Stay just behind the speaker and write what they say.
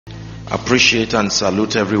Appreciate and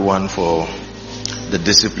salute everyone for the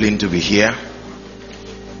discipline to be here.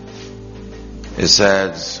 It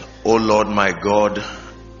says, "O Lord my God,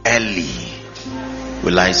 early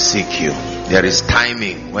will I seek you." There is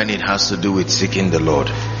timing when it has to do with seeking the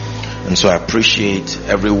Lord. And so I appreciate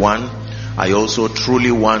everyone. I also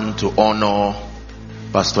truly want to honor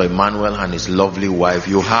Pastor Emmanuel and his lovely wife.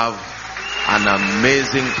 You have an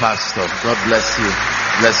amazing pastor. God bless you.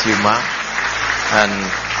 Bless you, ma.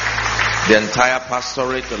 And the entire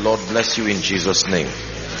pastorate, the Lord bless you in Jesus' name.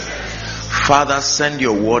 Father, send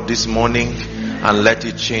your word this morning and let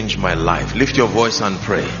it change my life. Lift your voice and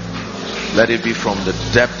pray. Let it be from the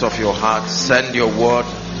depth of your heart. Send your word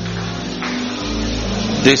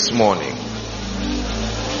this morning.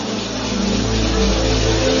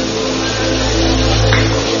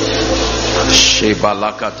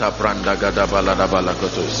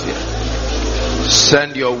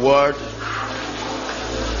 Send your word.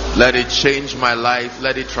 Let it change my life.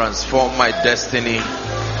 Let it transform my destiny.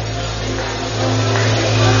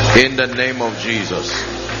 In the name of Jesus.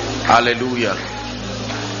 Hallelujah.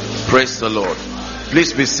 Praise the Lord.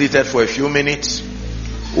 Please be seated for a few minutes.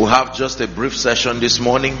 We'll have just a brief session this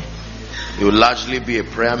morning. It will largely be a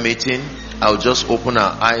prayer meeting. I'll just open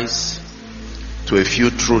our eyes to a few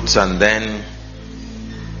truths and then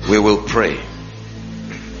we will pray.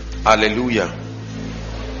 Hallelujah.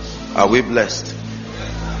 Are we blessed?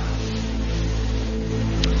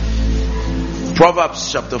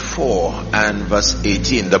 Proverbs chapter 4 and verse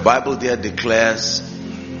 18. The Bible there declares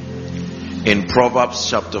in Proverbs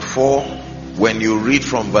chapter 4, when you read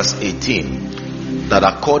from verse 18, that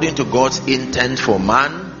according to God's intent for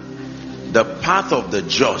man, the path of the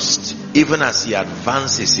just, even as he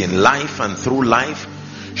advances in life and through life,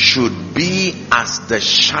 should be as the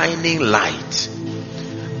shining light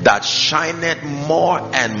that shineth more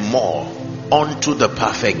and more unto the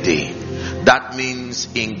perfect day. That means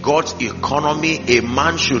in God's economy, a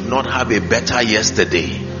man should not have a better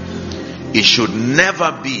yesterday. It should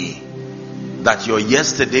never be that your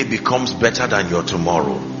yesterday becomes better than your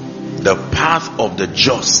tomorrow. The path of the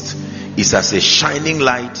just is as a shining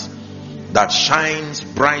light that shines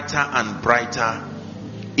brighter and brighter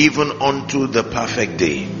even unto the perfect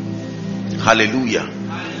day. Hallelujah.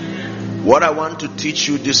 What I want to teach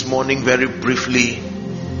you this morning very briefly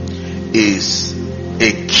is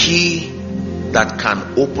a key that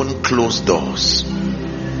can open closed doors.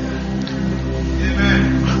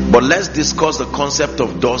 Amen. But let's discuss the concept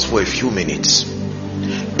of doors for a few minutes.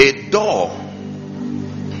 A door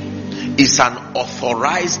is an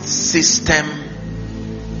authorized system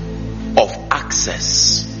of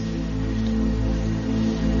access.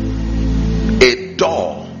 A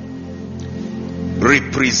door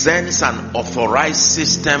represents an authorized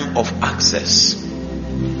system of access.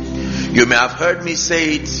 You may have heard me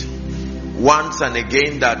say it once and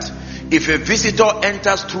again that if a visitor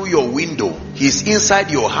enters through your window, he's inside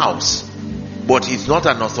your house, but he's not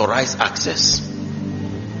an authorized access.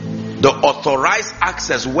 The authorized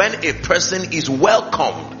access, when a person is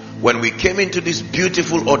welcomed. When we came into this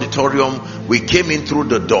beautiful auditorium, we came in through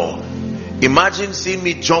the door. Imagine seeing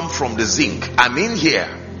me jump from the zinc. I'm in here,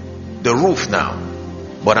 the roof now,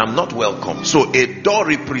 but I'm not welcome. So a door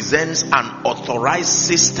represents an authorized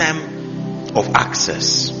system of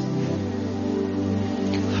access.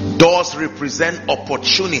 Doors represent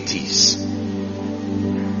opportunities.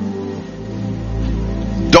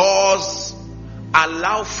 Doors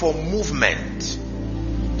allow for movement.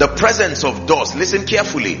 The presence of doors, listen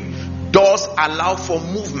carefully, doors allow for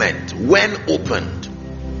movement when opened.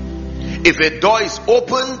 If a door is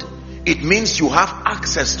opened, it means you have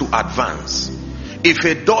access to advance. If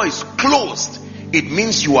a door is closed, it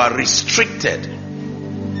means you are restricted.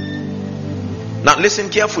 Now listen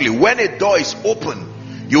carefully. When a door is open,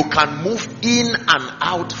 you can move in and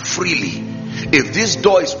out freely. If this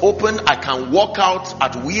door is open, I can walk out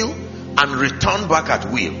at will and return back at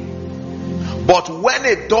will. But when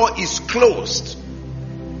a door is closed,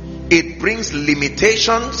 it brings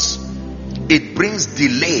limitations, it brings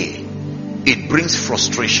delay, it brings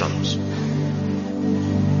frustrations.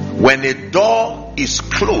 When a door is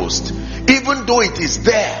closed, even though it is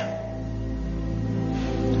there,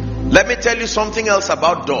 let me tell you something else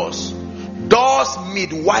about doors. Doors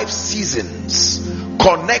midwife seasons,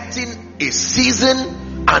 connecting a season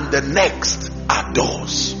and the next are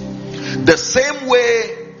doors. The same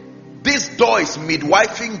way this door is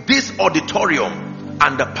midwifing this auditorium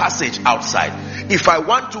and the passage outside. If I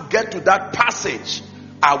want to get to that passage,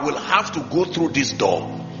 I will have to go through this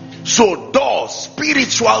door. So doors,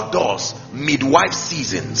 spiritual doors, midwife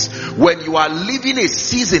seasons. When you are living a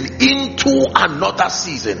season into another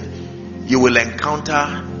season, you will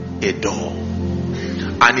encounter a door.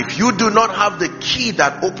 And if you do not have the key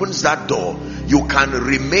that opens that door, you can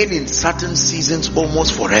remain in certain seasons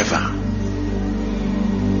almost forever.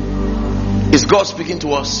 Is God speaking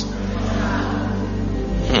to us?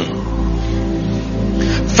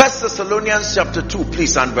 First Thessalonians chapter 2,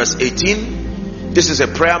 please, and verse 18. This is a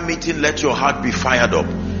prayer meeting. Let your heart be fired up.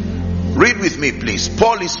 Read with me, please.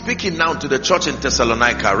 Paul is speaking now to the church in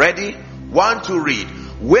Thessalonica. Ready? 1, 2, read.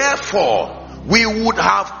 Wherefore we would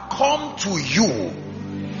have come to you,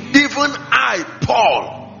 even I,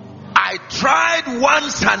 Paul. I tried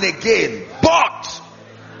once and again, but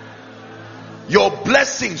your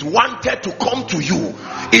blessings wanted to come to you.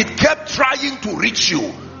 It kept trying to reach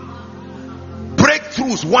you.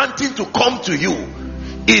 Breakthroughs wanting to come to you.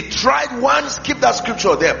 It tried once. Keep that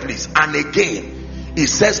scripture there, please. And again, it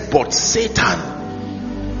says, but Satan.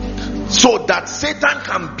 So that Satan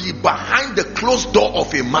can be behind the closed door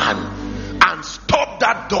of a man and stop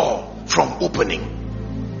that door from opening.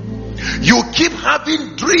 You keep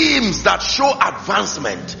having dreams that show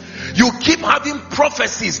advancement. You keep having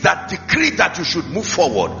prophecies that decree that you should move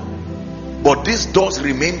forward. But these doors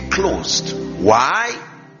remain closed. Why?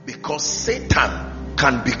 Because Satan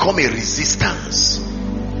can become a resistance.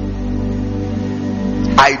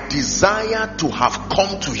 I desire to have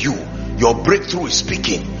come to you. Your breakthrough is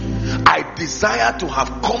speaking. I desire to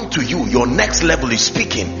have come to you. Your next level is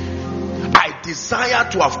speaking. I desire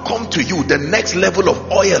to have come to you. The next level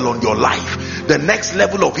of oil on your life, the next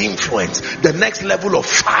level of influence, the next level of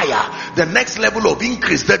fire, the next level of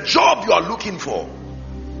increase, the job you are looking for.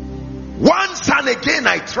 Once and again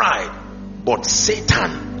I tried, but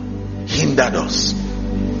Satan hindered us.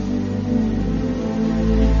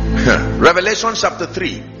 Revelation chapter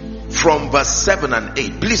 3 from verse 7 and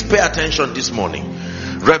 8. Please pay attention this morning.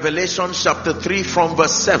 Revelation chapter 3 from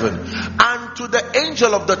verse 7. And to the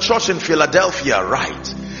angel of the church in Philadelphia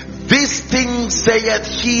write, this thing saith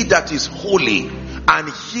he that is holy, and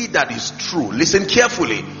he that is true. Listen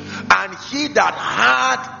carefully. And he that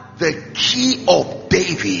had the key of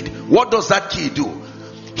David. What does that key do?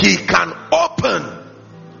 He can open,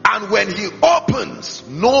 and when he opens,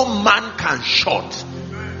 no man can shut.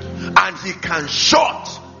 And he can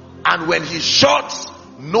shut, and when he shuts,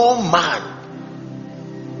 no man.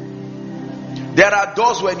 There are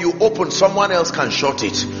doors when you open, someone else can shut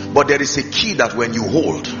it. But there is a key that when you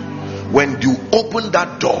hold, when you open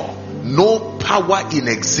that door, no power in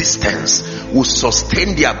existence will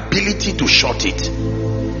sustain the ability to shut it.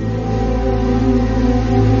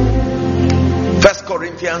 1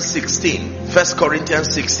 Corinthians 16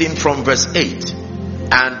 from verse 8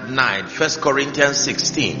 and 9. 1 Corinthians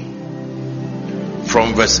 16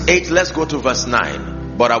 from verse 8. Let's go to verse 9.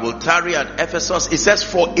 But I will tarry at Ephesus. It says,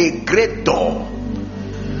 for a great door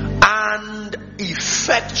and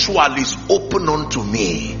effectual is open unto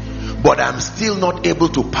me, but I'm still not able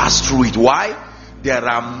to pass through it. Why? There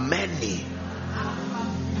are many.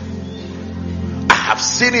 I have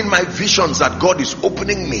seen in my visions that God is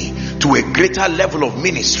opening me to a greater level of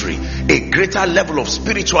ministry, a greater level of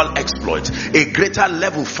spiritual exploits, a greater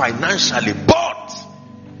level financially. But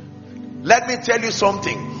let me tell you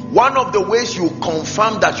something. One of the ways you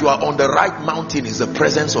confirm that you are on the right mountain is the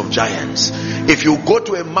presence of giants. If you go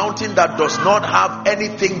to a mountain that does not have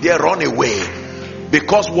anything there, run away.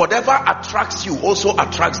 Because whatever attracts you also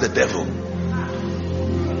attracts the devil.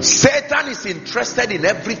 Satan is interested in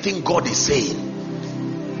everything God is saying.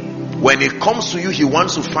 When it comes to you, he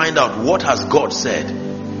wants to find out, what has God said?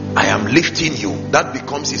 I am lifting you. That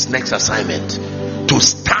becomes his next assignment. To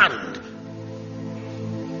stand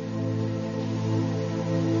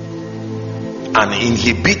and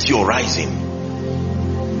inhibit your rising.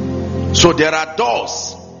 So there are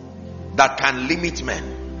doors that can limit men,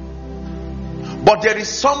 but there is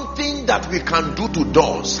something that we can do to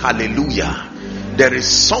doors. Hallelujah. There is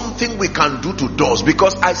something we can do to doors,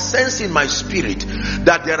 because I sense in my spirit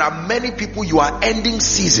that there are many people, you are ending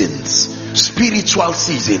seasons, spiritual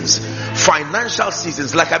seasons, financial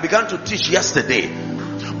seasons, like I began to teach yesterday.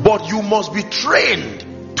 But you must be trained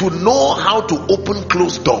to know how to open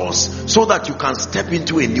closed doors so that you can step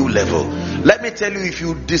into a new level. Let me tell you, if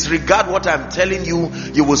you disregard what I'm telling you,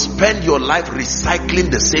 you will spend your life recycling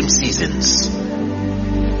the same seasons.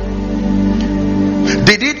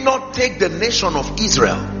 Did it not take the nation of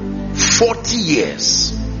Israel 40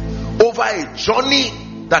 years over a journey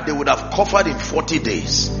that they would have covered in 40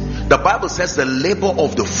 days? The Bible says the labor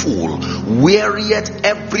of the fool wearieth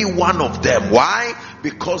every one of them. Why?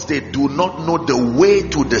 Because they do not know the way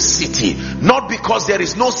to the city. Not because there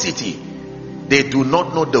is no city. They do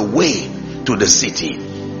not know the way to the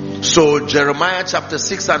city. So Jeremiah chapter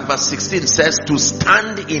 6 and verse 16 says, to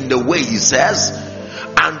stand in the way, he says,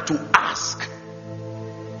 and to ask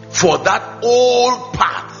for that old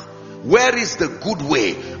path. Where is the good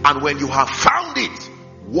way? And when you have found it,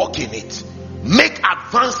 walk in it. Make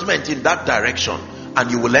advancement in that direction,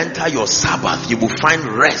 and you will enter your Sabbath. You will find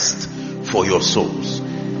rest for your souls.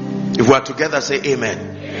 If we are together, say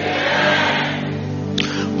amen.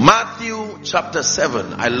 Amen. Matthew chapter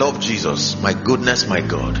 7. I love Jesus. My goodness, my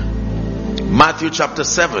God. Matthew chapter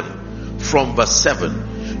 7 from verse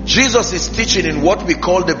 7. Jesus is teaching in what we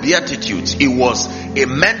call the Beatitudes. It was a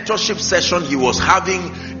mentorship session he was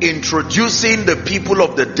having, introducing the people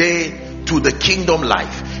of the day to the kingdom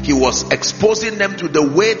life. He was exposing them to the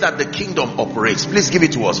way that the kingdom operates. Please give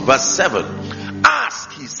it to us. Verse 7.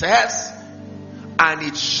 Ask, he says, and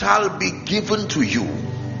it shall be given to you.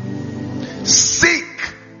 Seek,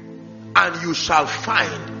 and you shall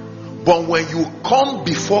find. But when you come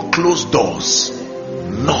before closed doors,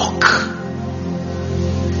 knock.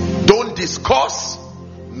 Don't discuss,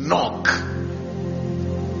 knock.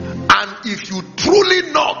 And if you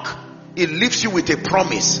truly knock, it leaves you with a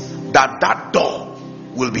promise that that door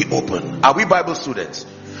will be open. Are we Bible students?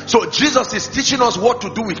 So Jesus is teaching us what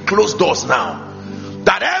to do with closed doors now.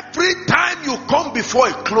 That every time you come before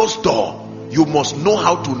a closed door, you must know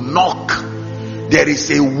how to knock. There is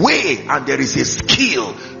a way and there is a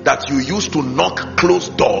skill that you use to knock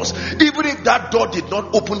closed doors. Even if that door did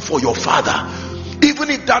not open for your father, even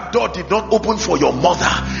if that door did not open for your mother,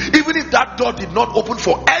 even if that door did not open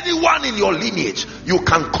for anyone in your lineage, you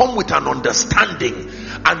can come with an understanding,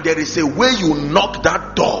 and there is a way you knock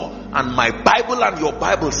that door, and my Bible and your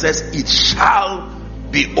Bible says it shall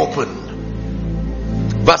be opened.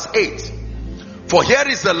 Verse 8. For here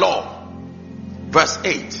is the law. Verse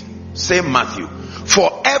 8. Same Matthew.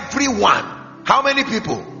 For everyone. How many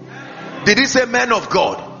people? Did he say men of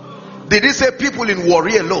God? Did he say people in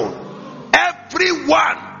warrior alone?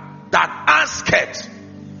 Everyone that asketh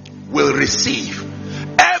will receive.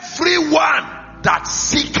 Everyone that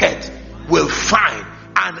seeketh will find.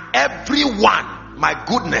 And everyone, my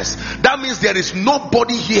goodness, that means there is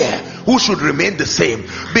nobody here who should remain the same,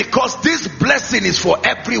 because this blessing is for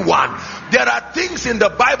everyone. There are things in the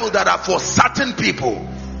Bible that are for certain people,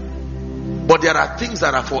 but there are things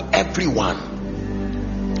that are for everyone.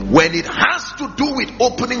 When it has to do with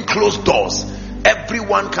opening closed doors,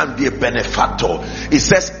 everyone can be a benefactor. It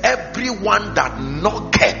says everyone that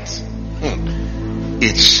knocketh,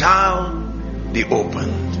 it shall be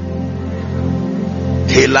opened.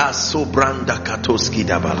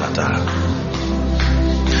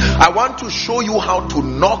 I want to show you how to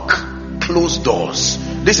knock closed doors.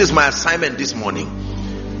 This is my assignment this morning.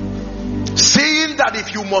 Saying that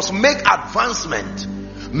if you must make advancement,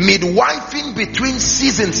 midwifing between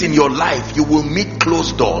seasons in your life, you will meet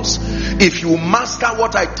closed doors. If you master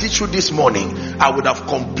what I teach you this morning, I would have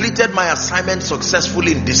completed my assignment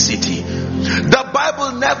successfully in this city. The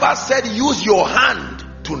Bible never said use your hand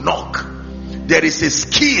to knock. There is a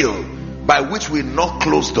skill by which we knock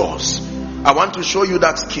closed doors. I want to show you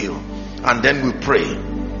that skill, and then we pray.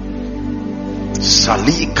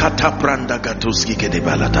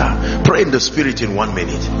 Pray in the spirit in 1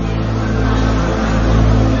 minute.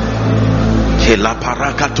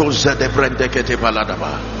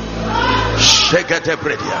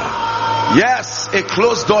 Yes, a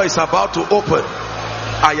closed door is about to open.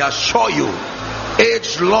 I assure you,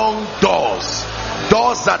 age-long doors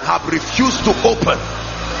that have refused to open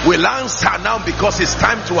will answer now, because it's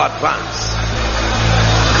time to advance.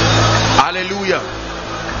 Hallelujah.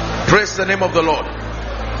 Praise the name of the Lord.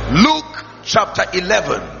 Luke chapter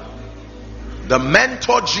 11. The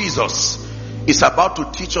mentor Jesus is about to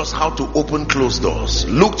teach us how to open closed doors.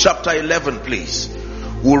 Luke chapter 11, please.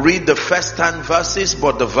 We'll read the first 10 verses,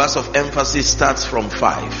 but the verse of emphasis starts from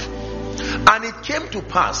 5. And it came to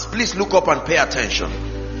pass, please look up and pay attention,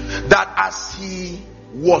 that as he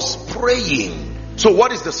was praying. So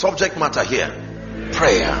what is the subject matter here?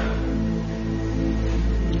 Prayer.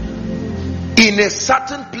 In a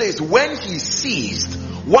certain place, when he ceased,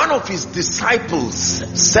 one of his disciples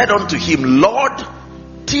said unto him, Lord,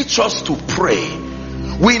 teach us to pray.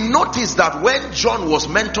 We notice that when John was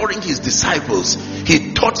mentoring his disciples,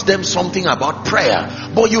 he taught them something about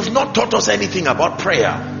prayer. But you've not taught us anything about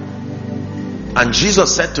prayer. And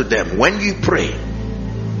Jesus said to them, when you pray,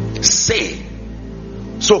 say.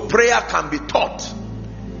 So prayer can be taught.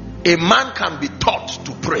 A man can be taught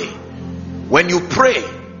to pray. When you pray,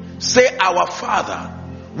 say, Our Father,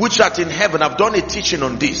 which art in heaven. I've done a teaching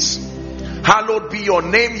on this. Hallowed be your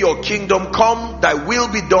name, your kingdom come, thy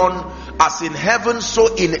will be done, as in heaven,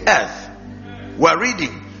 so in earth. We're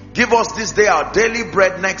reading, give us this day our daily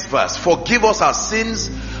bread. Next verse. Forgive us our sins,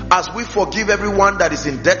 as we forgive everyone that is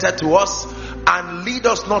indebted to us, and lead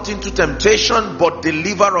us not into temptation, but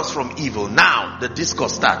deliver us from evil. Now the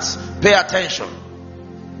discourse starts. Pay attention.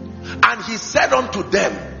 And he said unto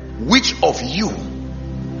them, which of you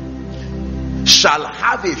shall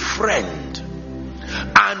have a friend,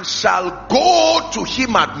 and shall go to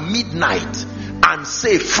him at midnight and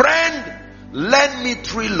say, friend, lend me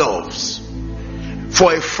 3 loaves,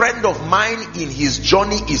 for a friend of mine in his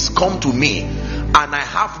journey is come to me, and I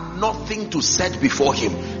have nothing to set before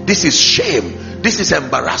him. This is shame. This is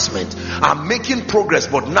embarrassment. I'm making progress,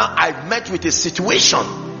 but now I've met with a situation.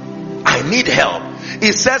 I need help.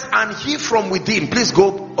 It says, and he from within, please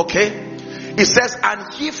go, okay? It says,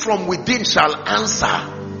 and he from within shall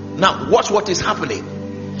answer. Now watch what is happening.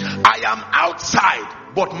 I am outside,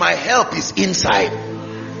 but my help is inside.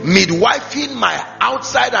 Midwifing my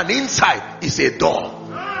outside and inside is a door.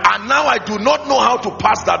 And now I do not know how to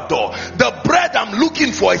pass that door. The bread I'm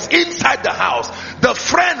looking for is inside the house. The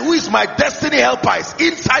friend who is my destiny helper is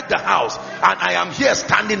inside the house. And I am here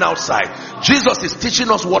standing outside. Jesus is teaching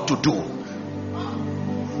us what to do.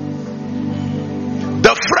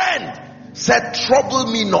 The friend said,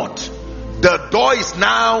 trouble me not. The door is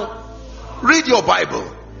now, read your Bible.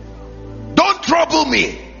 Don't trouble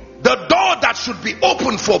me. The door that should be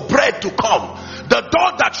open for bread to come, the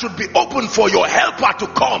door that should be open for your helper to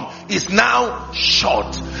come, is now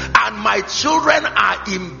shut. And my children are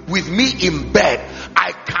with me in bed.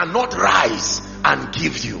 I cannot rise and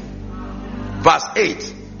give you. Verse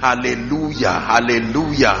 8. Hallelujah,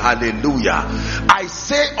 hallelujah, hallelujah. I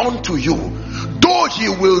say unto you, though he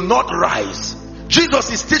will not rise.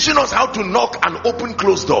 Jesus is teaching us how to knock and open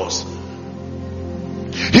closed doors.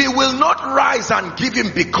 He will not rise and give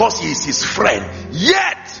him because he is his friend.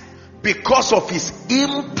 Yet, because of his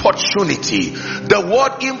importunity. The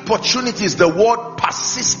word importunity is the word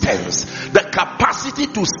persistence. The capacity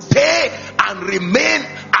to stay and remain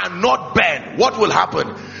and not bend. What will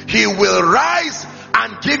happen? He will rise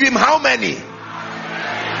and give him how many?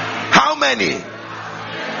 How many?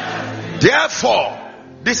 Therefore,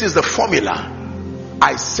 this is the formula.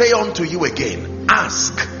 I say unto you again,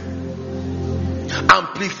 ask.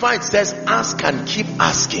 Amplified says, ask and keep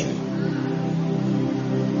asking.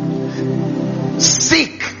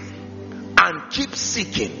 Seek and keep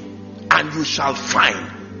seeking, and you shall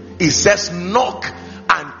find. It says, knock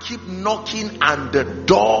and keep knocking, and the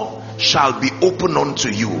door shall be opened unto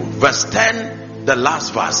you. Verse 10, the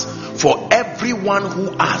last verse. For everyone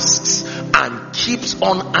who asks and keeps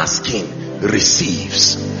on asking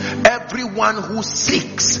receives. Everyone who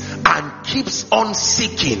seeks and keeps on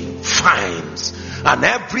seeking finds. And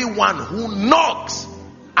everyone who knocks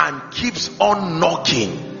and keeps on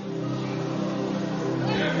knocking.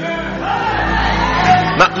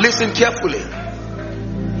 Now listen carefully.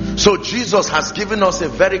 So Jesus has given us a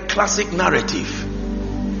very classic narrative.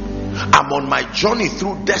 I'm on my journey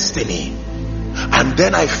through destiny, and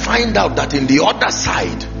then I find out that in the other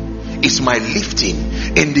side is my lifting.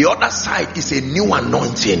 In the other side is a new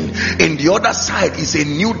anointing. In the other side is a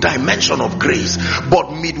new dimension of grace. But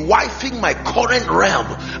midwifing my current realm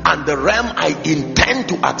and the realm I intend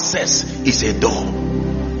to access is a door.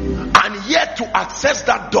 And yet to access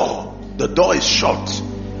that door, the door is shut.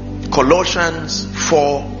 Colossians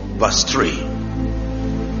 4 verse 3.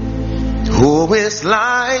 Who is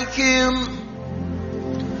like him,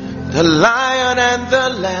 the Lion and the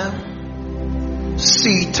Lamb,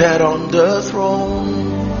 seated on the throne.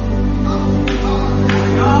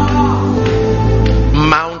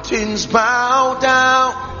 Mountains bow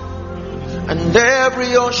down and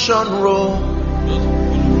every ocean roll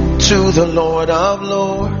to the Lord of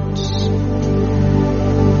Lords.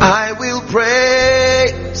 I will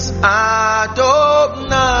praise Adonai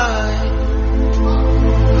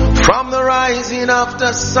from the rising of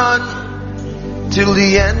the sun till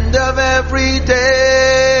the end of every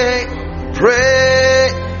day.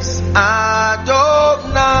 Praise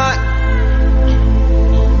Adonai.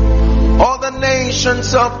 All the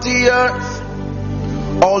nations of the earth,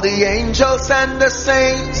 all the angels and the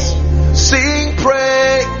saints sing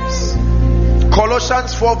praise.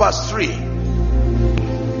 Colossians 4 verse 3.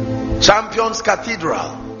 Champions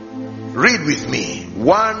Cathedral, read with me.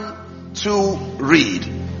 1, 2, read.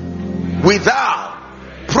 Without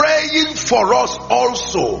praying for us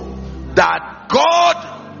also, that God,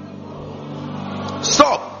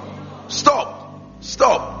 stop,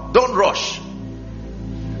 don't rush.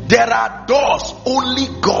 There are doors only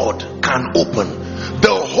God can open.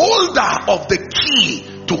 The holder of the key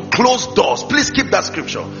to close doors. Please keep that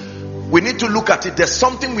scripture. We need to look at it. There's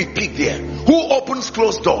something we picked there. Who opens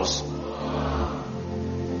closed doors?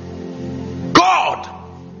 God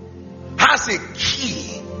has a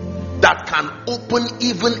key that can open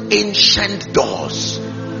even ancient doors.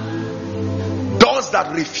 Doors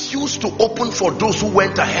that refuse to open for those who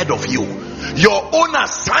went ahead of you. Your own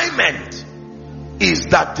assignment is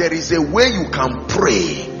that there is a way you can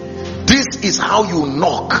pray. This is how you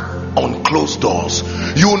knock on closed doors.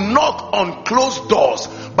 You knock on closed doors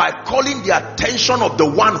by calling the attention of the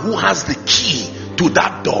one who has the key to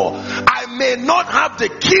that door. I may not have the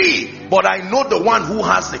key, but I know the one who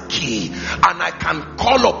has the key, and I can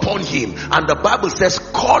call upon him. And the Bible says,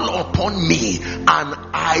 call upon me and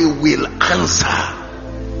I will answer.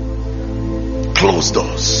 Closed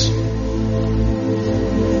doors.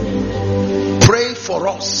 Pray for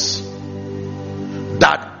us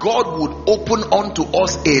that God would open unto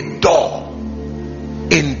us a door.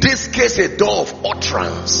 In this case, a door of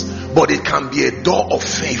utterance, but it can be a door of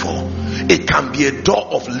favor. It can be a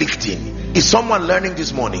door of lifting. Is someone learning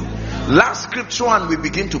this morning? Last scripture, and we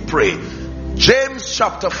begin to pray. James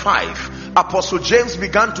chapter 5. Apostle James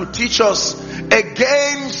began to teach us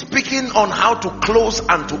again, speaking on how to close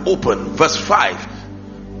and to open. Verse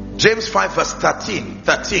 5. James 5 verse 13.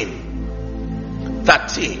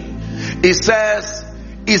 It says,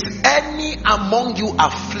 is any among you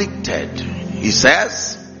afflicted? He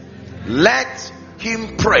says, let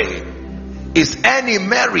him pray. Is any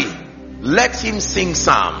merry? Let him sing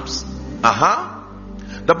psalms.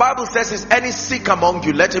 The Bible says, is any sick among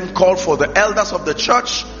you? Let him call for the elders of the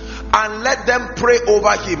church and let them pray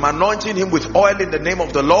over him, anointing him with oil in the name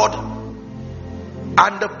of the Lord.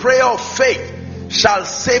 And the prayer of faith shall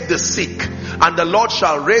save the sick, and the Lord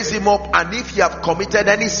shall raise him up, and if he have committed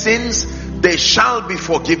any sins, they shall be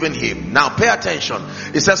forgiven him. Now pay attention.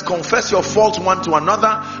 It says, confess your faults one to another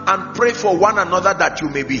and pray for one another that you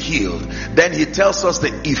may be healed. Then he tells us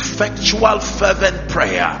the effectual fervent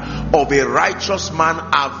prayer of a righteous man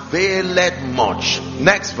availeth much.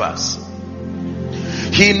 Next verse.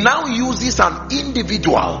 He now uses an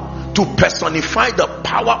individual to personify the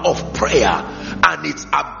power of prayer and its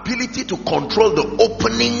ability to control the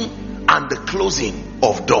opening and the closing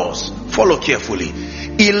of doors. Follow carefully.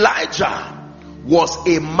 Elijah was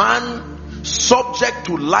a man subject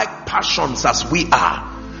to like passions as we are.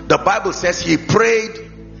 The Bible says he prayed.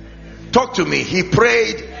 Talk to me. He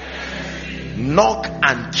prayed. Knock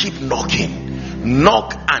and keep knocking.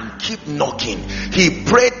 Knock and keep knocking. He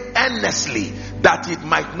prayed earnestly that it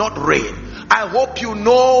might not rain. I hope you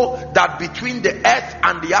know that between the earth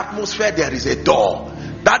and the atmosphere there is a door.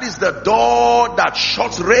 That is the door that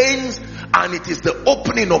shuts rains, and it is the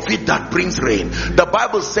opening of it that brings rain. The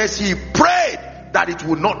Bible says he prayed that it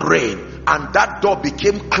would not rain, and that door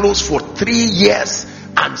became closed for 3 years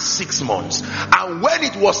and 6 months. And when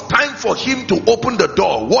it was time for him to open the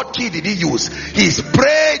door, what key did he use? He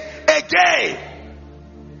prayed again.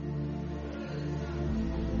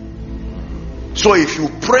 So if you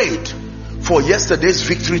prayed for yesterday's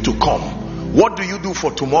victory to come, what do you do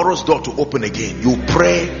for tomorrow's door to open again? You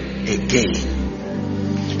pray again.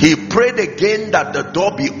 He prayed again that the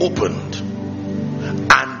door be opened,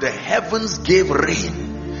 and the heavens gave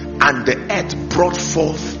rain, and the earth brought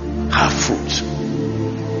forth her fruit.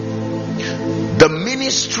 The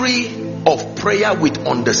ministry of prayer with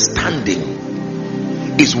understanding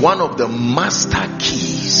is one of the master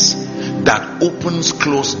keys that opens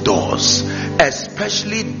closed doors,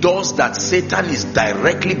 especially doors that Satan is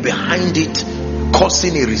directly behind it,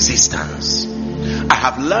 causing a resistance. I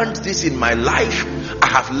have learned this in my life. I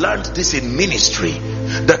have learned this in ministry.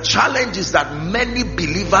 The challenge is that many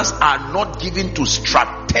believers are not given to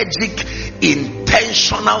strategic,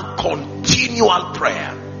 intentional, continual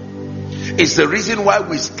prayer. It's the reason why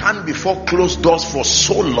we stand before closed doors for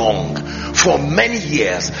so long, for many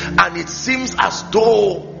years, and it seems as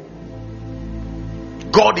though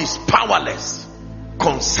God is powerless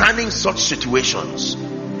concerning such situations.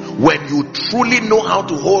 When you truly know how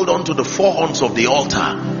to hold on to the four horns of the altar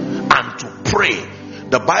and to pray,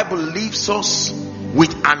 the Bible leaves us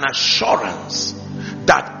with an assurance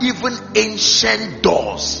that even ancient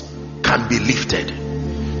doors can be lifted.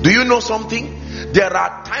 Do you know something? There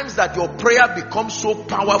are times that your prayer becomes so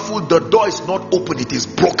powerful, the door is not open, it is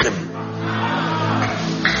broken.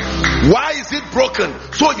 Why is it broken?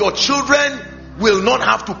 So your children will not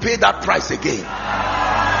have to pay that price again.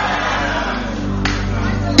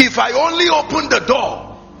 If I only open the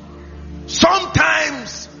door,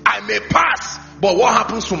 sometimes I may pass, but what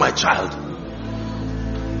happens to my child?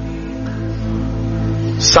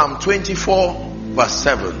 Psalm 24 verse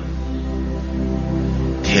 7.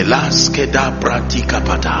 If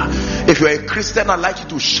you're a Christian, I'd like you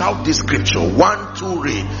to shout this scripture. 1, 2,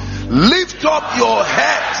 read. Lift up your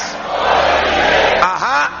heads.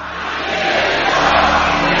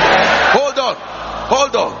 Hold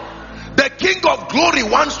on. King of Glory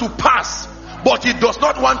wants to pass, but he does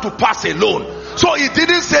not want to pass alone. So he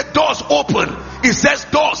didn't say doors open, he says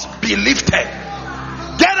doors be lifted.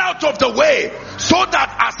 Get out of the way, so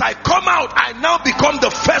that as I come out, I now become the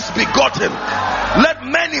first begotten. Let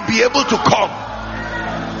many be able to come.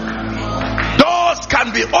 Doors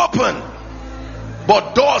can be opened,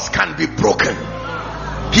 but doors can be broken.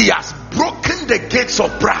 He has broken the gates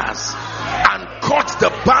of brass and cut the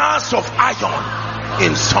bars of iron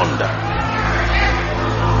in sunder.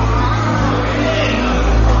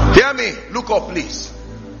 Hear me, look up please.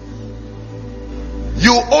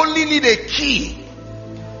 You only need a key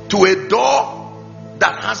to a door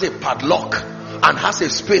that has a padlock and has a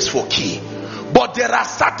space for key. But there are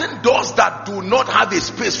certain doors that do not have a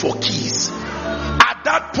space for keys. At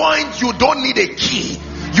that point, you don't need a key.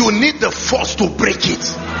 You need the force to break it.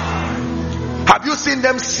 Have you seen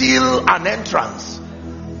them seal an entrance?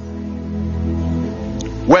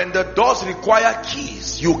 When the doors require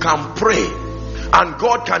keys, you can pray and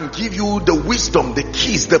God can give you the wisdom, the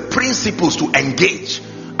keys, the principles to engage,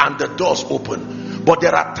 and the doors open. But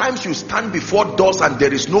there are times you stand before doors and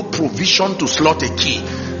there is no provision to slot a key.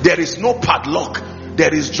 There is no padlock.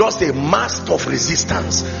 There is just a mast of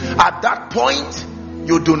resistance. At that point,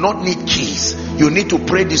 you do not need keys. You need to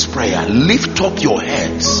pray this prayer. Lift up your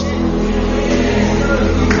heads.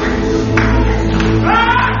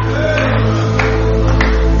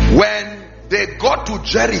 When they got to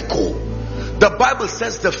Jericho, the Bible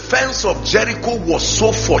says the fence of Jericho was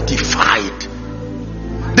so fortified.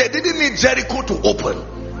 They didn't need Jericho to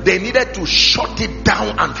open. They needed to shut it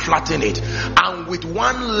down and flatten it. And with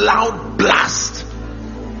one loud blast,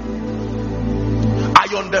 I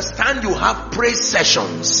understand you have praise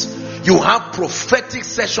sessions, you have prophetic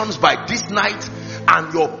sessions by this night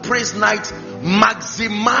and your praise night.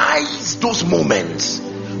 Maximize those moments,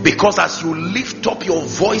 because as you lift up your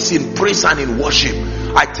voice in praise and in worship,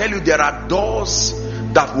 I tell you, there are doors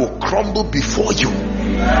that will crumble before you.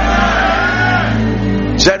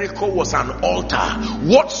 Jericho was an altar.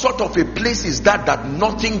 What sort of a place is that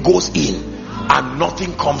nothing goes in and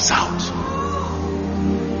nothing comes out?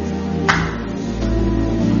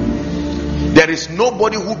 There is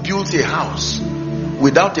nobody who builds a house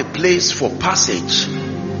without a place for passage.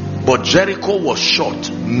 But Jericho was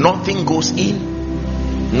shut. Nothing goes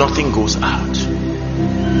in, nothing goes out.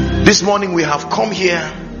 This morning we have come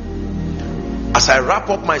here. As I wrap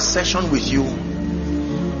up my session with you,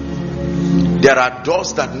 there are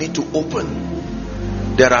doors that need to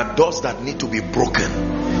open. There are doors that need to be broken.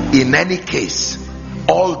 In any case,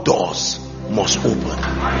 all doors must open.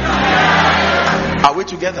 Are we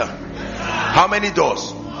together? How many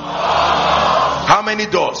doors? How many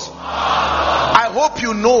doors? I hope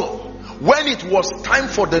you know, when it was time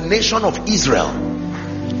for the nation of Israel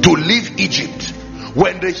to leave Egypt,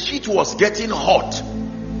 when the heat was getting hot,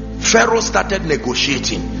 Pharaoh started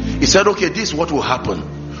negotiating. He said, okay, this is what will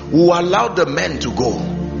happen. We will allow the men to go,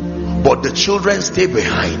 but the children stay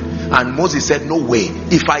behind. And Moses said, no way.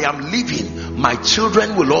 If I am leaving, my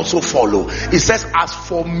children will also follow. He says, as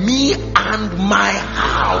for me and my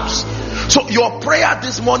house. So your prayer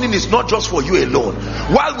this morning is not just for you alone.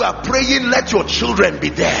 While we are praying, let your children be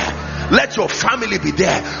there. Let your family be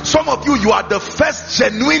there. Some of you, you are the first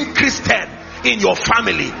genuine Christian in your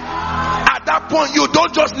family. At that point, you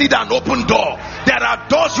don't just need an open door. There are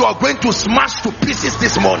doors you are going to smash to pieces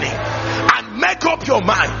this morning. And make up your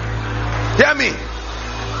mind. Hear me.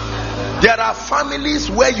 There are families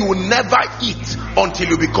where you will never eat until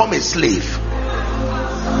you become a slave.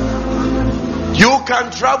 You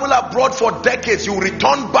can travel abroad for decades, you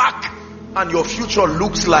return back and your future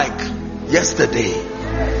looks like yesterday.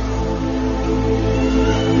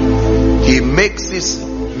 He makes his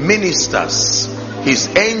ministers, his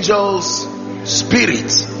angels,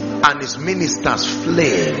 spirits, and his ministers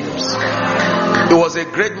flames. There was a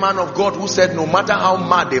great man of God who said, no matter how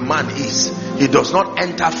mad a man is, he does not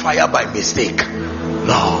enter fire by mistake.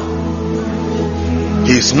 No,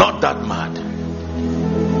 he is not that mad.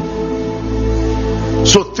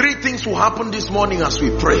 So 3 things will happen this morning as we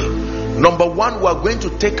pray. Number 1, we are going to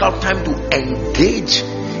take our time to engage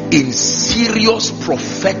in serious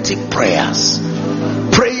prophetic prayers.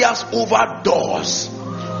 Prayers over doors.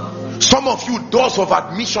 Some of you, doors of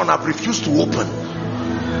admission have refused to open.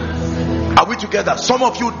 Are we together? Some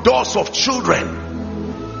of you, doors of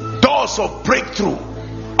children, doors of breakthrough,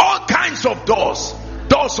 all kinds of doors,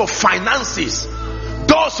 doors of finances,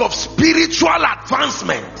 doors of spiritual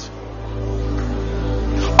advancement.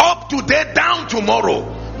 Up today, down tomorrow.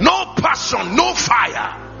 No passion, no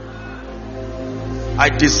fire. I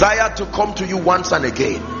desire to come to you once and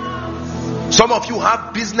again. Some of you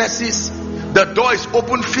have businesses, the door is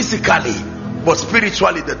open physically, but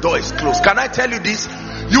spiritually the door is closed. Can I tell you this?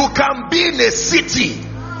 You can be in a city,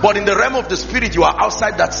 but in the realm of the spirit you are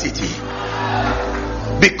outside that city,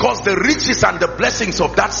 because the riches and the blessings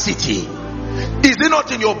of that city, is it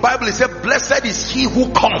not in your Bible? It said, blessed is he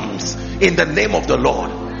who comes in the name of the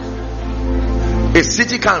Lord. A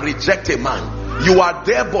city can reject a man. You are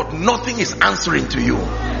there, but nothing is answering to you.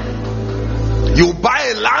 You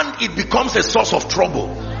buy a land, it becomes a source of trouble.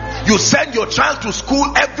 You send your child to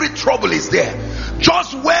school, every trouble is there.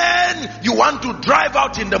 Just when you want to drive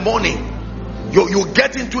out in the morning, you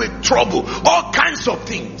get into a trouble. All kinds of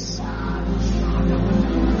things.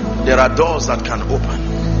 There are doors that can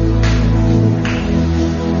open.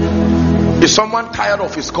 Is someone tired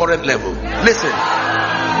of his current level? Listen,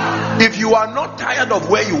 if you are not tired of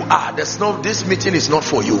where you are, this meeting is not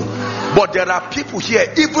for you. But there are people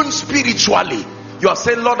here, even spiritually, you are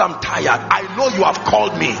saying, Lord, I'm tired. I know you have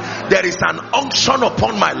called me. There is an unction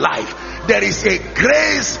upon my life. There is a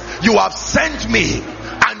grace you have sent me,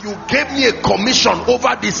 and you gave me a commission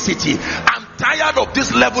over this city. I'm tired of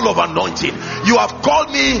this level of anointing. You have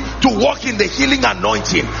called me to walk in the healing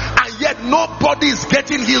anointing, and yet nobody is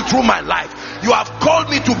getting healed through my life. You have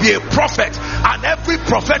called me to be a prophet, and every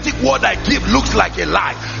prophetic word I give looks like a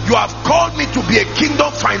lie. You have called me to be a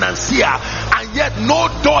kingdom financier, and yet no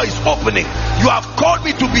door is opening. You have called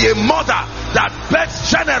me to be a mother that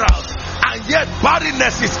births generals, and yet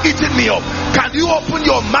barrenness is eating me up. Can you open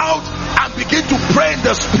your mouth and begin to pray in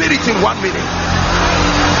the spirit in 1 minute?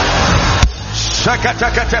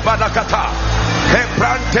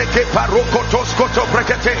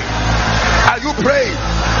 Are you praying?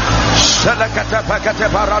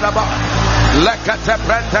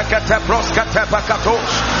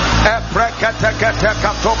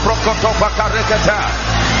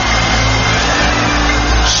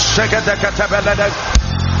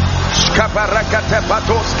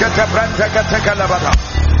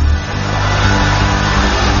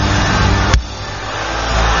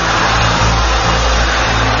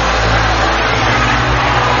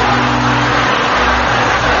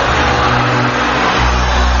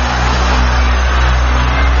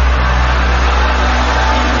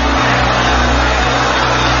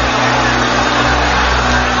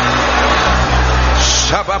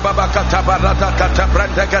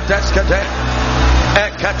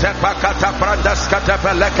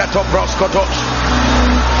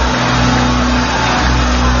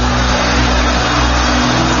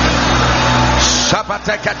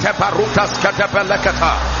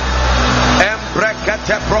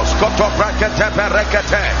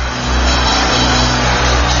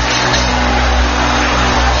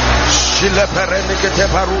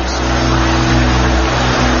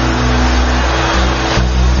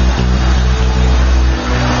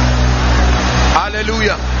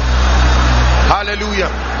 Hallelujah. Hallelujah.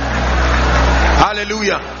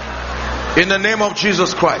 Hallelujah. In the name of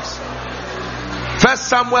Jesus Christ. 1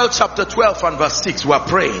 Samuel chapter 12 and verse 6. We are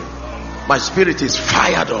praying. My spirit is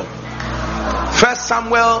fired up. 1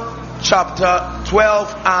 Samuel chapter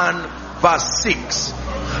 12 and verse 6.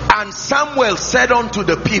 And Samuel said unto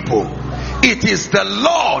the people, it is the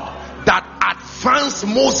Lord that advanced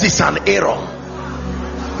Moses and Aaron.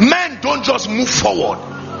 Men don't just move forward.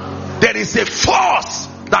 There is a force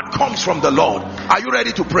that comes from the Lord. Are you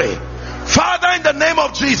ready to pray? Father, in the name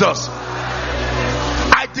of Jesus,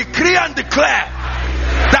 I decree and declare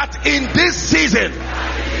that in this season,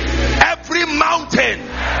 every mountain,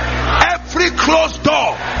 every closed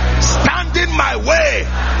door stand in my way,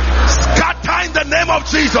 scatter in the name of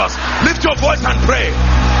Jesus. Lift your voice and pray.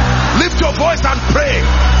 Lift your voice and pray.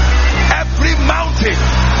 Every mountain,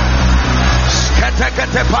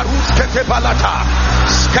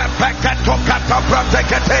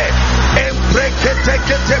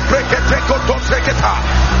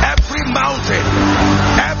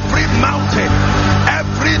 every mountain,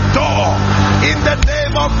 every door, in the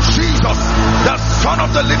name of Jesus, the Son of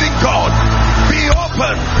the living God, be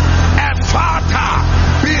open. Ephata,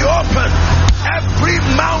 be open. Every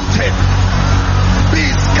mountain be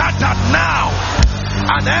scattered now,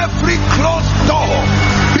 and every closed door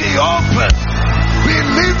be open, be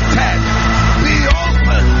lifted, be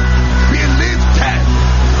open, be lifted.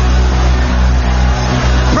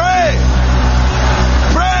 Pray,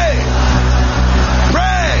 pray,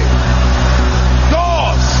 pray.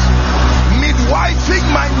 Doors midwifing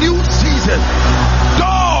my new season.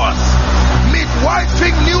 Doors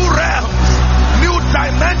midwifing new realms, new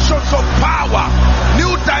dimensions of power,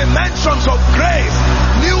 new dimensions of grace,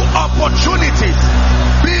 new opportunities.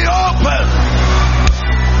 Be open.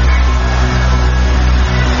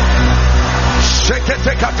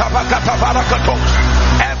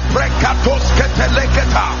 Prekatos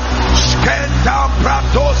keteleketa. Skenda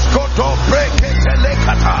pratos koto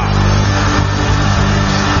preketelekata.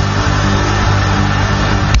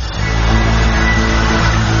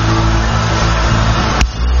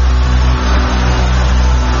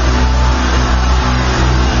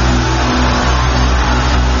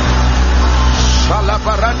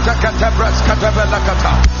 Shalabaranta katabras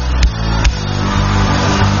katabelakata.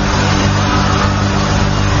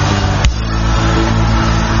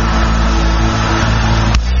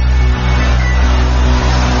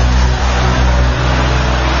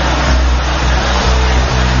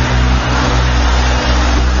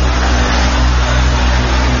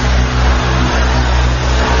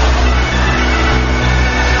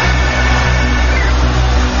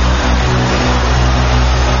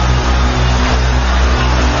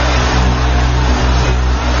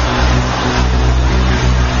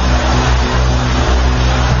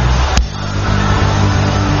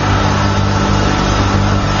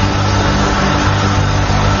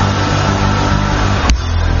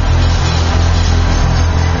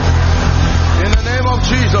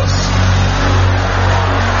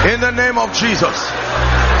 In the name of Jesus.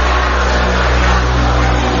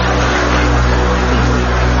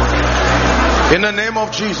 In the name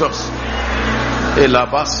of Jesus.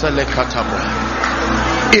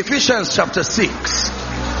 Ephesians chapter 6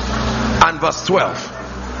 and verse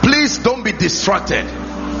 12. Please don't be distracted.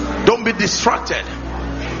 Don't be distracted.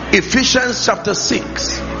 Ephesians chapter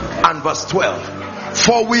 6 and verse 12.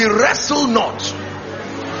 For we wrestle not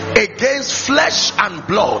against flesh and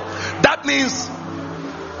blood. That means,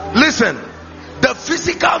 listen, the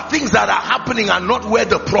physical things that are happening are not where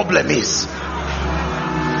the problem is.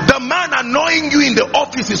 The man annoying you in the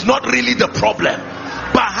office is not really the problem.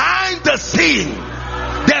 Behind the scene,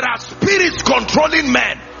 there are spirits controlling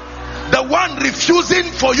men. The one refusing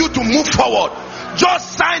for you to move forward.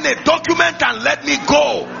 Just sign a document and let me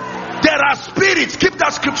go. There are spirits, keep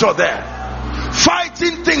that scripture there.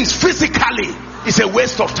 Fighting things physically is a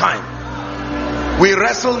waste of time. We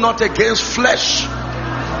wrestle not against flesh.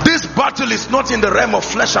 This battle is not in the realm of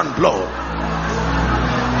flesh and blood.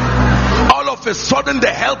 All of a sudden the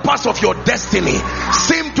helpers of your destiny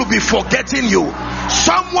seem to be forgetting you.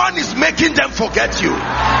 Someone is making them forget you.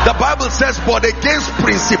 The Bible says, but against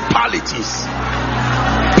principalities,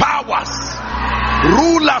 powers,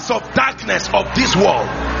 rulers of darkness of this world,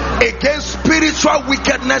 against spiritual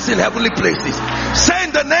wickedness in heavenly places. Say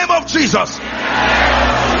in the name of Jesus,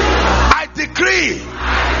 I decree,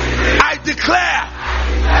 I declare,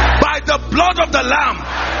 by the blood of the Lamb,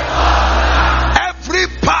 every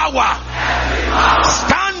power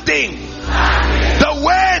standing the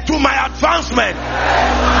way to my advancement,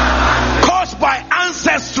 caused by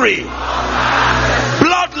ancestry,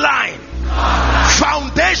 bloodline,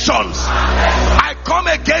 foundations, I come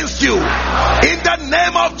against you in the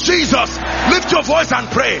name of Jesus. Lift your voice and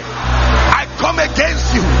pray. I come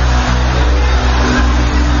against you.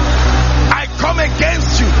 I come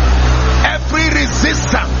against you. Every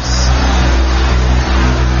resistance,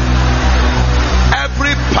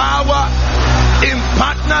 every power in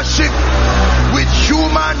partnership with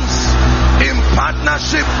humans, in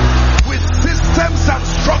partnership with systems and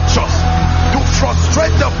structures to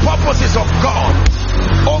frustrate the purposes of God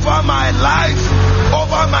over my life,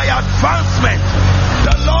 over my advancement.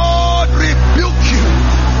 The Lord rebuke you.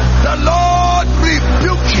 The Lord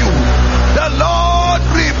rebuke you. The Lord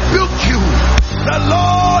rebuke you. The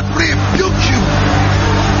Lord rebuke you.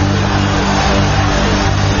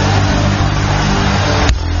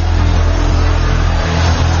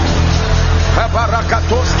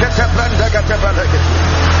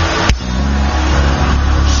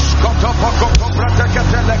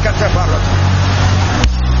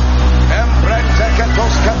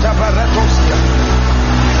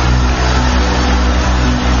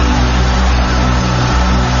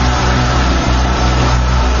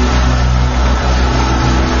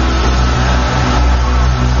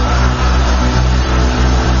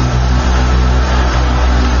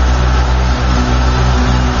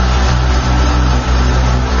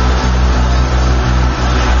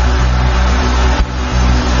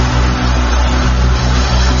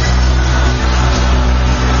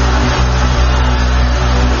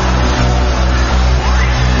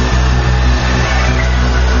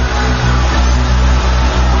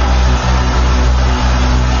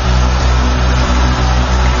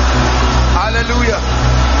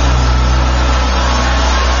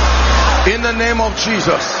 In the name of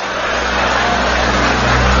Jesus.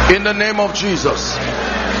 In the name of Jesus.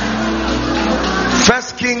 1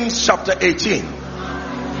 Kings chapter 18.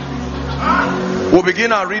 We'll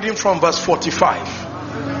begin our reading from verse 45.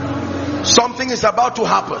 Something is about to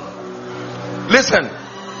happen. Listen,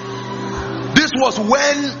 this was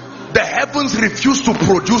when the heavens refused to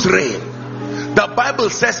produce rain. The Bible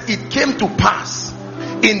says it came to pass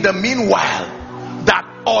in the meanwhile that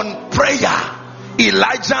on prayer,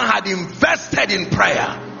 Elijah had invested in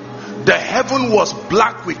prayer. The heaven was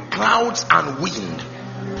black with clouds and wind,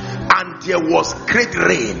 and there was great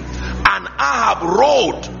rain. And Ahab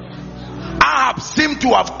rode. Ahab seemed to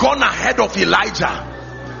have gone ahead of Elijah.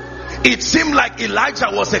 It seemed like Elijah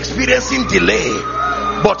was experiencing delay,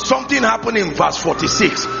 but something happened in verse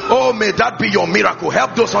 46. Oh, may that be your miracle.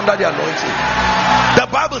 Help those under the anointing. The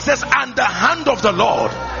Bible says, and the hand of the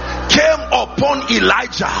Lord came upon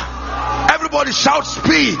Elijah. Everybody shout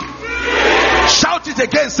speed. Shout it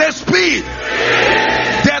again. Say speed.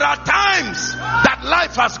 There are times that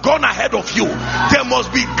life has gone ahead of you. There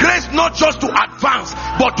must be grace not just to advance,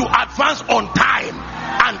 but to advance on time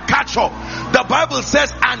and catch up. The Bible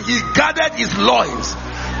says, and he gathered his loins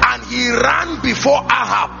and he ran before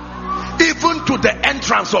Ahab, even to the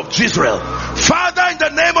entrance of Jezreel. Father, in the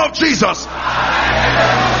name of Jesus,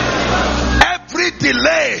 every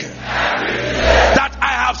delay that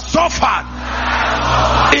I have suffered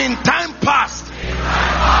in time past,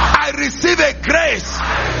 I receive a grace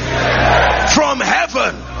from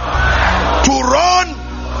heaven to run,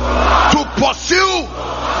 to pursue,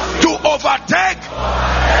 to overtake,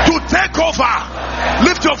 to take over.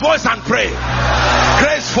 Lift your voice and pray.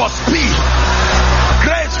 Grace for speed.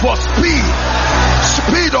 Grace for speed.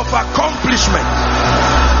 Speed of accomplishment.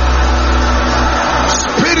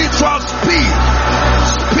 Spiritual speed.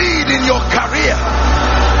 Speed in your career.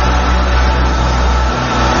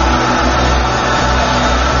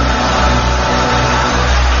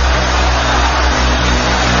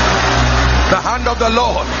 The hand of the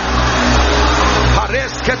Lord.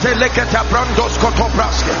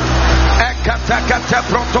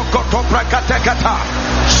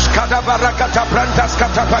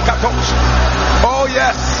 Oh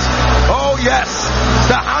yes, oh yes,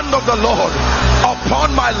 the hand of the Lord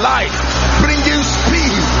upon my life, bringing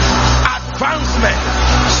speed, advancement,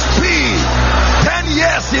 speed. 10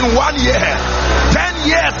 years in 1 year, 10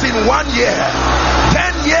 years in 1 year,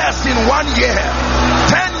 10 years in 1 year,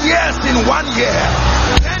 10 years in 1 year,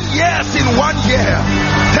 10 years in 1 year,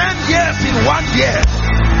 10 years in 1 year.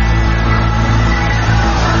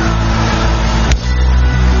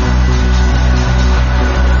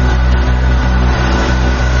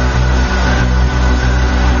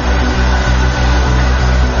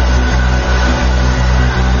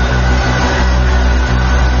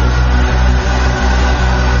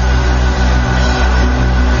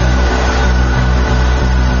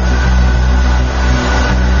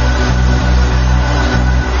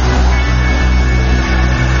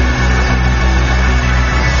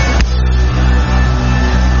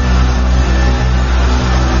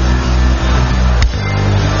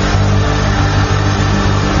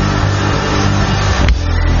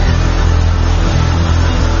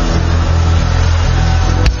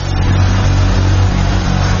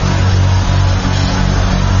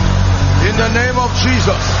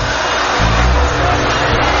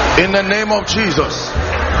 In the name of Jesus.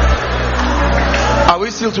 Are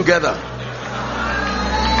we still together?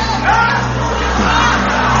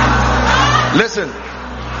 Listen.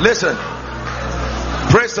 Listen.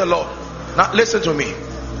 Praise the Lord. Now listen to me.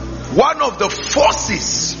 One of the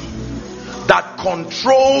forces that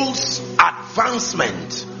controls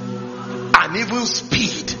advancement and even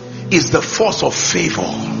speed is the force of favor.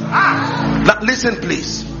 Now listen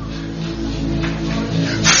please.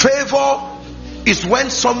 Favor is when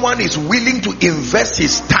someone is willing to invest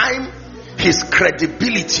his time, his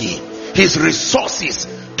credibility, his resources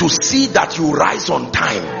to see that you rise on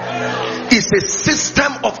time. It's a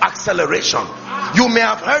system of acceleration. You may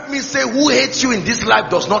have heard me say, who hates you in this life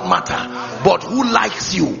does not matter, but who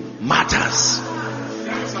likes you matters.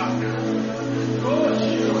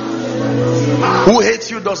 Who hates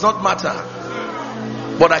you does not matter,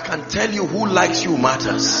 but I can tell you who likes you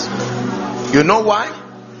matters. You know why?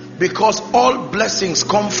 Because all blessings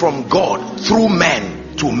come from God through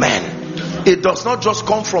men to men. It does not just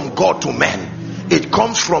come from God to men. It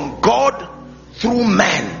comes from God through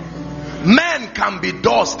men. Men can be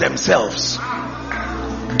doors themselves.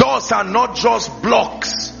 Doors are not just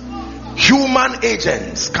blocks. Human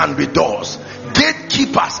agents can be doors.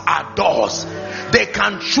 Gatekeepers are doors. They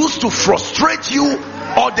can choose to frustrate you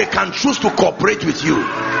or they can choose to cooperate with you.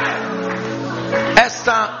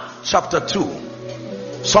 Esther chapter 2.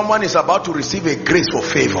 Someone is about to receive a grace for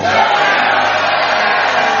favor.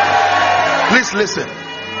 Please listen.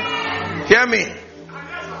 Hear me.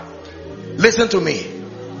 Listen to me.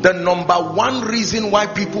 the number one reason why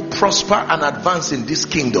people prosper and advance in this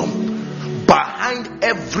kingdom, behind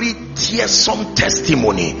every tearsome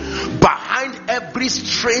testimony, behind every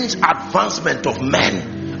strange advancement of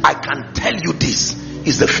men, I can tell you this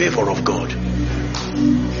is the favor of God.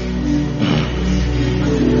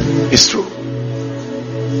 It's true.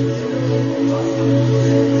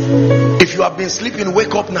 If you have been sleeping,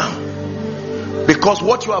 wake up now, because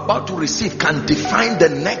what you are about to receive can define the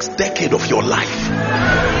next decade of your life.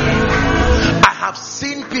 I have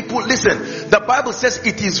seen people, listen, the Bible says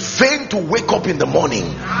it is vain to wake up in the morning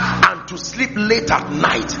and to sleep late at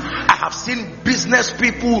night. I have seen business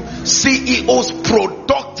people, CEOs,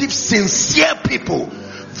 productive, sincere people,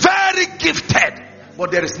 very gifted,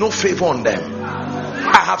 but there is no favor on them.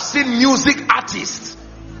 I have seen music artists,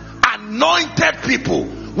 anointed people.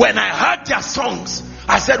 When I heard their songs,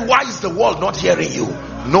 I said, why is the world not hearing you?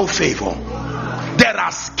 No favor. There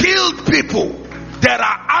are skilled people, there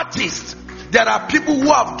are artists, there are people who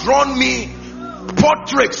have drawn me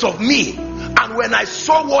portraits of me, and when I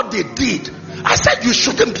saw what they did, I said, you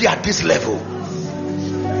shouldn't be at this level.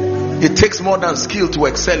 It takes more than skill to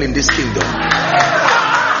excel in this kingdom.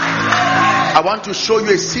 I want to show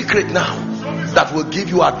you a secret now that will give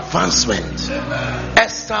you advancement.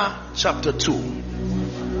 Esther chapter 2.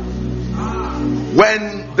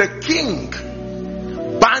 When the king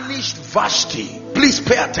banished Vashti, please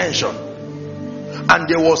pay attention, and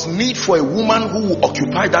there was need for a woman who would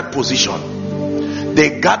occupy that position,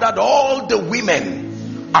 they gathered all the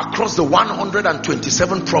women across the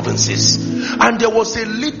 127 provinces, and there was a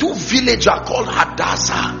little villager called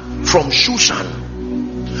Hadassah from Shushan.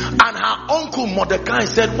 And her uncle Mordecai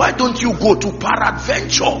said, why don't you go to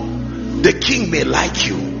peradventure the king may like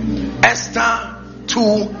you. Esther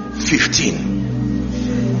 2:15.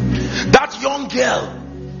 That young girl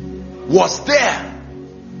was there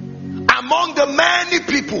among the many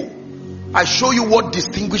people. I show you what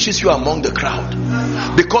distinguishes you among the crowd,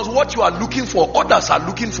 because what you are looking for, others are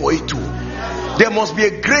looking for it too. There must be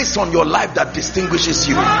a grace on your life that distinguishes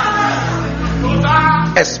you,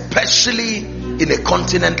 especially in a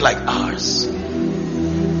continent like ours.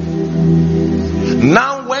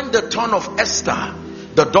 Now when the turn of Esther,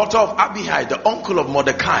 the daughter of Abihail, the uncle of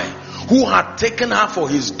Mordecai, who had taken her for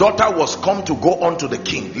his daughter, was come to go on to the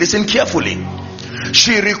king, listen carefully,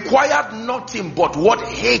 she required nothing but what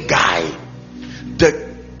Haggai,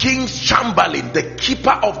 the king's chamberlain, the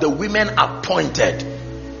keeper of the women, appointed.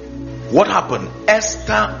 What happened?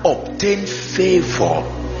 Esther obtained favor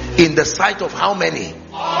in the sight of how many?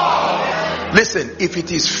 Listen, if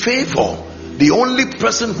it is favor, the only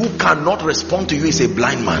person who cannot respond to you is a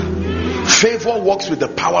blind man. Favor works with the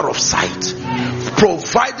power of sight.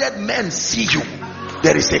 Provided men see you,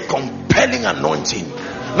 there is a compelling anointing.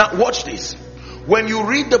 Now watch this. When you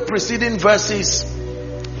read the preceding verses,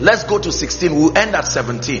 let's go to 16, we'll end at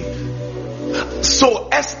 17. So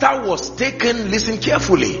Esther was taken, listen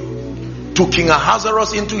carefully, to King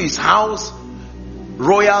Ahasuerus into his house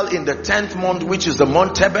royal in the 10th month, which is the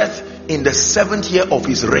month Tebeth, in the 7th year of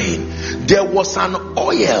his reign. There was an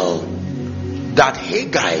oil that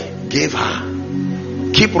Haggai gave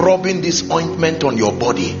her. Keep rubbing this ointment on your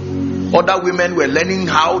body. Other women were learning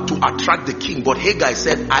how to attract the king, but Haggai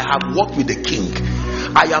said, I have worked with the king.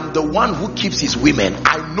 I am the one who keeps his women.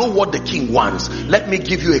 I know what the king wants. Let me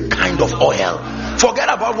give you a kind of oil. Forget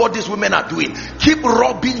about what these women are doing. Keep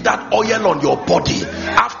rubbing that oil on your body.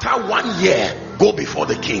 After 1 year, go before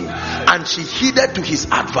the king. And she heeded to his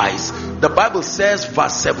advice. The Bible says,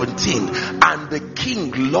 verse 17, and the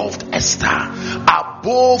king loved Esther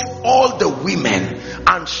above all the women,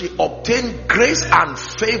 and she obtained grace and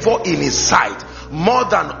favor in his sight more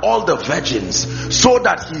than all the virgins, so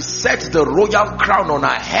that he set the royal crown on her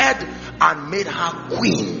head and made her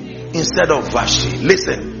queen instead of Vashti.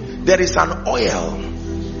 Listen, there is an oil,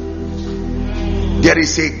 there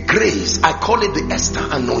is a grace. I call it the Esther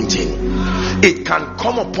anointing. It can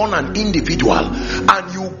come upon an individual,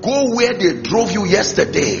 and you go where they drove you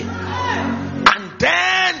yesterday, and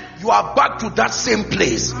then you are back to that same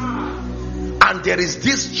place, and there is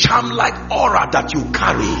this charm-like aura that you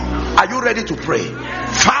carry. Are you ready to pray?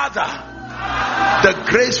 Father, the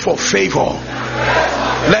grace for favor,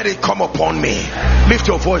 let it come upon me. Lift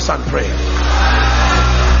your voice and pray.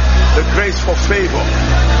 The grace for favor.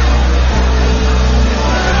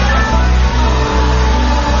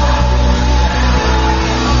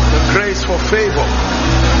 The grace for favor.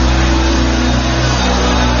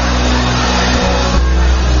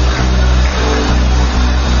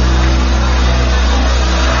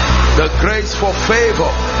 The grace for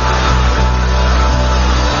favor.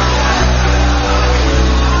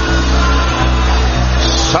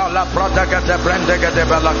 Salapra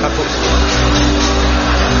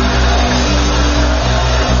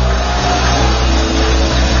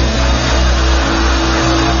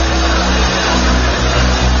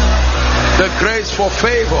The grace for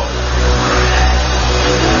favor.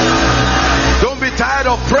 Don't be tired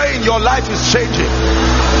of praying. Your life is changing.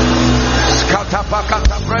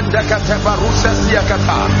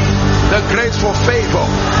 The grace for favor.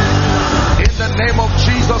 In the name of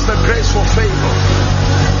Jesus, the grace for favor.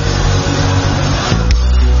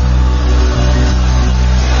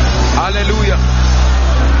 Hallelujah.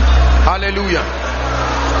 Hallelujah.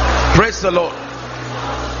 Praise the Lord.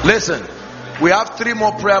 Listen, we have 3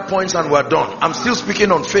 more prayer points and we're done. I'm still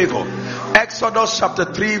speaking on favor. Exodus chapter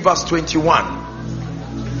 3 verse 21.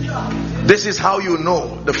 This is how you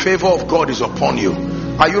know the favor of God is upon you.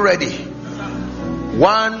 Are you ready?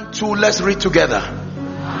 1, 2, let's read together.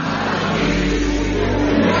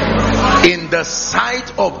 In the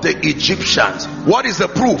sight of the Egyptians. What is the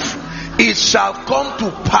proof? It shall come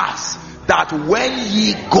to pass that when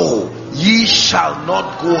ye go, ye shall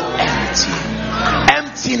not go empty.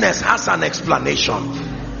 Emptiness has an explanation.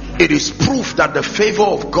 It is proof that the favor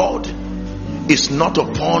of God is not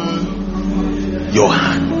upon your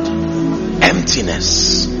hand.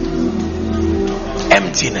 Emptiness.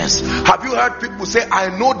 Emptiness. Have you heard people say, I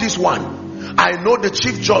know this one, I know the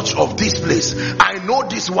chief judge of this place, I know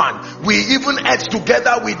this one, we even ate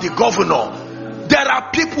together with the governor. There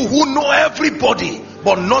are people who know everybody,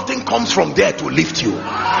 but nothing comes from there to lift you.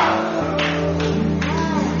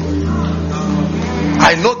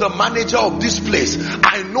 I know the manager of this place,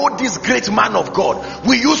 I know this great man of God,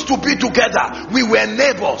 we used to be together, we were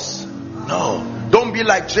neighbors. No, don't be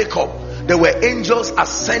like Jacob. There were angels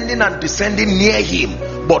ascending and descending near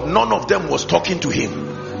him, but none of them was talking to him.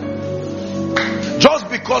 Just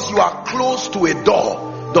because you are close to a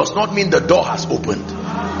door does not mean the door has opened.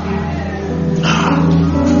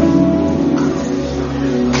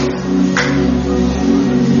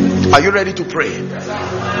 Are you ready to pray?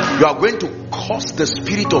 You are going to cause the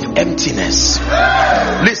spirit of emptiness.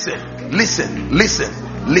 Listen.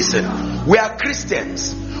 We are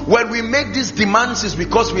Christians. When we make these demands, is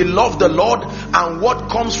because we love the Lord, and what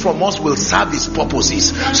comes from us will serve his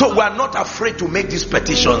purposes. So we are not afraid to make these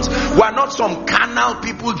petitions. We are not some carnal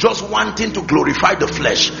people just wanting to glorify the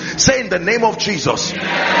flesh. Say, in the name of Jesus,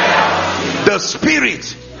 the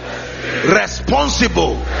spirit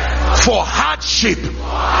responsible for hardship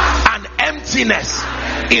and emptiness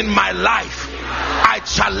in my life, I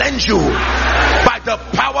challenge you by the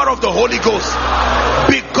power of the Holy Ghost.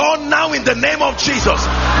 Be gone now in the name of Jesus.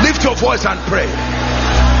 Lift your voice and pray.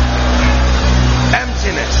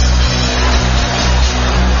 Emptiness.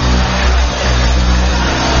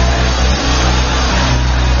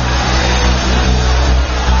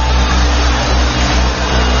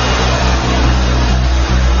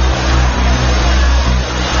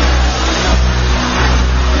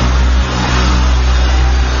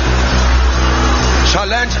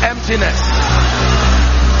 Challenge emptiness.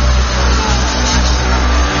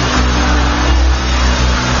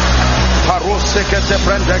 Parosekete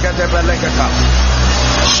brendegete belegeta.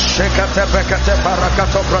 Shekete bekete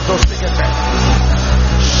barakato bradosikete.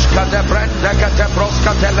 Shkade brendegete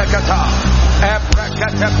broskate legeta.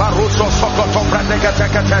 Ebrekete baruso sokoto brendegete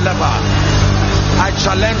keteleba. I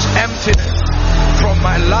challenge emptiness from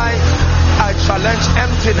my life. I challenge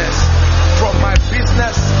emptiness from my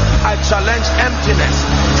business. I challenge emptiness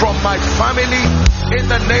from my family in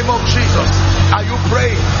the name of Jesus. Are you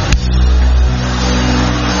praying?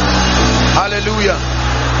 Hallelujah.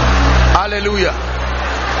 Hallelujah.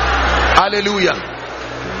 Hallelujah.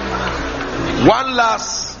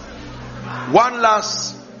 One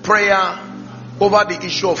last prayer over the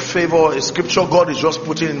issue of favor. A scripture God is just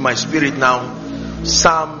putting in my spirit now.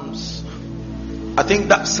 Psalms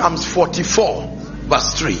 44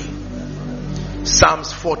 verse 3.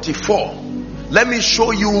 Psalms 44. Let me show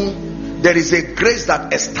you, there is a grace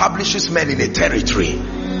that establishes men in a territory.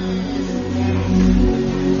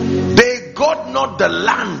 They got not the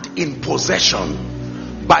land in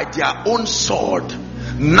possession by their own sword,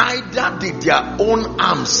 neither did their own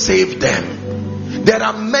arm save them. There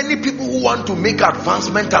are many people who want to make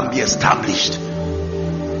advancement and be established.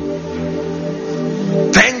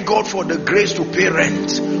 Thank God for the grace to pay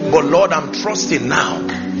rent, but Lord, I'm trusting now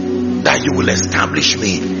that you will establish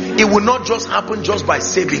me. It will not just happen just by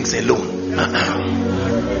savings alone.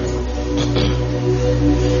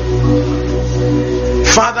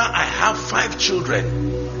 Father, I have 5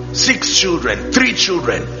 children, 6 children, 3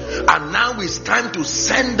 children, and now it's time to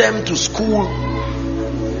send them to school,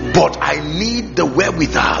 but I need the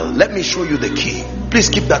wherewithal. Let me show you the key. Please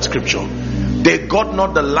keep that scripture. They got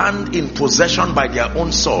not the land in possession by their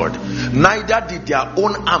own sword, neither did their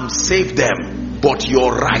own arm save them, but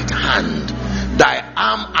your right hand, thy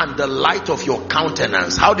arm and the light of your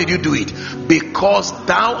countenance. How did you do it? Because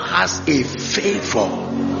thou hast a favor.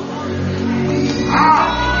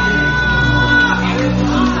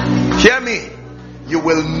 Hear me. You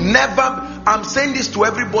will never, I'm saying this to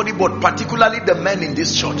everybody, but particularly the men in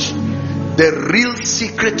this church, the real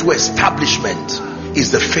secret to establishment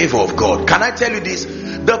is the favor of God. Can I tell you this?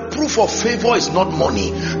 The proof of favor is not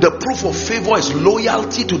money. The proof of favor is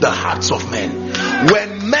loyalty to the hearts of men.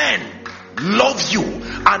 When men love you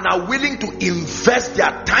and are willing to invest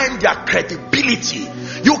their time, their credibility,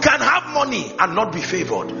 you can have money and not be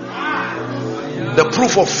favored. The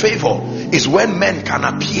proof of favor is when men can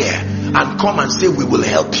appear and come and say, we will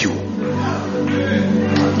help you.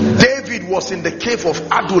 David was in the cave of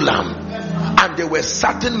Adullam, and there were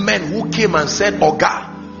certain men who came and said,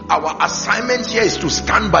 Oga, our assignment here is to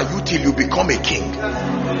stand by you till you become a king.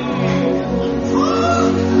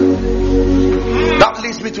 That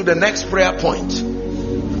leads me to the next prayer point.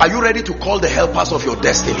 Are you ready to call the helpers of your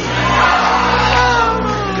destiny?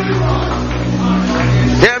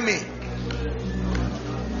 Hear me.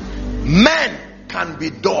 Men can be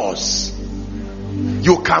doors.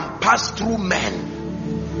 You can pass through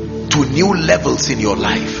men to new levels in your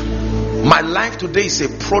life. My life today is a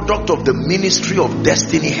product of the ministry of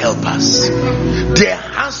destiny helpers. There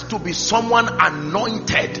has to be someone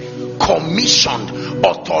anointed, commissioned,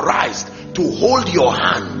 authorized to hold your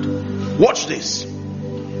hand. Watch this.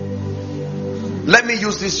 Let me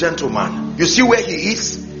use this gentleman. You see where he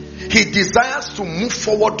is? He desires to move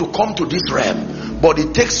forward to come to this realm, but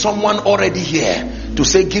it takes someone already here to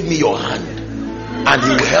say, give me your hand, and he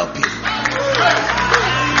will help you.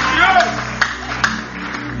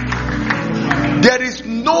 There is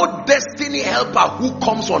no destiny helper who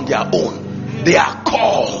comes on their own. They are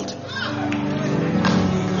called.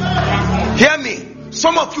 Hear me.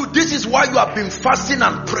 Some of you, this is why you have been fasting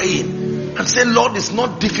and praying and say, Lord, it's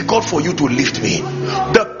not difficult for you to lift me.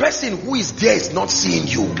 The person who is there is not seeing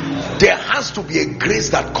you. There has to be a grace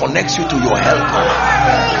that connects you to your helper.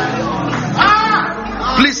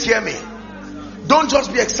 Please hear me. Don't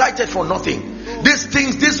just be excited for nothing. These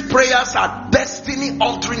things, these prayers are destiny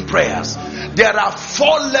altering prayers. There are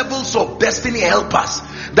 4 levels of destiny helpers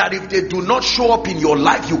that if they do not show up in your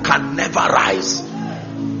life, you can never rise.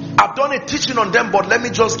 I've done a teaching on them, but let me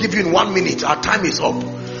just give you in 1 minute. Our time is up.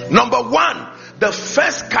 Number 1, the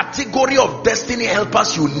first category of destiny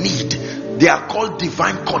helpers you need, they are called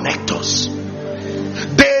divine connectors.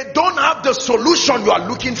 They don't have the solution you are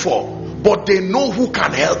looking for, but they know who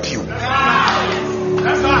can help you.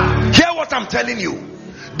 Hear what I'm telling you.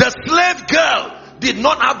 The slave girl did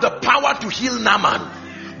not have the power to heal Naaman,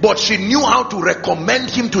 but she knew how to recommend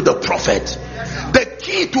him to the prophet. The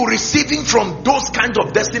key to receiving from those kinds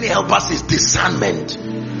of destiny helpers is discernment,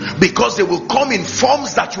 because they will come in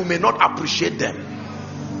forms that you may not appreciate them.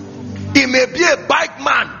 It may be a bike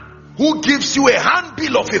man who gives you a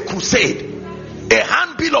handbill of a crusade, a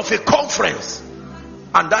handbill of a conference,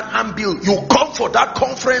 and that handbill, you come for that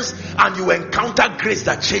conference and you encounter grace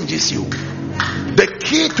that changes you. The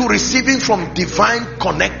key to receiving from divine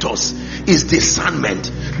connectors is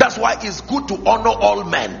discernment. That's why it's good to honor all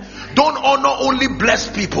men. Don't honor only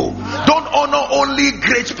blessed people. Don't honor only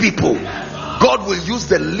great people. God will use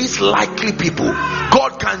the least likely people.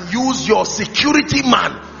 God can use your security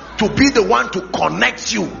man to be the one to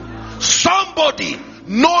connect you. Somebody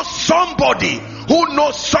knows somebody who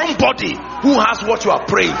knows somebody who has what you are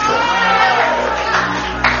praying for.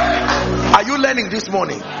 Are you learning this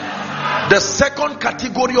morning? The second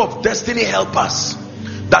category of destiny helpers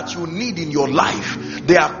that you need in your life,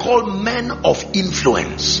 they are called men of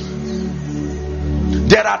influence.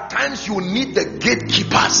 There are times you need the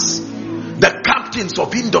gatekeepers, the captains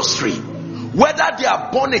of industry. Whether they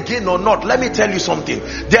are born again or not, let me tell you something.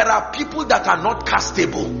 There are people that are not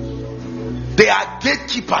castable. They are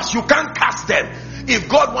gatekeepers. You can't cast them. If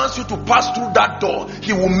God wants you to pass through that door,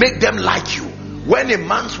 he will make them like you. When a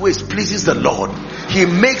man's ways pleases the Lord, he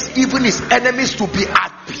makes even his enemies to be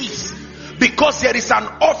at peace, because there is an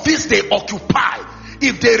office they occupy.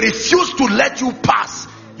 If they refuse to let you pass,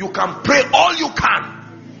 you can pray all you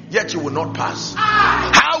can, yet you will not pass.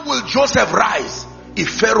 How will Joseph rise if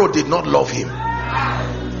Pharaoh did not love him?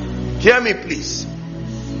 Hear me please.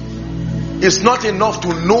 It's not enough to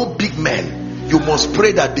know big men. You must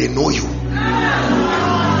pray that they know you.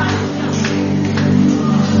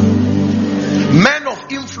 Men of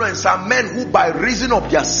influence are men who, by reason of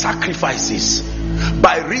their sacrifices,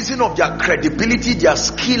 by reason of their credibility, their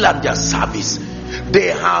skill and their service, they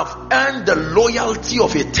have earned the loyalty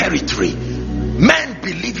of a territory. Men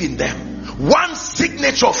believe in them. One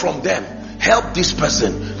signature from them, help this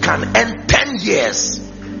person, can end 10 years.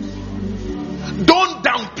 Don't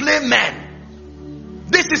downplay men.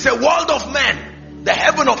 This is a world of men. The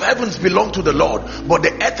heaven of heavens belong to the Lord, but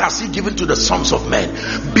the earth has He given to the sons of men.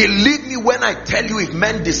 Believe me when I tell you, if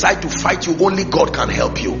men decide to fight you, only God can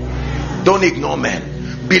help you. Don't ignore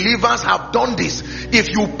men. Believers have done this. If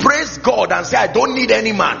you praise God and say, I don't need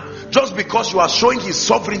any man, just because you are showing His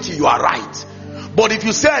sovereignty, you are right. But if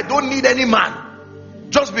you say, I don't need any man,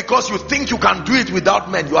 just because you think you can do it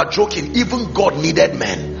without men, you are joking. Even God needed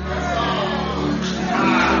men.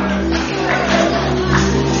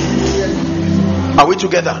 Are we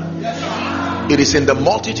together? It is in the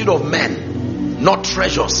multitude of men, not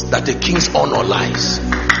treasures, that the king's honor lies.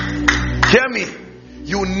 Hear me.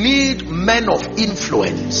 You need men of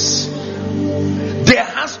influence. There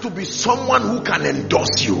has to be someone who can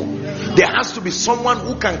endorse you. There has to be someone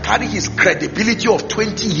who can carry his credibility of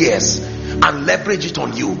 20 years and leverage it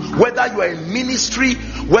on you. Whether you are in ministry,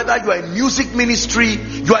 whether you are in music ministry,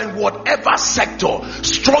 you are in whatever sector,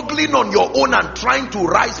 struggling on your own and trying to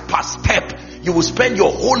rise past step, you will spend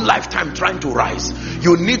your whole lifetime trying to rise.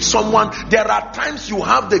 You need someone. There are times you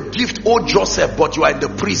have the gift, oh Joseph, but you are in the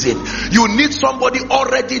prison. You need somebody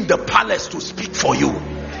already in the palace to speak for you.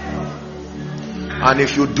 And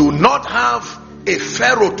if you do not have a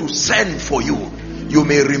Pharaoh to send for you, you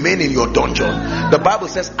may remain in your dungeon. The Bible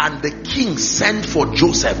says, and the king sent for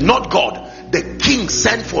Joseph, not God. The king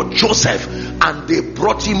sent for Joseph, and they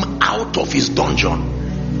brought him out of his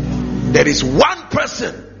dungeon. There is one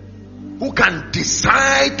person who can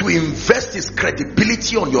decide to invest his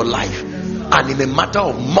credibility on your life, and in a matter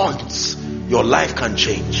of months your life can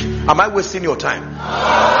change. Am I wasting your time?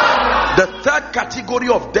 The third category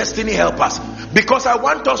of destiny helpers, because I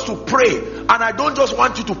want us to pray, and I don't just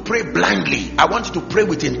want you to pray blindly. I want you to pray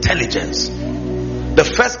with intelligence. The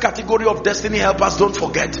first category of destiny helpers, don't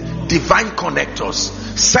forget, divine connectors.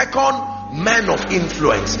 Second, men of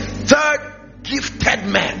influence. Third, gifted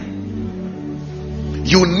men.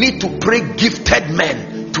 You need to pray gifted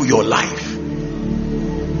men to your life.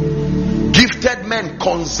 Gifted men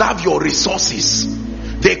conserve your resources.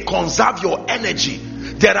 They conserve your energy.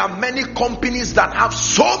 There are many companies that have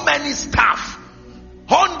so many staff,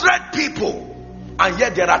 100 people, and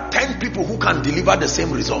yet there are 10 people who can deliver the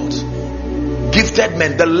same results. Gifted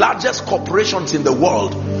men. The largest corporations in the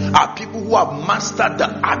world are people who have mastered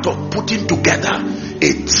the art of putting together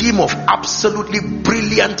a team of absolutely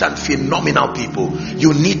brilliant and phenomenal people.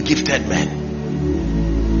 You need gifted men.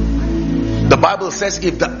 The Bible says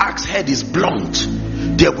if the axe head is blunt,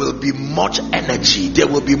 there will be much energy, there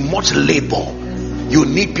will be much labor. You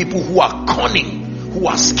need people who are cunning, who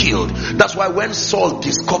are skilled. That's why when Saul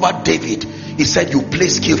discovered David, he said, you play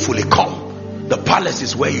skillfully, come. The palace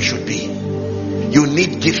is where you should be. You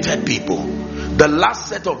need gifted people. The last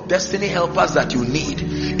set of destiny helpers that you need,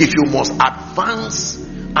 if you must advance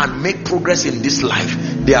and make progress in this life,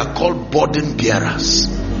 they are called burden bearers.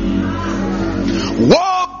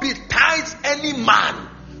 Woe betides any man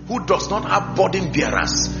who does not have burden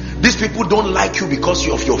bearers. These people don't like you because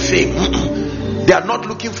of your fame. They are not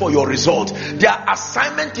looking for your result. Their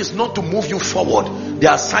assignment is not to move you forward.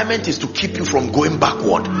 Their assignment is to keep you from going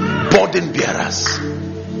backward. Burden bearers.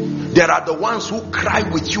 There are the ones who cry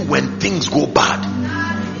with you when things go bad.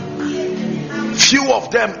 Few of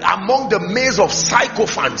them among the maze of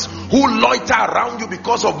sycophants who loiter around you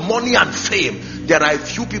because of money and fame. There are a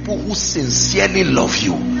few people who sincerely love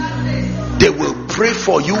you. They will pray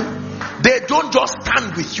for you. They don't just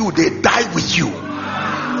stand with you, they die with you.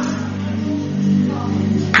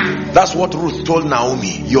 That's what Ruth told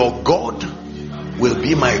Naomi. Your God will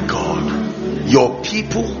be my God. Your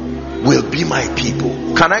people will be my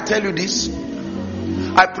people. Can I tell you this?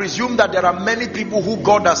 I presume that there are many people who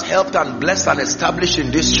God has helped and blessed and established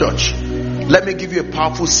in this church. Let me give you a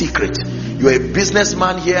powerful secret. You're a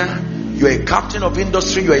businessman here. You're a captain of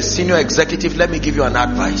industry. You're a senior executive. Let me give you an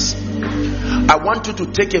advice. I want you to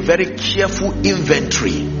take a very careful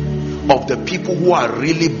inventory of the people who are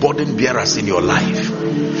really burden bearers in your life.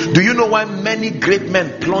 Do you know why many great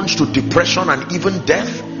men plunge to depression and even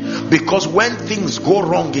death? Because when things go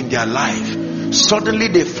wrong in their life, suddenly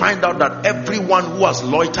they find out that everyone who has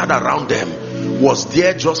loitered around them was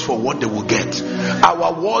there just for what they will get.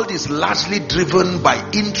 Our world is largely driven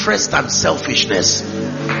by interest and selfishness,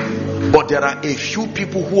 but there are a few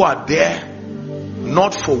people who are there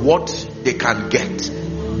not for what they can get.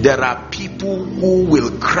 There are people who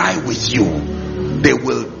will cry with you. They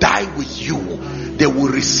will die with you. They will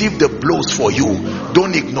receive the blows for you.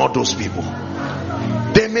 Don't ignore those people.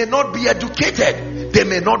 They may not be educated. They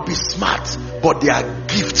may not be smart, but they are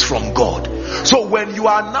gifts from God. So when you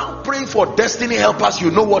are now praying for destiny helpers,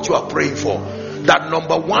 you know what you are praying for. That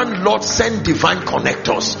number one, Lord, send divine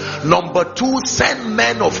connectors. Number two, send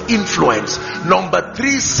men of influence. Number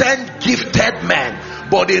three, send gifted men.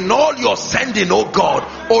 But in all your sending, oh God,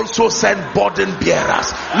 also send burden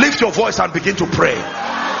bearers. Lift your voice and begin to pray.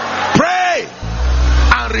 Pray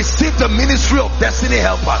and receive the ministry of destiny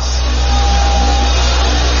helpers.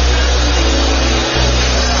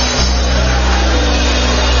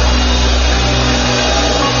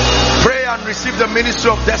 Pray and receive the ministry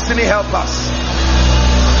of destiny helpers.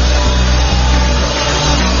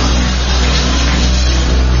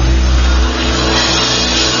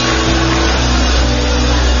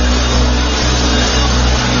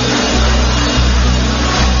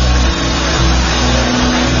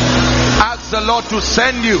 The Lord to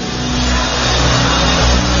send you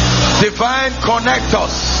divine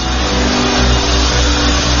connectors.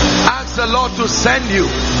 Ask the Lord to send you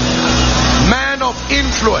men of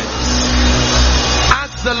influence.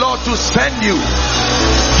 Ask the Lord to send you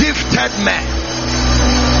gifted men.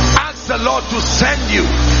 Ask the Lord to send you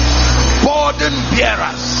burden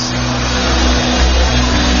bearers.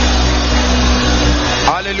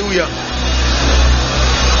 Hallelujah.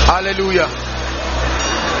 Hallelujah.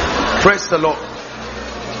 Praise the Lord.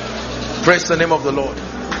 Praise the name of the Lord.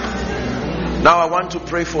 Now I want to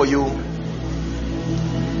pray for you.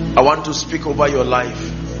 I want to speak over your life.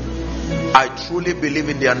 I truly believe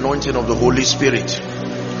in the anointing of the Holy Spirit.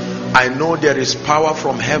 I know there is power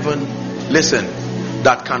from heaven, listen,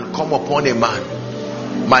 that can come upon a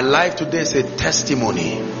man. My life today is a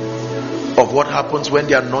testimony of what happens when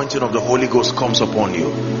the anointing of the Holy Ghost comes upon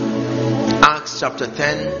you. Acts chapter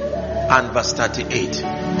 10 and verse 38.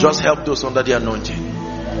 Just help those under the anointing.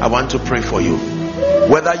 I want to pray for you.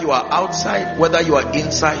 Whether you are outside, whether you are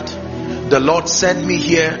inside, the Lord sent me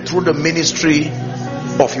here through the ministry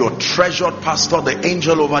of your treasured pastor, the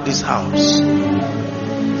angel over this house.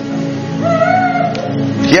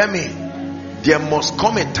 Hear me. There must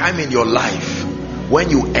come a time in your life when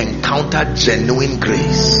you encounter genuine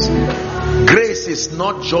grace. Grace is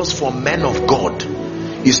not just for men of God.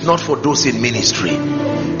 It's not for those in ministry.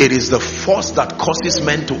 It is the force that causes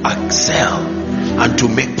men to excel and to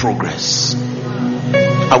make progress.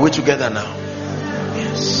 Are we together now?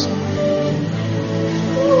 Yes.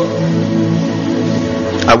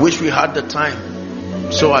 I wish we had the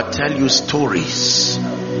time, so I tell you stories.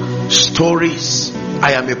 Stories.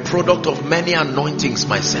 I am a product of many anointings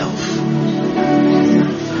myself.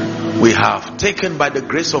 We have taken by the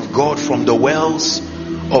grace of God from the wells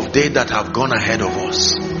of they that have gone ahead of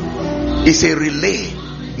us. It's a relay.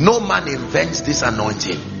 No man invents this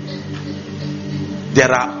anointing. There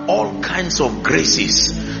are all kinds of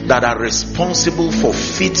graces that are responsible for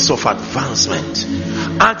feats of advancement.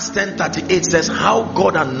 Acts 10:38 says how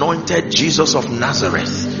God anointed Jesus of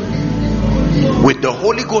Nazareth with the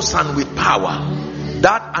Holy Ghost and with power.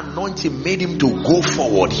 That anointing made him to go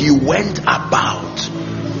forward. He went about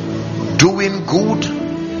doing good,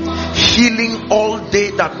 healing all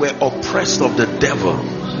they that were oppressed of the devil.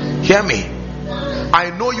 Hear me. I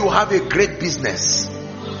know you have a great business,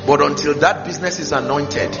 but until that business is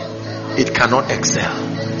anointed, it cannot excel.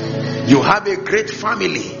 You have a great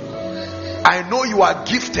family. I know you are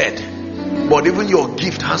gifted, but even your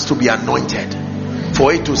gift has to be anointed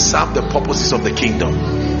for it to serve the purposes of the kingdom.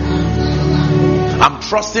 I'm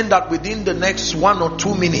trusting that within the next 1 or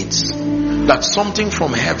 2 minutes, that something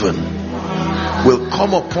from heaven will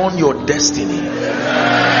come upon your destiny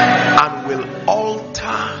and will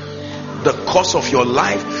alter the course of your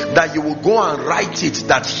life, that you will go and write it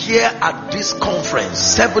that here at this conference,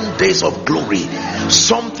 7 days of glory,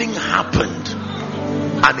 something happened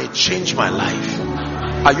and it changed my life.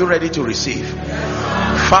 Are you ready to receive?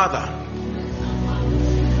 Father,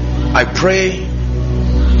 I pray,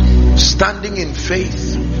 standing in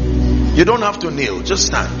faith. You don't have to kneel, just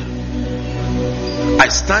stand. I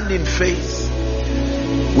stand in faith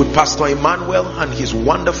with Pastor Emmanuel and his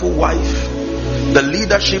wonderful wife, the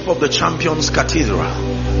leadership of the Champions Cathedral.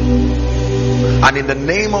 And in the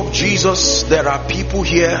name of Jesus, there are people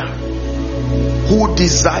here who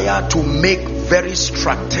desire to make very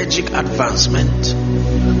strategic advancement.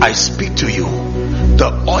 I speak to you.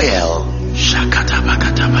 The oil.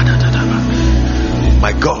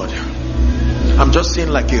 My God, I'm just seeing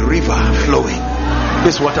like a river flowing.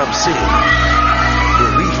 This is what I'm seeing. A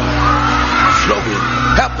river flowing.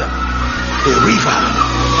 Help them. A river.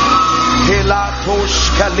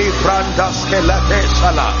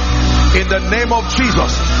 In the name of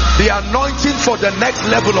Jesus, the anointing for the next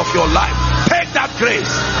level of your life. Take that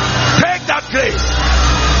grace. Take that grace.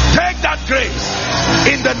 Take that that grace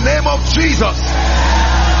in the name of Jesus.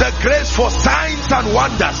 The grace for signs and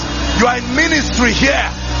wonders. You are in ministry here.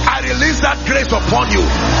 I release that grace upon you.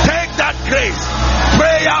 Take that grace.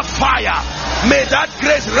 Prayer fire. May that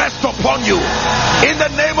grace rest upon you in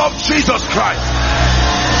the name of Jesus Christ.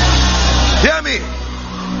 Hear me.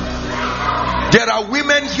 There are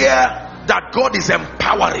women here that God is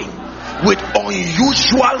empowering with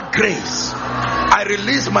unusual grace.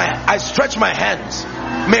 I stretch my hands.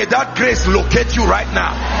 May that grace locate you right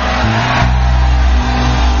now.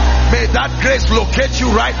 May that grace locate you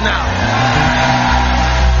right now.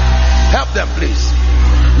 Help them, please.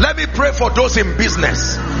 Let me pray for those in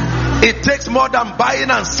business. It takes more than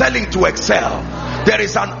buying and selling to excel. There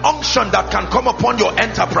is an unction that can come upon your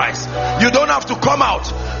enterprise. You don't have to come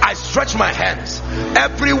out. I stretch my hands.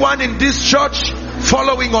 Everyone in this church,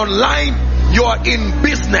 following online, you are in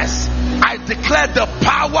business. I declare the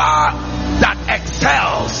power that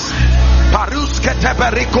excels.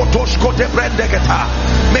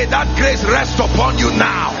 May that grace rest upon you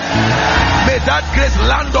now. May that grace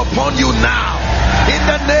land upon you now. In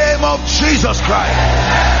the name of Jesus Christ.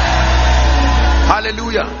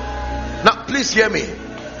 Hallelujah. Now please hear me.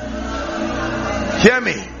 Hear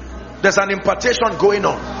me. There's an impartation going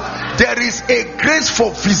on. There is a grace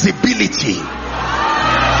for visibility.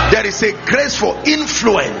 There is a grace for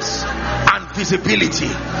influence and visibility.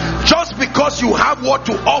 Just because you have what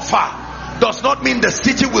to offer does not mean the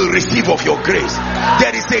city will receive of your grace.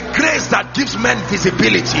 There is a grace that gives men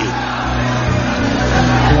visibility.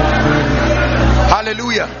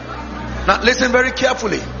 Hallelujah. Now listen very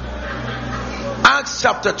carefully. Acts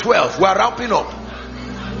chapter 12. We are wrapping up.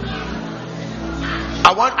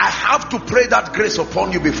 I have to pray that grace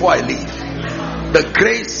upon you before I leave. The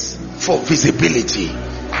grace for visibility.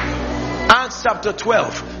 Acts chapter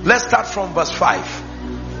 12. Let's start from verse 5.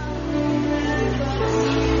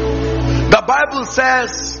 The Bible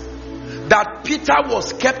says that Peter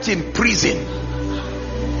was kept in prison.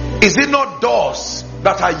 Is it not doors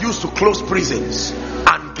that are used to close prisons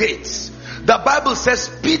and gates? The Bible says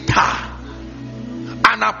Peter,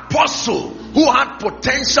 an apostle who had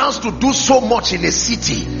potentials to do so much in a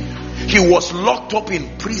city, he was locked up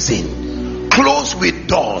in prison, closed with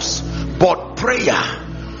doors, but prayer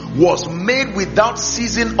was made without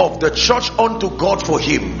ceasing of the church unto God for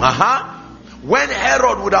him. When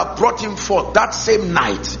Herod would have brought him forth that same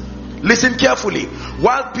night, listen carefully,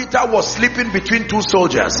 while Peter was sleeping between two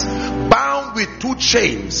soldiers, bound with two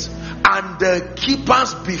chains, and the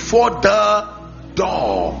keepers before the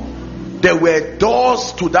door. There were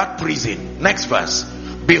doors to that prison. Next verse.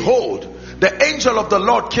 Behold, the angel of the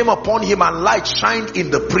Lord came upon him, and light shined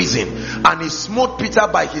in the prison, and he smote Peter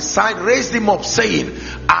by his side, raised him up, saying,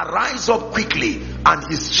 arise up quickly, and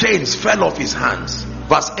his chains fell off his hands.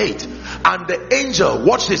 Verse 8. And the angel,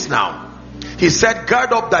 watch this now, he said,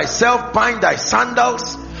 gird up thyself, bind thy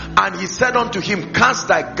sandals. And he said unto him, cast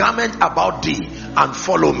thy garment about thee, and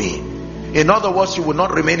follow me. In other words, you will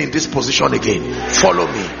not remain in this position again. Follow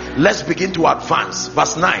me. Let's begin to advance.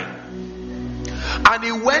 Verse 9. And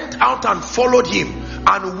he went out and followed him,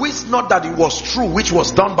 and wist not that it was true which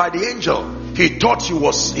was done by the angel. He thought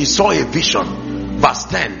he saw a vision. Verse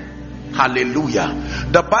 10. Hallelujah.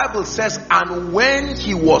 The Bible says, and when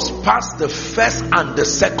he was past the first and the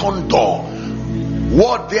second door.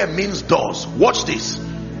 Word there means doors. Watch this.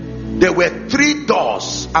 There were 3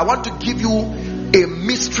 doors. I want to give you a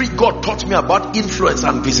mystery God taught me about influence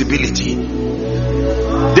and visibility.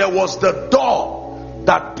 There was the door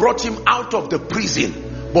that brought him out of the prison,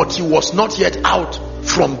 but he was not yet out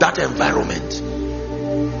from that environment.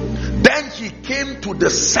 Then he came to the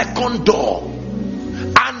second door,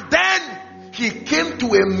 and then he came to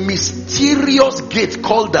a mysterious gate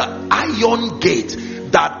called the iron gate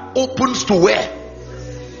that opens to where?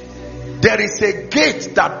 There is a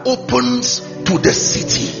gate that opens to the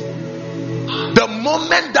city. The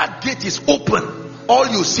moment that gate is open, all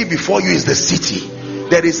you see before you is the city.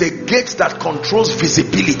 There is a gate that controls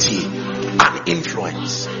visibility and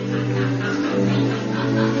influence.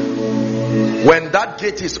 When that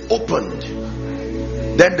gate is opened,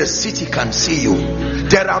 then the city can see you.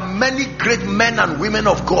 There are many great men and women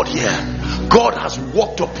of God here. God has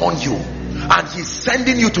walked upon you, and he's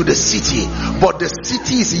sending you to the city, but the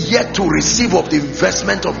city is yet to receive of the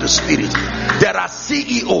investment of the Spirit. There are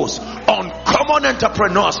CEOs, uncommon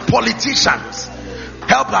entrepreneurs, politicians.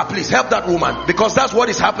 Help her, please. Help that woman, because that's what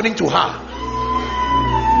is happening to her.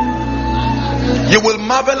 You will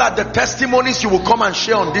marvel at the testimonies you will come and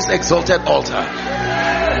share on this exalted altar.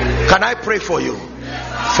 Can I pray for you?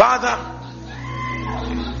 Father,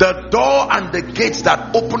 the door and the gates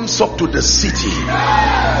that opens up to the city,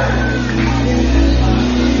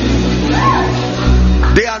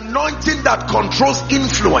 anointing that controls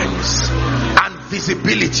influence and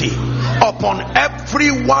visibility upon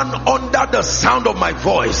everyone under the sound of my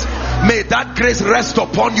voice. May that grace rest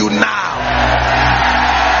upon you now.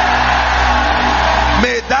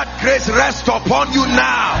 May that grace rest upon you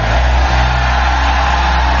now.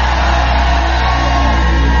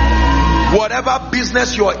 Whatever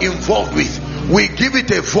business you are involved with, we give it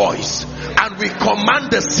a voice and we command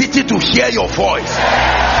the city to hear your voice.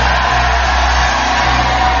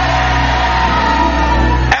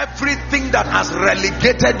 Everything that has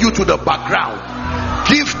relegated you to the background,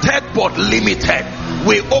 gifted but limited,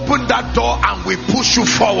 we open that door and we push you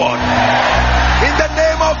forward. In the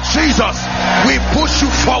name of Jesus, we push you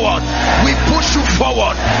forward. We push you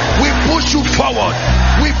forward. We push you forward.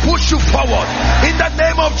 We push you forward. In the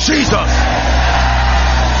name of Jesus.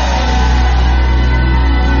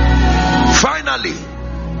 Finally,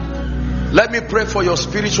 let me pray for your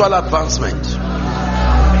spiritual advancement.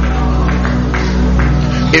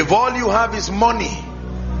 If all you have is money,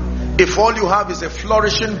 if all you have is a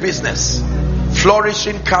flourishing business,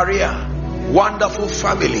 flourishing career, wonderful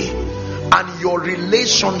family, and your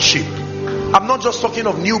relationship, I'm not just talking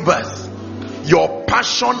of new birth, your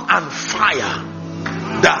passion and fire,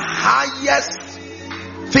 the highest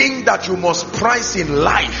thing that you must prize in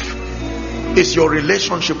life is your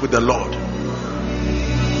relationship with the Lord.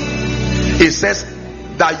 It says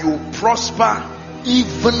that you prosper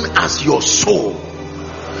even as your soul.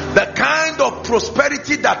 The kind of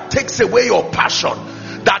prosperity that takes away your passion,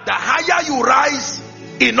 that the higher you rise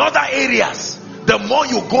in other areas, the more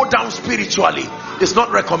you go down spiritually. It's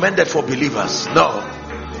not recommended for believers. No.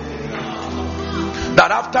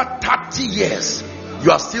 That after 30 years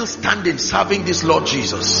you are still standing serving this Lord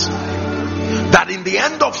Jesus, that in the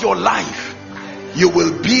end of your life you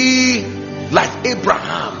will be like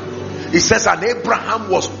Abraham. It says, and Abraham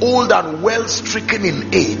was old and well stricken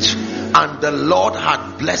in age, and the Lord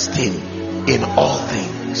had blessed him in all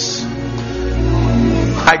things.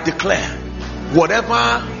 I declare,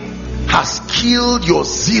 whatever has killed your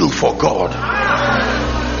zeal for God,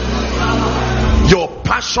 your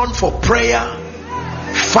passion for prayer,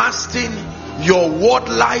 fasting, your word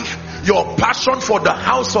life, your passion for the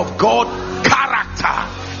house of God,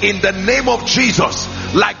 character, in the name of Jesus,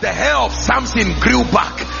 like the hair of Samson grew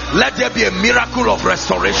back, let there be a miracle of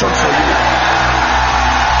restoration for you.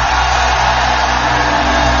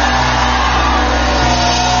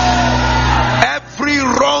 Every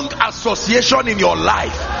wrong association in your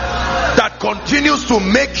life that continues to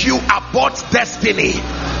make you abort destiny,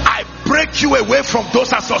 I break you away from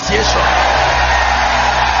those associations.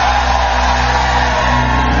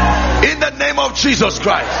 In the name of Jesus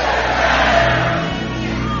Christ,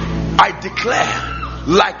 I declare,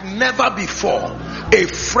 like never before, a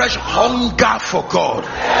fresh hunger for God.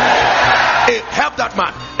 Help that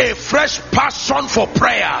man. A fresh passion for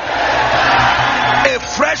prayer. A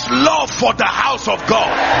fresh love for the house of God.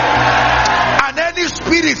 And any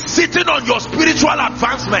spirit sitting on your spiritual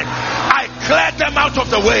advancement, I clear them out of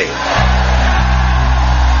the way.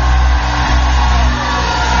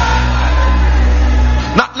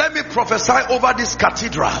 Now let me prophesy over this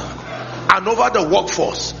cathedral and over the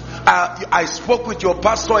workforce. I spoke with your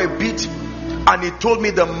pastor a bit, and he told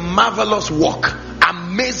me the marvelous work,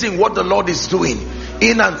 amazing what the Lord is doing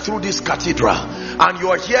in and through this cathedral. And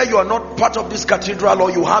you are here, you are not part of this cathedral,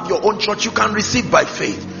 or you have your own church, you can receive by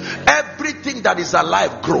faith. Everything that is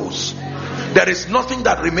alive grows. There is nothing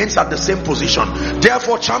that remains at the same position.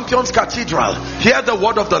 Therefore, Champions Cathedral, hear the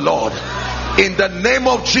word of the Lord. In the name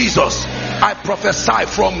of Jesus, I prophesy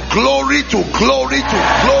from glory to glory to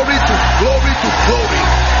glory to glory to glory.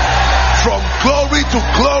 From glory to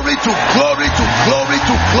glory to glory to glory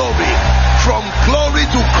to glory. From glory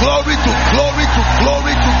to glory to glory to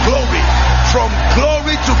glory to glory. From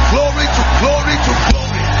glory to glory to glory to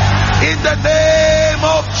glory. In the name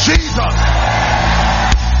of Jesus.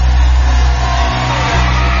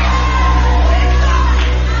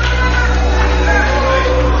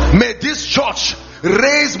 May this church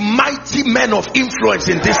raise mighty men of influence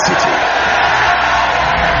in this city.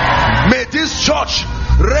 May this church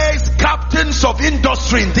raise captains of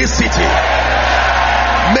industry in this city.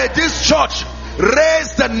 May this church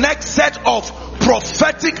raise the next set of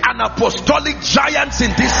prophetic and apostolic giants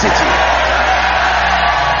in this city.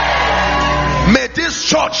 May this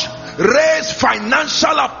church raise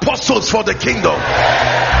financial apostles for the kingdom.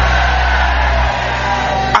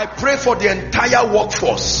 I pray for the entire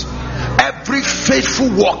workforce, every faithful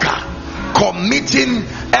worker, committing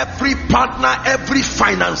every partner, every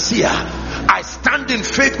financier. I stand in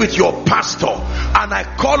faith with your pastor and I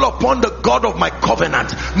call upon the God of my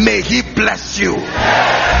covenant. May he bless you.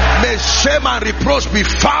 May shame and reproach be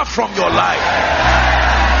far from your life.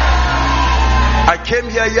 I came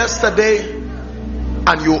here yesterday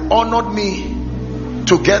and you honored me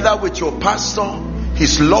together with your pastor,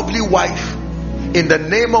 his lovely wife. In the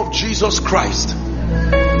name of Jesus Christ,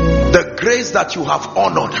 the grace that you have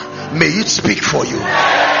honored, may it speak for you.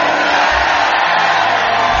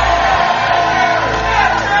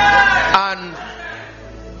 And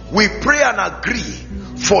we pray and agree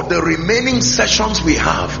for the remaining sessions we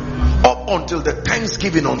have up until the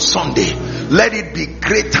Thanksgiving on Sunday. Let it be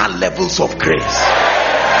greater levels of grace.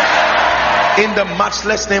 In the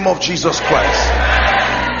matchless name of Jesus Christ.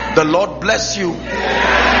 The Lord bless you.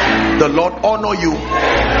 The Lord honor you.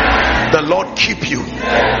 The Lord keep you.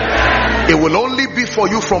 It will only be for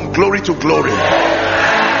you from glory to glory.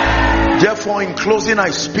 Therefore, in closing, I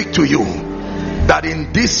speak to you that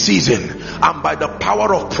in this season and by the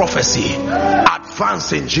power of prophecy,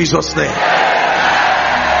 advance in Jesus' name.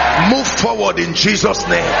 Move forward in Jesus'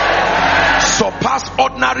 name. Surpass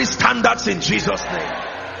ordinary standards in Jesus' name.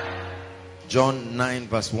 John 9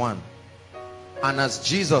 verse 1. And as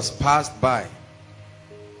Jesus passed by,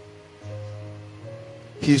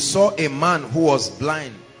 he saw a man who was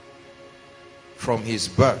blind from his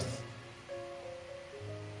birth.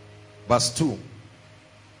 Verse 2.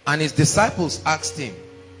 And his disciples asked him,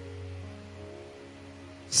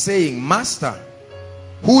 saying, Master,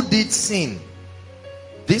 who did sin,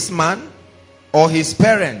 this man or his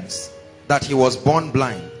parents, that he was born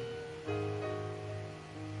blind?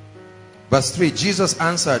 Verse 3. Jesus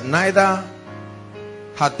answered, neither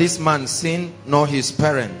had this man sinned nor his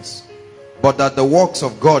parents, but that the works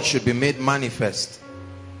of God should be made manifest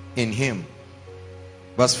in him.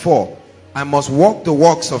 Verse 4. I must walk the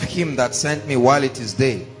works of him that sent me while it is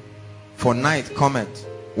day, for night cometh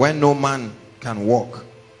when no man can walk.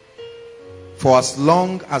 For as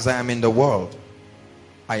long as I am in the world,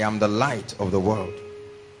 I am the light of the world.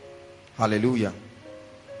 Hallelujah.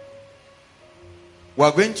 We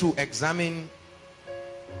are going to examine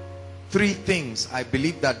three things. I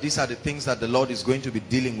believe that these are the things that the Lord is going to be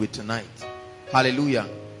dealing with tonight. Hallelujah.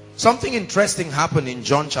 Something interesting happened in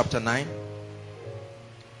John chapter 9.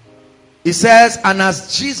 It says, and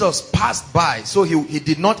as Jesus passed by, so he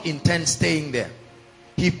did not intend staying there.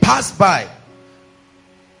 He passed by.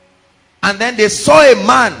 And then they saw a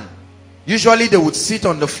man. Usually they would sit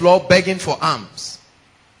on the floor begging for alms.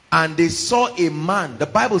 And they saw a man. The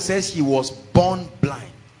Bible says he was born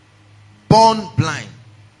blind. Born blind.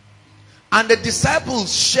 And the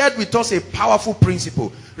disciples shared with us a powerful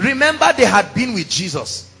principle. Remember, they had been with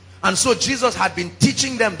Jesus. And so Jesus had been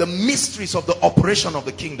teaching them the mysteries of the operation of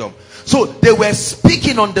the kingdom. So they were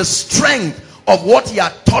speaking on the strength of what he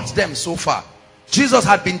had taught them so far. Jesus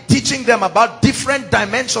had been teaching them about different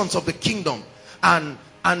dimensions of the kingdom. And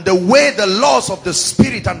the way the laws of the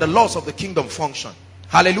spirit and the laws of the kingdom function.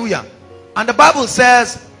 Hallelujah. And the Bible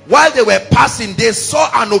says, while they were passing, they saw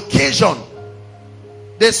an occasion.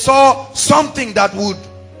 They saw something that would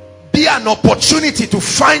be an opportunity to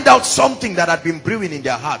find out something that had been brewing in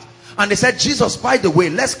their heart. And they said, Jesus, by the way,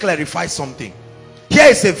 let's clarify something. Here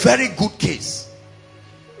is a very good case.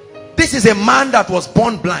 This is a man that was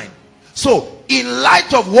born blind. So, in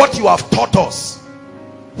light of what you have taught us,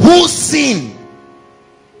 who sinned?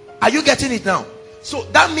 Are you getting it now? So,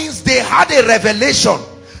 that means they had a revelation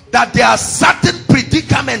that there are certain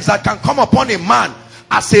predicaments that can come upon a man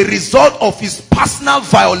as a result of his personal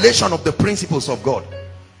violation of the principles of God.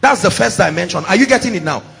 That's the first dimension. Are you getting it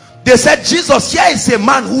now? They said, Jesus, here is a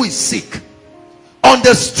man who is sick. On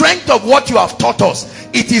the strength of what you have taught us,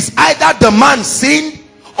 it is either the man sinned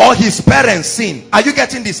or his parents sinned. Are you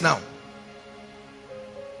getting this now?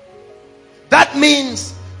 That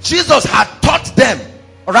means Jesus had taught them,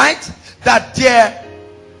 right, that there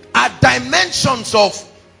are dimensions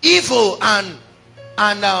of evil and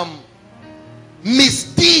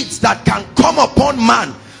misdeeds that can come upon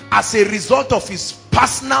man as a result of his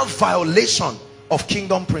personal violation of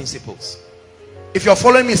kingdom principles. If you're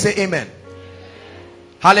following me, say amen.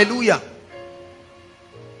 Hallelujah.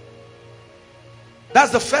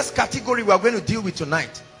 That's the first category we are going to deal with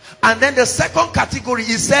tonight. And then the second category,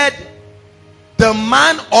 he said, the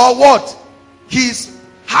man or what?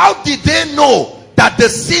 How did they know that the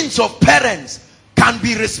sins of parents can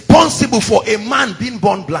be responsible for a man being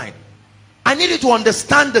born blind? I need you to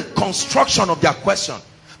understand the construction of their question.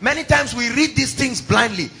 Many times we read these things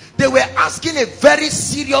blindly. They were asking a very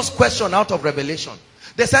serious question out of revelation.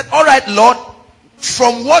 They said, all right, Lord,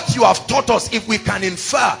 from what you have taught us, if we can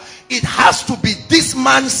infer, it has to be this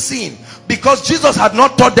man's sin, because Jesus had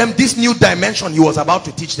not taught them this new dimension he was about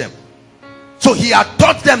to teach them. So he had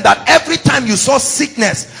taught them that every time you saw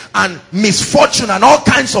sickness and misfortune and all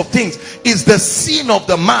kinds of things, is the sin of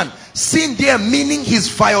the man. Sin there meaning his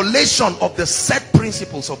violation of the set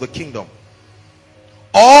principles of the kingdom,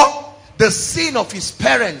 or the sin of his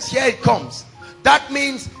parents. Here it comes. That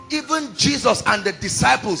means even Jesus and the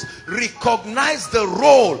disciples recognized the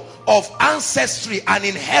role of ancestry and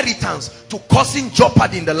inheritance to causing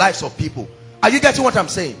jeopardy in the lives of people. Are you getting what I'm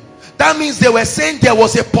saying? That means they were saying there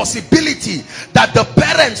was a possibility that the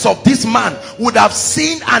parents of this man would have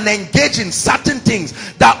seen and engaged in certain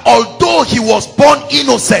things, that although he was born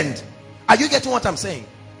innocent. Are you getting what I'm saying?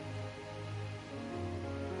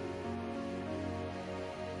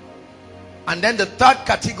 And then the third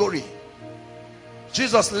category,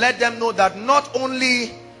 Jesus let them know that not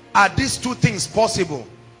only are these two things possible,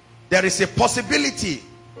 there is a possibility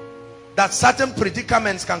that certain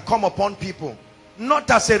predicaments can come upon people, not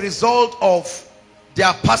as a result of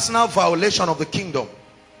their personal violation of the kingdom,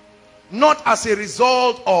 not as a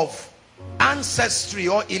result of ancestry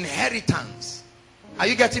or inheritance. Are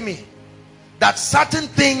you getting me? That certain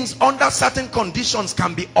things under certain conditions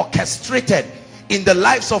can be orchestrated in the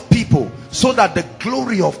lives of people so that the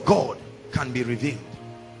glory of God can be revealed.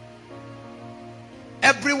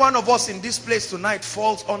 Every one of us in this place tonight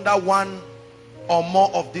falls under one or more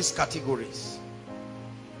of these categories.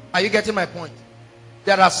 Are you getting my point?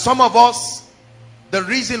 There are some of us, the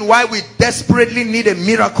reason why we desperately need a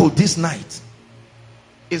miracle this night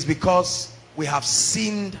is because we have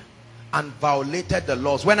sinned and violated the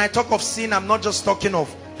laws. When I talk of sin, I'm not just talking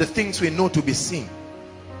of the things we know to be sin.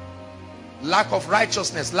 Lack of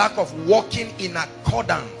righteousness, lack of walking in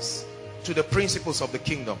accordance to the principles of the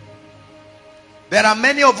kingdom. There are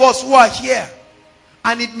many of us who are here,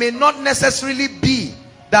 and it may not necessarily be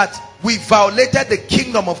that we violated the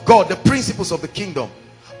kingdom of God, the principles of the kingdom,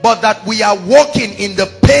 but that we are walking in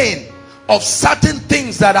the pain of certain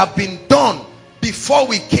things that have been done before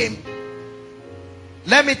we came.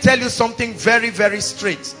 Let me tell you something very, very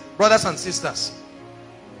straight, brothers and sisters.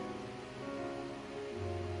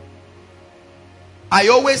 I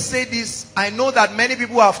always say this. I know that many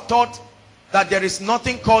people have thought that there is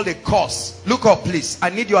nothing called a curse. Look up, please. I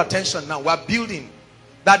need your attention now. We're building.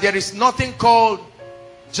 That there is nothing called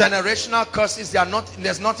generational curses.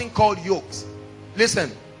 There's nothing called yokes.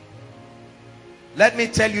 Listen. Let me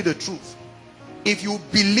tell you the truth. If you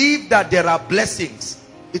believe that there are blessings,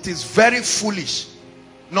 it is very foolish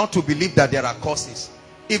not to believe that there are curses.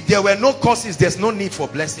 If there were no curses, there's no need for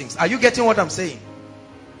blessings. Are you getting what I'm saying?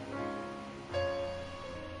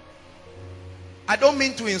 I don't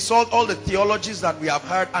mean to insult all the theologies that we have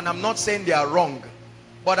heard, and I'm not saying they are wrong,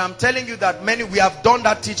 but I'm telling you that we have done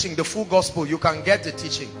that teaching, the full gospel. You can get the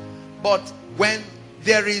teaching. But when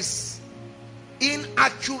there is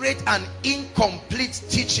inaccurate and incomplete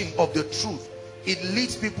teaching of the truth, it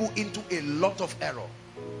leads people into a lot of error.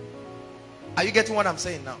 Are you getting what I'm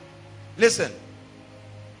saying now? Listen.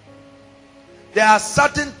 There are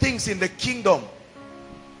certain things in the kingdom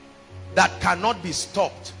that cannot be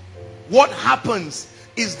stopped. What happens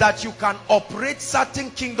is that you can operate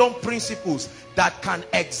certain kingdom principles that can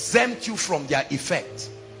exempt you from their effect.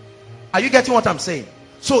 Are you getting what I'm saying?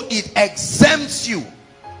 So it exempts you,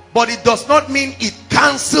 but it does not mean it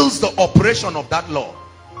cancels the operation of that law.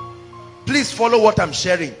 Please follow what I'm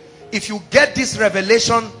sharing. If you get this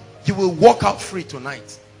revelation, you will walk out free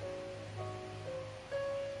tonight.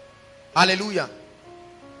 Hallelujah.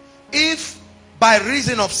 If by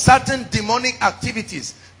reason of certain demonic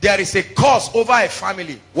activities there is a curse over a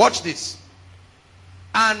family, watch this,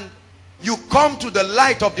 and you come to the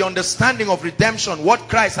light of the understanding of redemption, what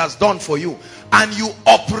Christ has done for you, and you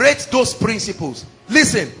operate those principles,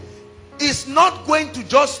 listen, it's not going to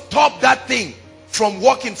just stop that thing from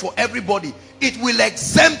working for everybody. It will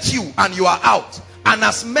exempt you and you are out. And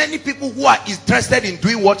as many people who are interested in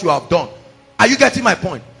doing what you have done. Are you getting my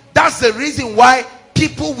point? That's the reason why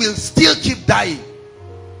people will still keep dying.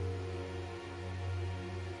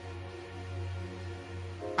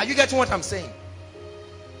 Are you getting what I'm saying?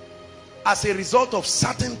 As a result of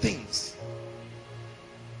certain things.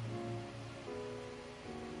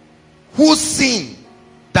 Who sinned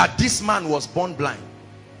that this man was born blind?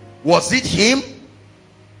 Was it him?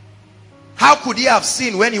 How could he have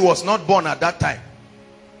sinned when he was not born at that time?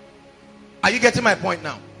 Are you getting my point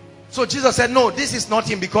now? So Jesus said, no, this is not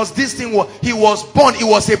him, because this thing was, he was born, it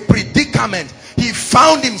was a predicament. He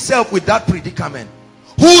found himself with that predicament.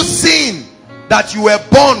 Who sinned that you were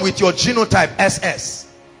born with your genotype SS?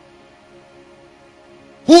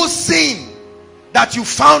 Who sinned that you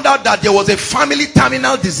found out that there was a family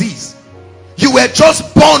terminal disease? You were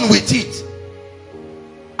just born with it.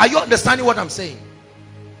 Are you understanding what I'm saying?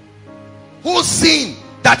 Who's seen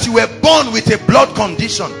that you were born with a blood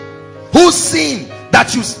condition? Who's seen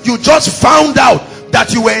that you just found out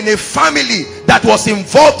that you were in a family that was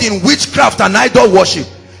involved in witchcraft and idol worship?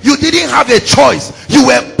 You didn't have a choice. You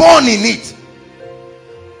were born in it.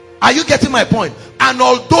 Are you getting my point? And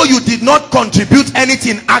although you did not contribute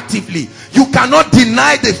anything actively, you cannot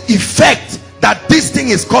deny the effect that this thing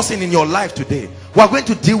is causing in your life today. We are going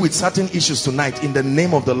to deal with certain issues tonight in the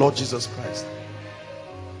name of the Lord Jesus Christ.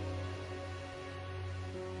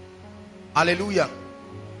 Hallelujah.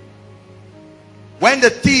 When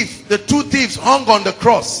the two thieves hung on the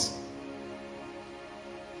cross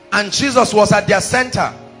and Jesus was at their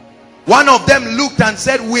center, one of them looked and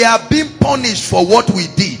said, we are being punished for what we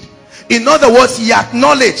did. In other words, he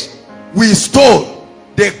acknowledged, we stole,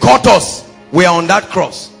 they caught us, we are on that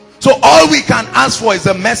cross. So all we can ask for is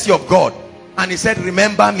the mercy of God. And he said,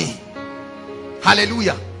 remember me.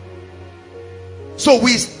 Hallelujah. So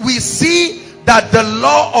we see that the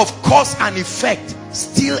law of cause and effect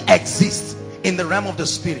still exists in the realm of the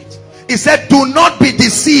spirit. He said, do not be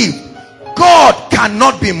deceived. God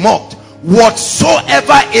cannot be mocked.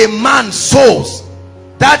 Whatsoever a man sows,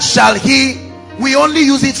 that shall he. We only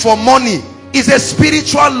use it for money. It's a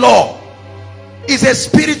spiritual law. It's a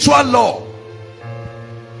spiritual law.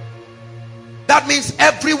 That means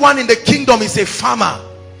everyone in the kingdom is a farmer.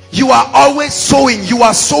 You are always sowing. You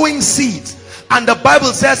are sowing seeds. And the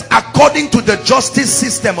Bible says, according to the justice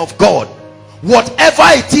system of God, whatever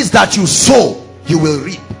it is that you sow, you will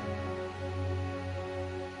reap.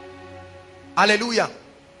 Hallelujah.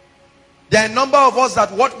 There are a number of us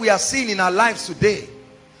that what we are seeing in our lives today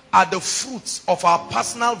are the fruits of our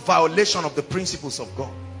personal violation of the principles of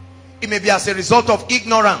God. It may be as a result of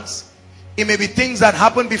ignorance. It may be things that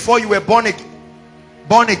happened before you were born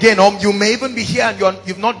again, or you may even be here and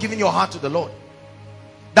you've not given your heart to the Lord.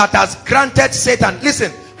 That has granted Satan.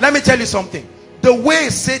 Listen, let me tell you something. The way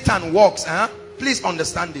Satan works, please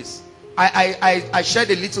understand this. I shared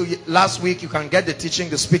a little last week. You can get the teaching,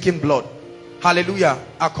 the speaking blood. Hallelujah.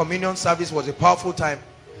 Our communion service was a powerful time.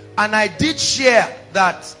 And I did share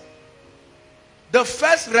that the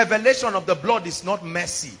first revelation of the blood is not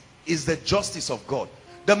mercy, is the justice of God.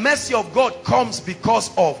 The mercy of God comes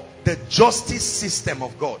because of the justice system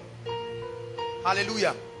of God.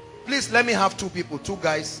 Hallelujah. Please let me have two people, two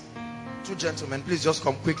guys, two gentlemen. Please just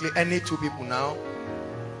come quickly. Any two people now.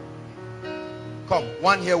 Come,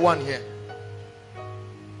 one here, one here.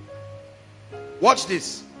 Watch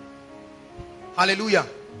this. Hallelujah.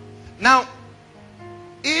 Now,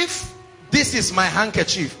 if this is my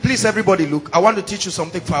handkerchief, please everybody look. I want to teach you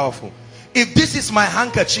something powerful. If this is my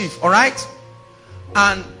handkerchief, all right,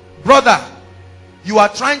 and brother, you are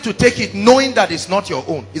trying to take it knowing that it's not your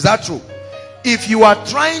own. Is that true? If you are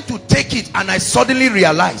trying to take it and I suddenly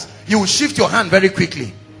realize, you will shift your hand very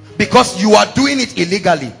quickly because you are doing it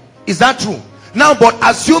illegally. Is that true? Now, but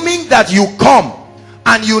assuming that you come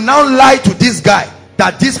and you now lie to this guy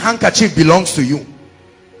that this handkerchief belongs to you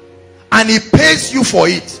and he pays you for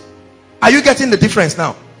it. Are you getting the difference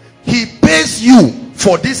now? He pays you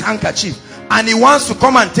for this handkerchief and he wants to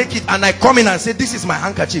come and take it, and I come in and say, this is my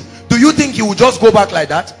handkerchief. Do you think he will just go back like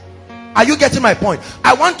that? Are you getting my point?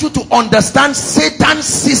 I want you to understand Satan's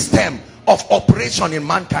system of operation in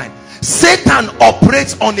mankind. Satan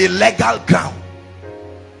operates on a legal ground.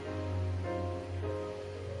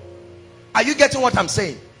 Are you getting what I'm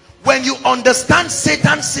saying? When you understand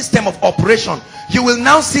Satan's system of operation, you will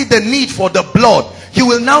now see the need for the blood. You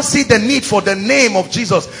will now see the need for the name of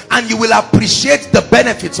Jesus, and you will appreciate the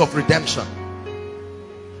benefits of redemption.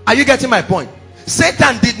 Are you getting my point?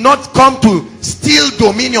 Satan did not come to steal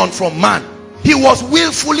dominion from man. He was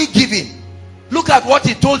willfully given. Look at what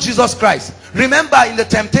he told Jesus Christ. Remember in the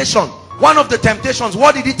temptation, one of the temptations,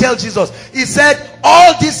 what did he tell Jesus? He said,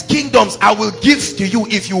 all these kingdoms I will give to you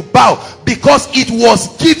if you bow, because it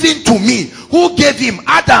was given to me. Who gave him?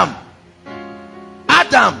 Adam.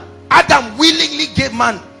 Adam willingly gave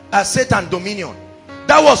Satan dominion.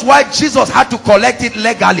 That was why Jesus had to collect it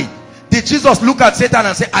legally. Did Jesus look at Satan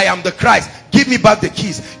and say, I am the Christ, give me back the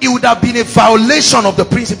keys? It would have been a violation of the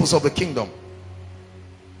principles of the kingdom.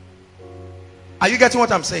 Are you getting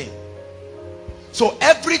what I'm saying? So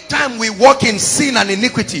every time we walk in sin and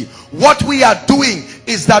iniquity, what we are doing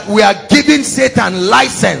is that we are giving Satan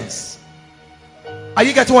license. Are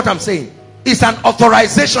you getting what I'm saying? It's an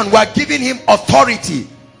authorization. We are giving him authority,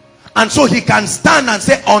 and so he can stand and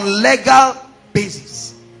say on legal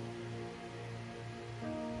basis.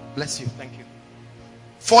 Bless you. Thank you.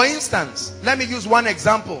 For instance, let me use one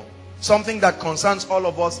example, something that concerns all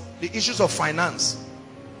of us, the issues of finance.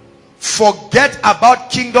 Forget about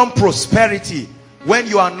kingdom prosperity when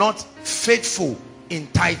you are not faithful in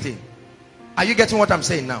tithing. Are you getting what I'm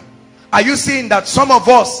saying now? Are you seeing that some of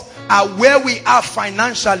us are where we are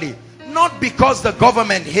financially, not because the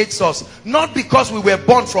government hates us, not because we were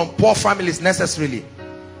born from poor families necessarily.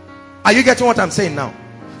 Are you getting what I'm saying now?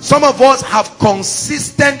 Some of us have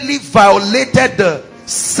consistently violated the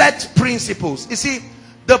set principles. You see,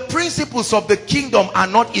 the principles of the kingdom are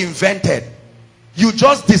not invented. You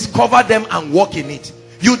just discover them and walk in it.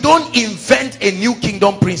 You don't invent a new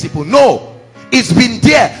kingdom principle. No, it's been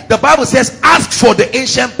there. The Bible says ask for the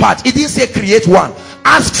ancient part. It didn't say create one.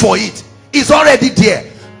 Ask for it. It's already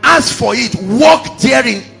there. Ask for it, walk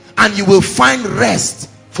therein, and you will find rest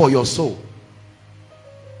for your soul.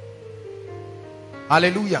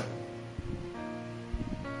 Hallelujah.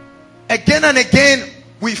 Again and again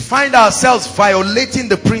we find ourselves violating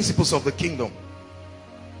the principles of the kingdom.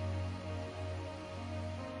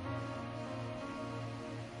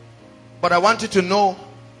 But I want you to know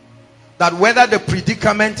that whether the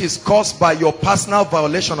predicament is caused by your personal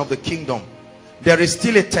violation of the kingdom, there is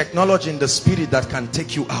still a technology in the spirit that can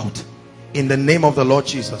take you out in the name of the Lord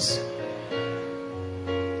Jesus.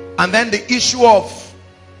 And then the issue of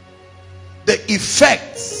the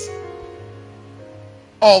effects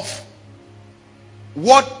of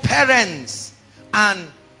what parents and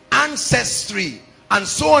ancestry and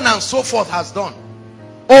so on and so forth has done.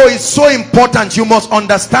 Oh, it's so important. You must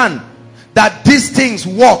understand that these things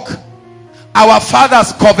work. Our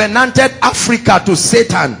fathers covenanted Africa to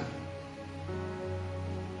Satan.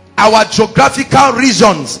 Our geographical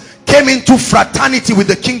regions came into fraternity with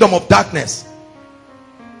the kingdom of darkness.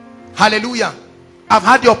 Hallelujah. I've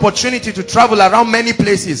had the opportunity to travel around many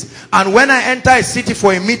places, and when I enter a city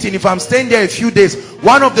for a meeting, if I'm staying there a few days,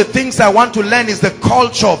 one of the things I want to learn is the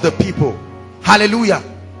culture of the people. Hallelujah.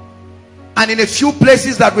 And in a few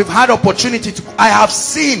places that we've had opportunity to, I have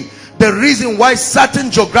seen the reason why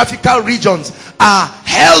certain geographical regions are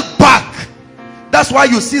held back. That's why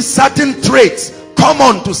you see certain traits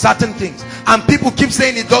common to certain things, and people keep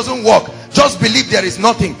saying it doesn't work. Just believe there is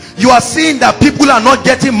nothing. You are seeing that people are not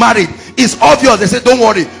getting married. It's obvious. They say don't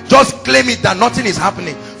worry, just claim it that nothing is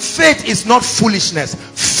happening. Faith is not foolishness.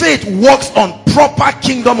 Faith works on proper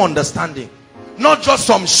kingdom understanding, not just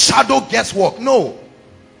some shadow guesswork. No.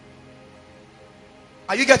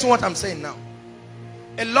 Are you getting what I'm saying now?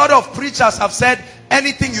 A lot of preachers have said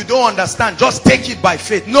anything you don't understand, just take it by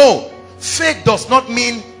faith. No, faith does not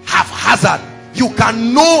mean haphazard. You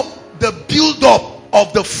can know the build-up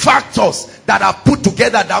of the factors that are put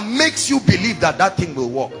together that makes you believe that that thing will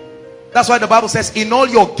work. That's why the Bible says in all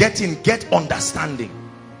you're getting, get understanding.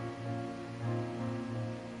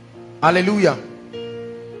 Hallelujah.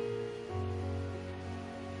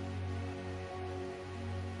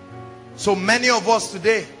 So many of us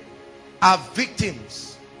today are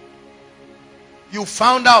victims. You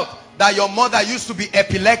found out that your mother used to be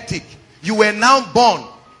epileptic. You were now born,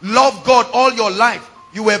 love God all your life.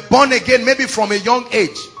 You were born again maybe from a young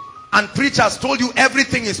age, and preachers told you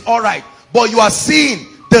everything is all right, but you are seeing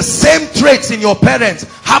the same traits in your parents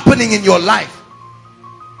happening in your life.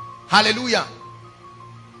 Hallelujah.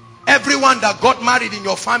 Everyone that got married in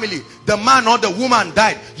your family, the man or the woman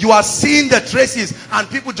died. You are seeing the traces, and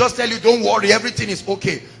people just tell you don't worry, everything is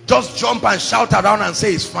okay. Just jump and shout around and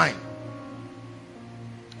say it's fine.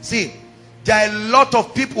 See, there are a lot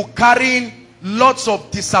of people carrying lots of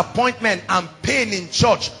disappointment and pain in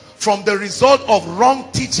church from the result of wrong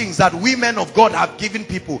teachings that we men of God have given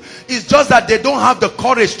people. It's just that they don't have the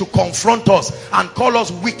courage to confront us and call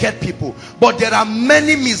us wicked people. But there are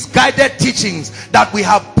many misguided teachings that we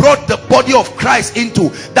have brought the body of Christ into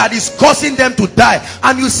that is causing them to die.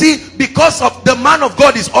 And you see, because of the man of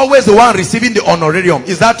God is always the one receiving the honorarium.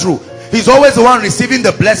 Is that true? He's always the one receiving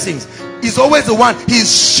the blessings. He's always the one.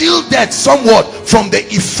 He's shielded somewhat from the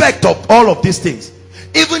effect of all of these things.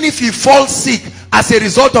 Even if he falls sick as a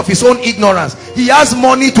result of his own ignorance, he has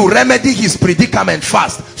money to remedy his predicament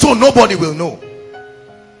fast, so nobody will know.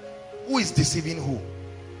 Who is deceiving who?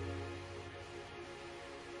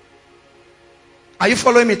 Are you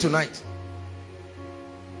following me tonight?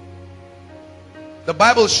 The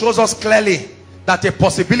Bible shows us clearly that a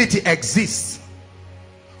possibility exists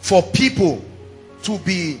for people to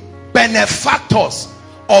be benefactors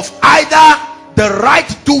of either the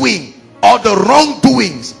right doing or the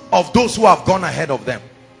wrongdoings of those who have gone ahead of them.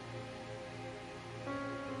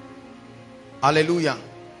 Hallelujah.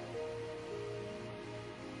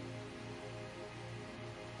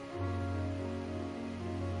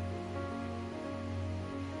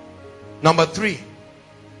 Number 3,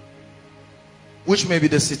 which may be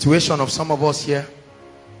the situation of some of us here.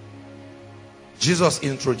 Jesus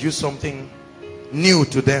introduced something new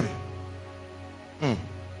to them.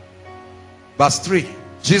 Verse 3,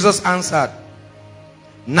 Jesus answered,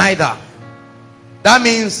 neither. That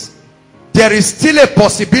means there is still a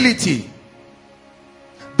possibility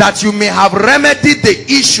that you may have remedied the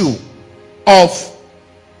issue of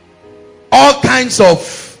all kinds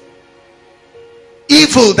of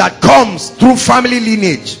evil that comes through family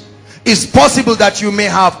lineage. It's possible that you may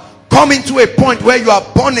have come into a point where you are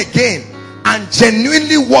born again and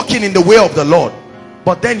genuinely walking in the way of the Lord,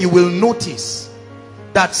 but then you will notice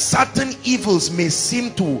that certain evils may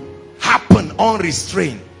seem to happen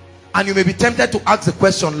unrestrained, and you may be tempted to ask the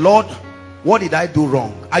question, Lord, what did I do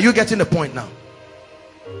wrong? Are you getting the point now?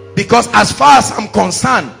 Because as far as I'm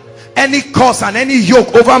concerned, any curse and any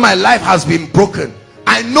yoke over my life has been broken.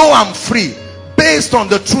 I know I'm free based on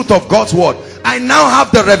the truth of God's word. I now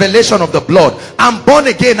have the revelation of the blood. I'm born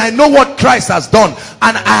again. I know what Christ has done,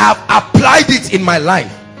 and I have applied it in my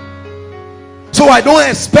life. So I don't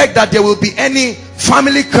expect that there will be any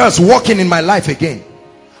family curse working in my life again.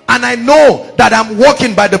 And I know that I'm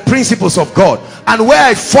walking by the principles of God, and where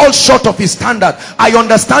I fall short of his standard, I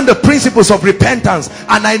understand the principles of repentance,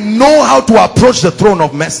 and I know how to approach the throne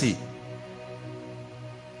of mercy.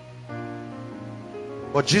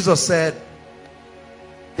 But Jesus said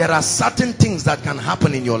there are certain things that can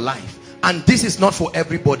happen in your life, and this is not for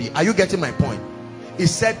everybody. Are you getting my point? He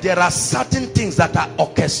said there are certain things that are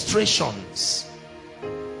orchestrations,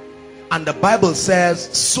 and the Bible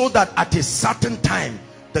says so that at a certain time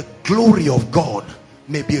the glory of God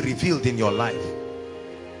may be revealed in your life.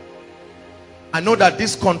 I know that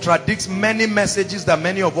this contradicts many messages that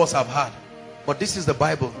many of us have had, but this is the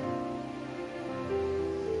Bible.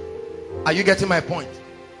 Are you getting my point?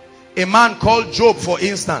 A man called Job, for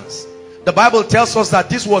instance, the Bible tells us that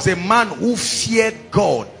this was a man who feared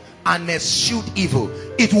God and eschewed evil.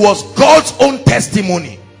 It was God's own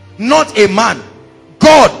testimony, not a man.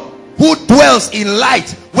 God, who dwells in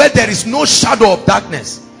light where there is no shadow of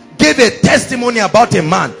darkness, gave a testimony about a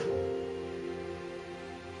man.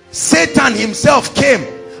 Satan himself came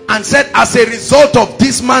and said, as a result of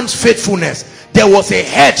this man's faithfulness, there was a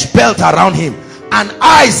hedge built around him, and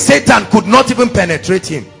Satan, could not even penetrate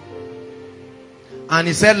him. And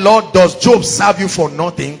he said, Lord, does Job serve you for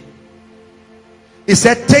nothing? He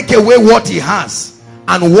said, take away what he has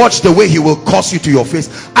and watch the way he will curse you to your face.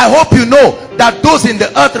 I hope you know that those in the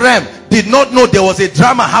earth realm did not know there was a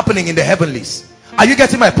drama happening in the heavenlies. Are you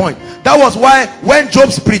getting my point? That was why when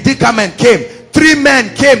Job's predicament came, 3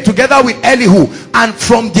 men came together with Elihu, and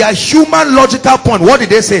from their human logical point, what did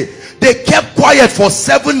they say? They kept quiet for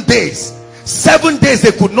 7 days. 7 days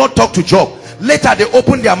they could not talk to Job. Later they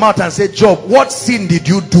opened their mouth and said, Job, what sin did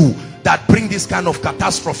you do that bring this kind of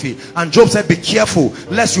catastrophe? And Job said, be careful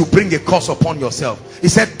lest you bring a curse upon yourself. He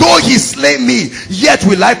said, though he slay me, yet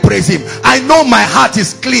will I praise him. I know my heart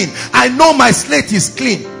is clean. I know my slate is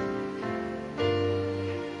clean.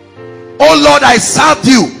 Oh Lord, I served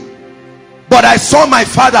you, but I saw my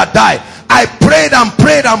father die. I prayed and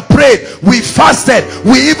prayed and prayed. We fasted.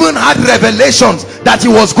 We even had revelations that he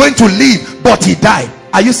was going to live, but he died.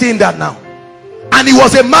 Are you seeing that now? And he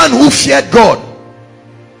was a man who feared God.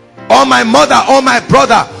 Oh my mother, oh my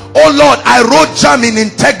brother, oh Lord, I wrote jam in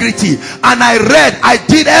integrity, and I read, I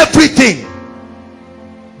did everything,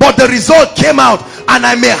 but the result came out, and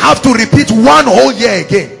I may have to repeat 1 whole year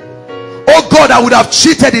again. Oh God, I would have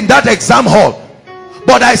cheated in that exam hall,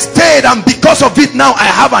 but I stayed, and because of it now I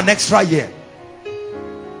have an extra year.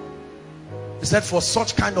 He said, for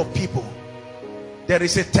such kind of people, there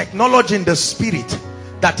is a technology in the spirit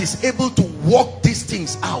that is able to work these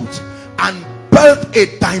things out and build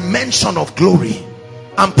a dimension of glory.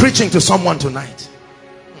 I'm preaching to someone tonight.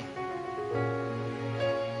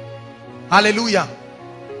 Hallelujah.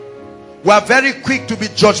 We are very quick to be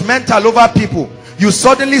judgmental over people. You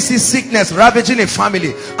suddenly see sickness ravaging a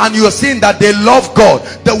family, and you are seeing that they love God.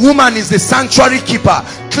 The woman is the sanctuary keeper,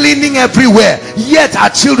 cleaning everywhere, yet her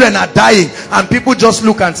children are dying, and people just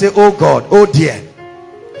look and say, oh God, oh dear.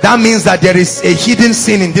 That means that there is a hidden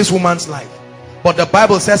sin in this woman's life. But the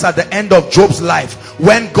Bible says at the end of Job's life,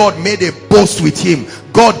 when God made a boast with him,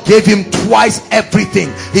 God gave him twice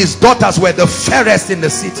everything. His daughters were the fairest in the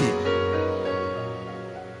city.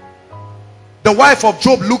 The wife of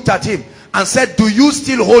Job looked at him and said, do you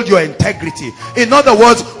still hold your integrity? In other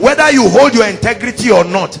words, whether you hold your integrity or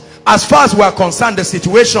not, as far as we are concerned, the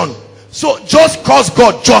situation, so just cause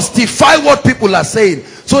God, justify what people are saying,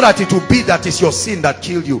 so that it will be that is your sin that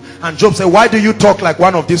killed you. And Job said, why do you talk like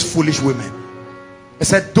one of these foolish women? He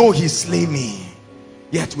said, though he slay me,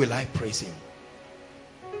 yet will I praise him.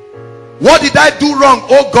 What did I do wrong,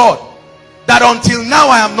 oh God, that until now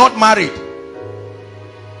I am not married?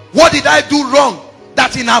 What did I do wrong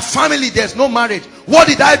that in our family there's no marriage? What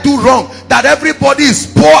did I do wrong that everybody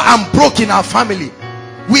is poor and broke in our family?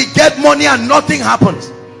 We get money and nothing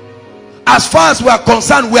happens. As far as we are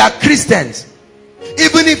concerned, we are Christians.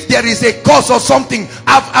 Even if there is a cause or something,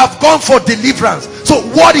 I've gone for deliverance. So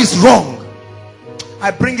what is wrong?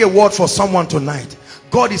 I bring a word for someone tonight.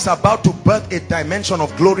 God is about to birth a dimension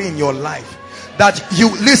of glory in your life. That you,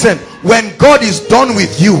 listen, when God is done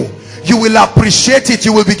with you, you will appreciate it.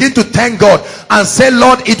 You will begin to thank God and say,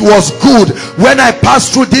 Lord, it was good when I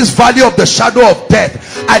passed through this valley of the shadow of death.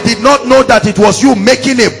 I did not know that it was you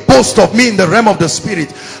making a boast of me in the realm of the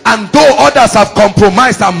spirit. And though others have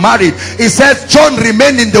compromised and married, it says John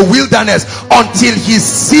remained in the wilderness until his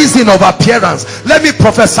season of appearance. Let me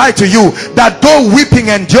prophesy to you that though weeping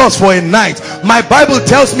endures for a night, my Bible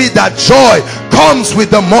tells me that joy comes with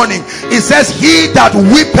the morning. It says, he that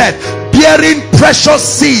weepeth bearing precious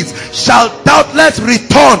seeds shall doubtless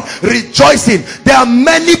return rejoicing. There are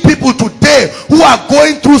many people today who are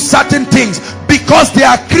going through certain things because they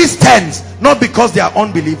are Christians, not because they are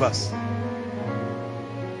unbelievers.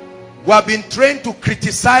 We have been trained to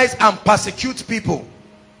criticize and persecute people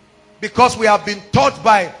because we have been taught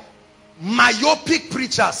by myopic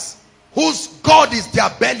preachers whose God is their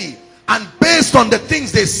belly, and based on the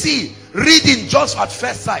things they see, reading just at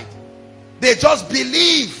first sight, they just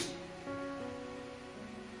believe.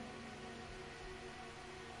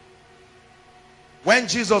 When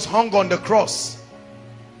Jesus hung on the cross,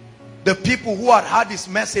 the people who had heard his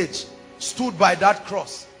message stood by that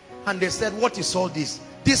cross and they said, what is all this?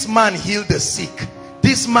 This man healed the sick.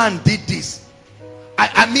 This man did this.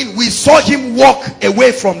 I mean, we saw him walk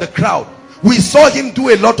away from the crowd. We saw him do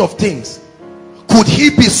a lot of things. Could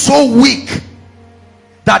he be so weak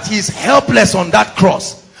that he is helpless on that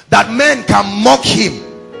cross, that men can mock him?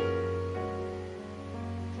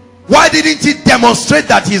 Why didn't he demonstrate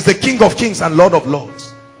that he is the King of Kings and Lord of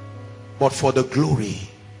Lords? But for the glory.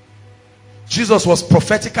 Jesus was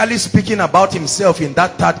prophetically speaking about himself in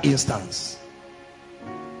that third instance.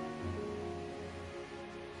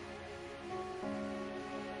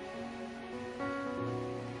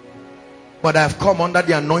 But I have come under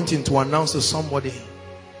the anointing to announce to somebody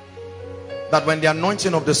that when the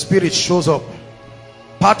anointing of the Spirit shows up,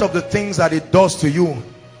 part of the things that it does to you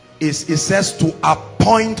is, it says, to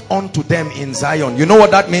appoint unto them in Zion. You know what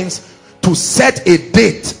that means? To set a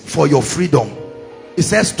date for your freedom. It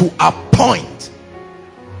says to appoint.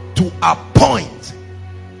 To appoint.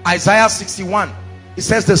 Isaiah 61, it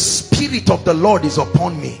says, the Spirit of the Lord is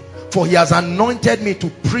upon me, for he has anointed me to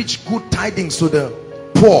preach good tidings to the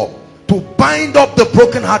poor, to bind up the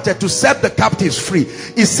brokenhearted, to set the captives free.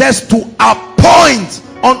 It says to appoint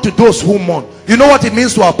unto those who mourn. You know what it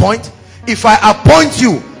means to appoint? If I appoint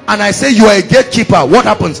you and I say you are a gatekeeper, what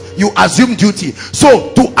happens? You assume duty.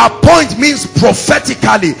 So to appoint means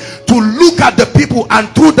prophetically to look at the people and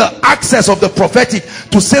through the access of the prophetic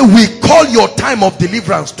to say, we call your time of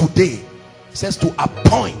deliverance today. It says to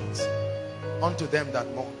appoint unto them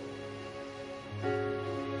that mourn.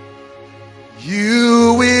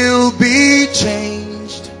 You will be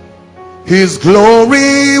changed. His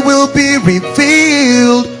glory will be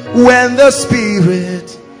revealed when the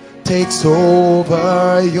Spirit takes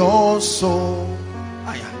over your soul.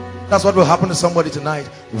 That's what will happen to somebody tonight.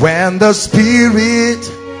 When the Spirit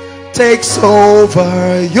takes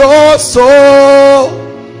over your soul.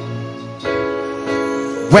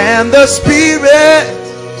 When the Spirit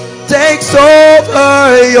takes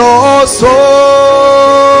over your soul,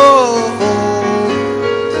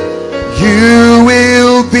 you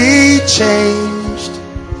will be changed.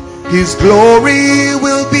 His glory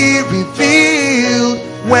will be revealed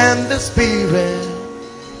when the Spirit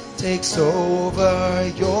takes over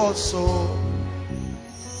your soul.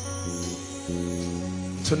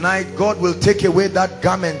 Tonight, God will take away that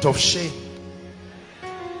garment of shame.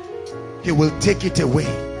 He will take it away.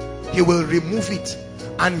 He will remove it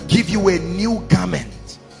and give you a new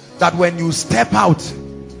garment, that when you step out,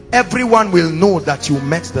 everyone will know that you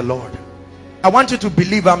met the Lord. I want you to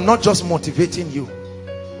believe I'm not just motivating you.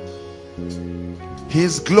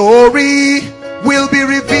 His glory will be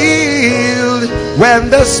revealed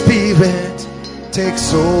when the Spirit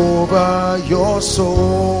takes over your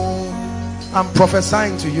soul. I'm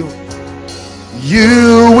prophesying to you.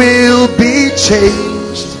 You will be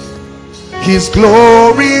changed. His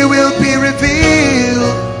glory will be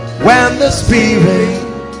revealed when the Spirit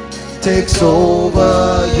takes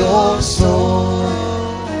over your soul.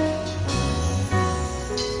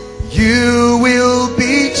 You will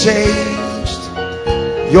be changed.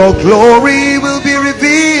 Your glory will be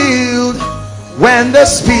revealed when the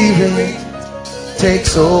Spirit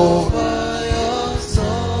takes over your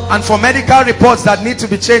soul. And for medical reports that need to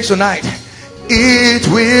be changed tonight, it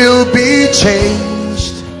will be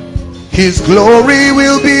changed. His glory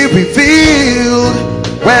will be revealed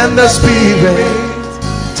when the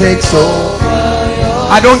Spirit takes over.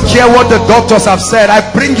 I don't care what the doctors have said. I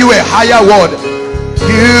bring you a higher word.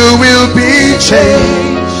 You will be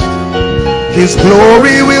changed. His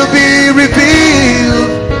glory will be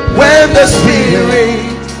revealed when the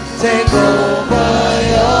Spirit takes over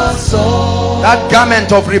your soul. That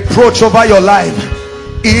garment of reproach over your life,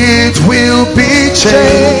 it will be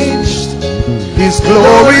changed. His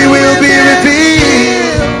glory will be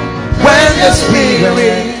revealed when the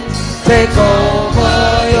Spirit takes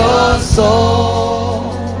over your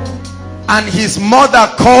soul. And his mother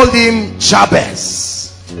called him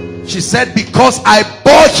Jabez. She said, because I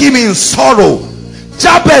bore him in sorrow.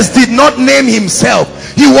 Jabez did not name himself.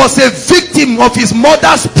 He was a victim of his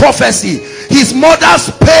mother's prophecy. His mother's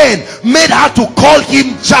pain made her to call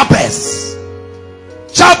him Jabez.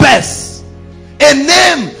 Jabez, a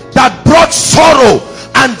name that brought sorrow.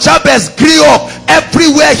 And Jabez grew up.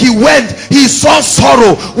 Everywhere he went, he saw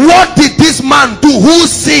sorrow. What did this man do? Who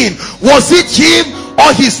sinned? Was it him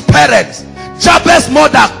or his parents? Jabez's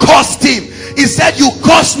mother cursed him. He said, you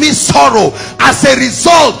caused me sorrow. As a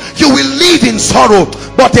result, you will live in sorrow.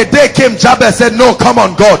 But a day came, Jabez said, no, come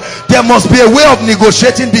on, God, there must be a way of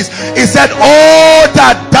negotiating this. He said, oh,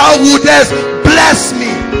 that thou wouldest bless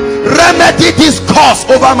me, remedy this curse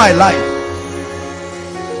over my life.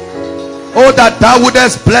 Oh, that thou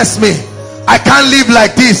wouldest bless me. I can't live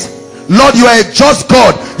like this. Lord, you are a just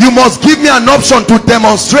God. You must give me an option to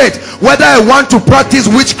demonstrate whether I want to practice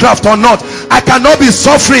witchcraft or not. I cannot be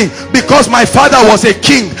suffering because my father was a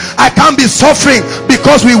king. I can't be suffering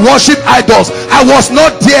because we worship idols. I was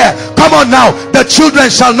not there. Come on now. The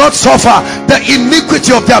children shall not suffer the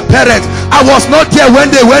iniquity of their parents. I was not there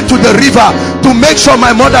when they went to the river to make sure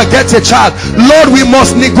my mother gets a child. Lord, we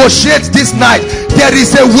must negotiate this night. There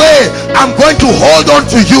is a way. I'm going to hold on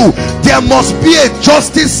to you. There must be a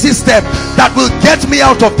justice system that will get me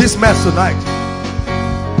out of this mess tonight.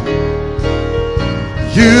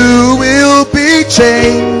 You will be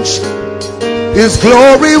changed. His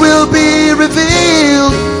glory will be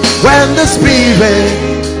revealed when the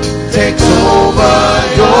Spirit takes over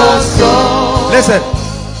your soul. Listen,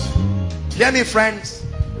 hear me, friends.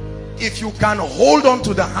 If you can hold on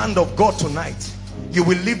to the hand of God tonight, you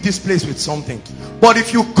will leave this place with something. But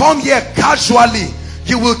if you come here casually,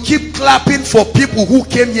 you will keep clapping for people who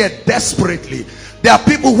came here desperately. There are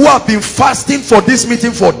people who have been fasting for this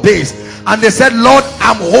meeting for days, and they said, Lord,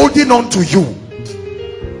 I'm holding on to you.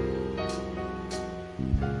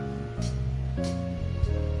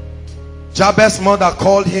 Jabez's mother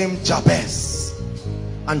called him Jabez,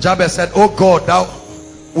 and Jabez said, oh God, thou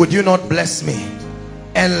would you not bless me,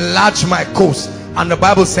 enlarge my coast? And the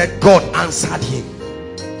Bible said God answered him.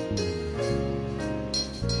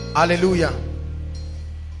 Hallelujah.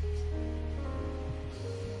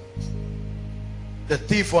 The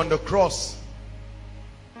thief on the cross,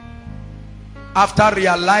 after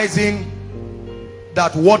realizing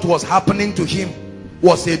that what was happening to him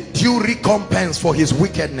was a due recompense for his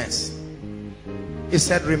wickedness, he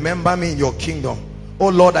said, remember me in your kingdom. Oh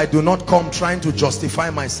Lord, I do not come trying to justify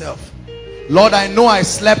myself. Lord, I know I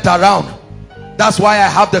slept around. That's why I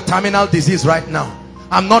have the terminal disease right now.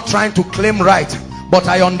 I'm not trying to claim right, but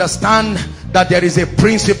I understand that there is a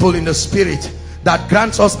principle in the spirit that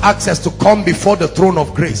grants us access to come before the throne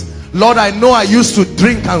of grace. Lord, I know I used to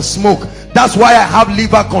drink and smoke. That's why I have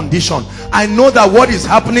liver condition. I know that what is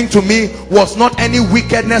happening to me was not any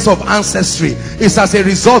wickedness of ancestry. It's as a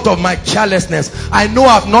result of my carelessness. I know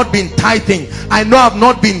I've not been tithing. I know I've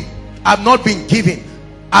not been giving.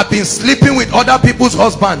 I've been sleeping with other people's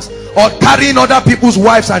husbands or carrying other people's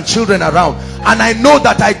wives and children around. And I know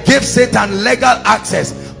that I gave Satan legal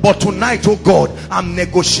access. But tonight, oh God, I'm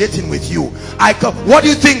negotiating with you. What do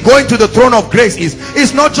you think going to the throne of grace is?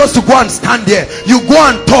 It's not just to go and stand there. You go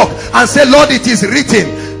and talk and say, Lord, it is written.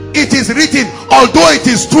 It is written, although it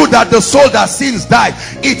is true that the soul that sins die,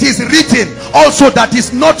 it is written also that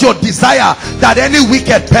it's not your desire that any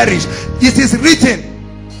wicked perish. It is written.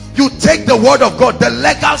 You take the word of God, the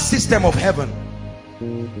legal system of heaven.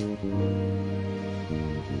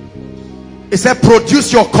 It said,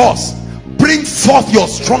 produce your cause. Bring forth your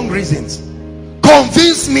strong reasons.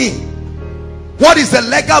 Convince me. What is the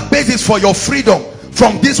legal basis for your freedom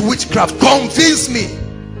from this witchcraft? Convince me.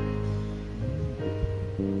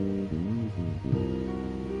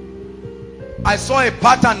 I saw a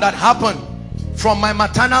pattern that happened from my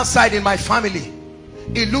maternal side in my family.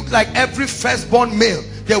 It looked like every firstborn male,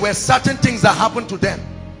 there were certain things that happened to them.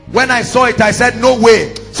 When I saw it, I said, no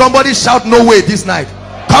way. Somebody shout no way this night.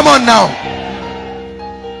 Come on now.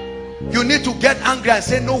 You need to get angry and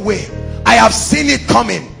say, no way, I have seen it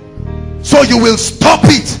coming. So you will stop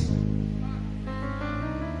it.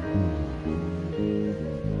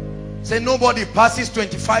 Say, nobody passes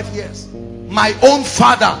 25 years. My own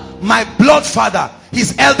father, my blood father,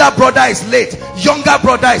 his elder brother is late, younger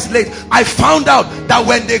brother is late. I found out that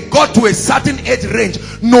when they got to a certain age range,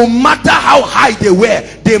 no matter how high they were,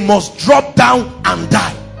 they must drop down and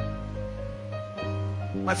die.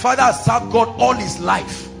 My father has served God all his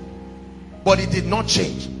life, but it did not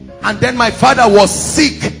change. And then my father was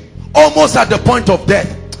sick, almost at the point of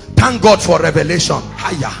death. Thank God for revelation.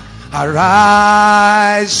 Higher.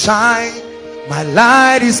 Arise, shine, my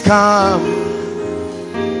light is come,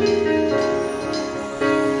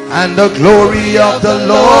 and the glory of the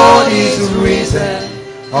Lord is risen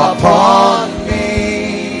upon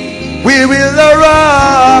me. We will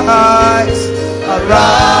arise,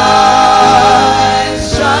 arise,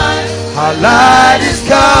 shine, our light is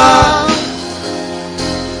come,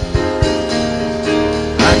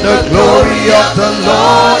 and the glory of the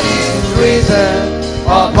Lord is risen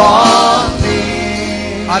upon me.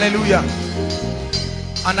 Hallelujah.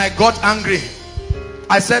 And I got angry.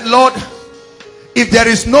 I said, Lord, if there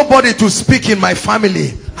is nobody to speak in my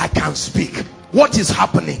family, I can't speak. What is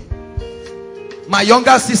happening? My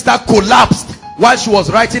younger sister collapsed while she was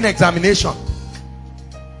writing examination.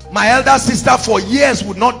 My elder sister for years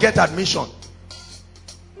would not get admission.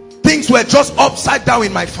 Things were just upside down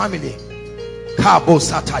in my family.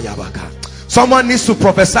 Someone needs to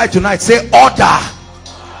prophesy tonight. Say order.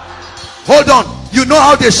 Hold on. You know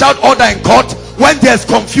how they shout order in court? When there's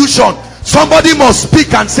confusion, somebody must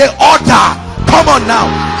speak and say order. Come on now.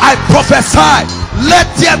 I prophesy, let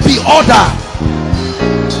there be order.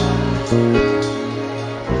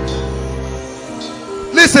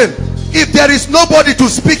 Listen, if there is nobody to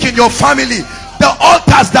speak in your family, the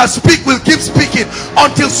altars that speak will keep speaking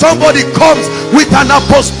until somebody comes with an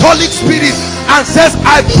apostolic spirit and says,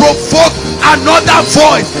 I provoke another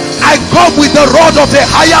voice. I come with the rod of a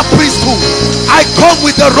higher priesthood. I come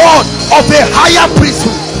with the rod of a higher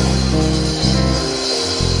priesthood.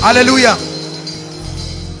 Hallelujah.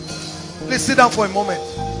 Please sit down for a moment.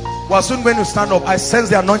 We're soon going to stand up. I sense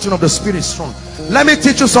the anointing of the Spirit strong. Let me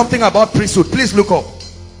teach you something about priesthood. Please look up.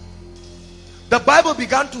 The Bible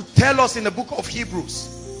began to tell us in the book of Hebrews.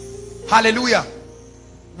 Hallelujah.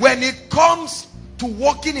 When it comes to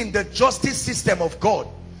walking in the justice system of God,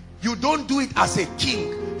 you don't do it as a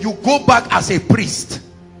king. You go back as a priest.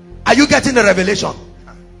 Are you getting the revelation?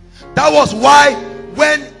 That was why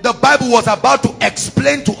when the Bible was about to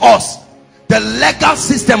explain to us the legal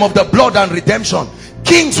system of the blood and redemption,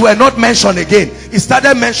 kings were not mentioned again. It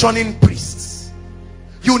started mentioning priests.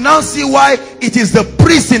 You now see why it is the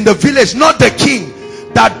priest in the village, not the king,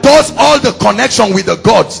 that does all the connection with the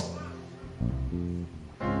gods.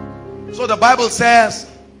 So the Bible says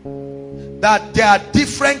that there are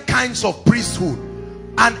different kinds of priesthood,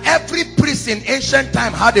 and every priest in ancient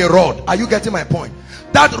time had a rod. Are you getting my point?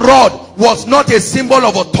 That rod was not a symbol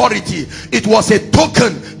of authority. It was a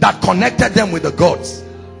token that connected them with the gods.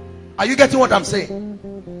 Are you getting what I'm saying?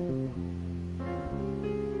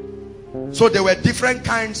 So there were different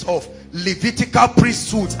kinds of Levitical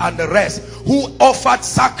priesthoods and the rest who offered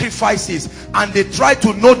sacrifices, and they tried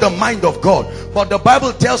to know the mind of God. But the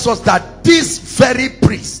Bible tells us that this very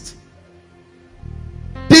priest,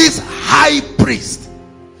 this high priest,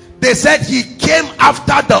 they said he came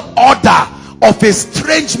after the order of a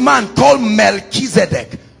strange man called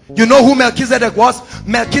Melchizedek. You know who Melchizedek was?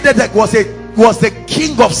 Melchizedek was the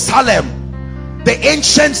king of Salem, the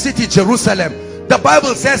ancient city Jerusalem. The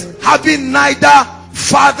Bible says having neither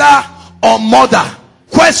father or mother.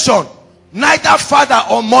 Question: neither father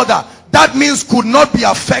or mother, that means could not be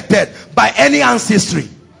affected by any ancestry.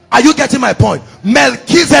 Are you getting my point?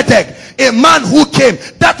 Melchizedek, a man who came,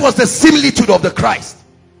 that was the similitude of the Christ.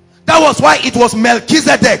 That was why it was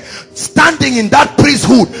Melchizedek standing in that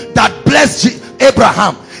priesthood that blessed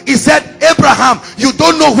Abraham. He said, Abraham, you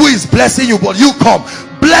don't know who is blessing you, but you come.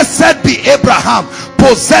 Blessed be Abraham,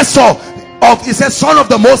 possessor of, he said, son of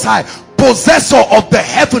the Most High, possessor of the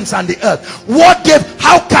heavens and the earth. What gave?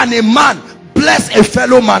 How can a man bless a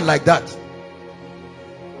fellow man like that?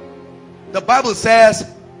 The Bible says,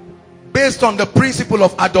 based on the principle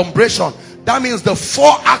of adumbration, that means the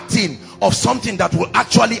foreacting of something that will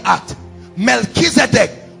actually act.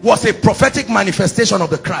 Melchizedek was a prophetic manifestation of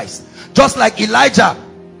the Christ, just like Elijah.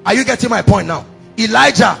 Are you getting my point now?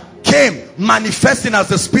 Elijah came manifesting as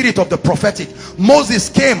the spirit of the prophetic. Moses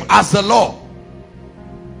came as the law.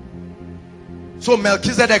 So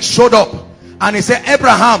Melchizedek showed up and he said,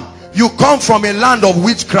 Abraham, you come from a land of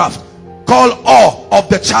witchcraft. called Ur of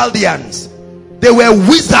the Chaldeans. They were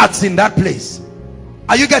wizards in that place.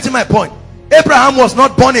 Are you getting my point? Abraham was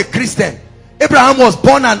not born a Christian. Abraham was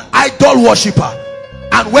born an idol worshiper.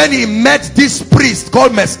 And when he met this priest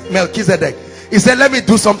called Melchizedek, he said, let me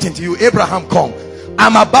do something to you. Abraham, come.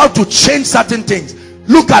 I'm about to change certain things.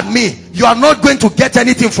 Look at me. You are not going to get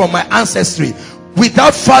anything from my ancestry.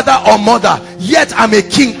 Without father or mother, yet I'm a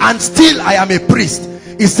king and still I am a priest.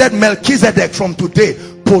 He said, Melchizedek, from today,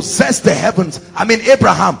 possess the heavens.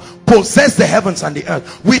 Abraham possessed the heavens and the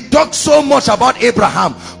earth. We talk so much about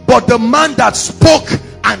Abraham, but the man that spoke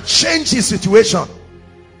and changed his situation,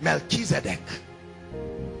 Melchizedek.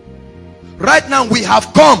 Right now we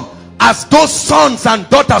have come as those sons and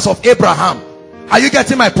daughters of Abraham. Are you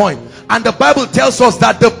getting my point? And the Bible tells us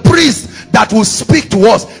that the priest that will speak to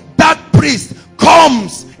us, that priest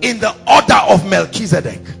comes in the order of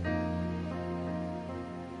Melchizedek.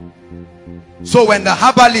 So when the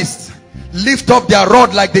herbalists lift up their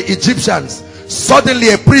rod like the Egyptians,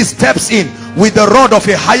 suddenly a priest steps in with the rod of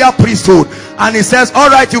a higher priesthood, and he says, all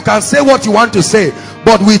right, you can say what you want to say,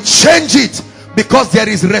 but we change it because there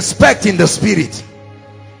is respect in the spirit.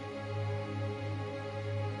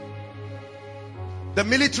 The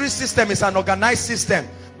military system is an organized system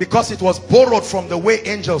because it was borrowed from the way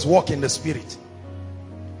angels walk in the spirit.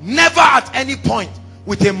 Never at any point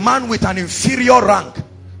with a man with an inferior rank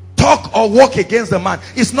talk or walk against the man.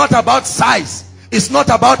 It's not about size, it's not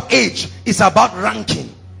about age, it's about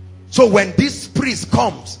ranking. So when this priest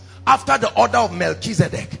comes after the order of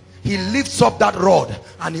Melchizedek, he lifts up that rod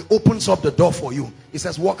and he opens up the door for you. He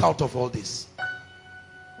says, walk out of all this.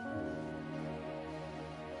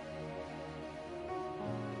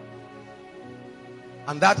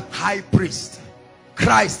 And that high priest,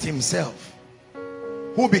 Christ himself,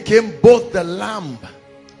 who became both the lamb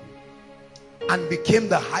and became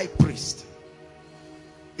the high priest,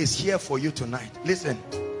 is here for you tonight. Listen,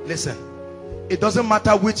 listen. It doesn't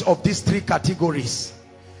matter which of these three categories.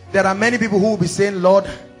 There are many people who will be saying, Lord,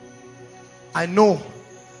 I know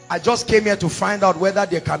I just came here to find out whether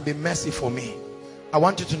there can be mercy for me. I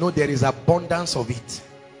want you to know there is abundance of it.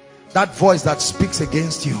 That voice that speaks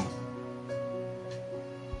against you,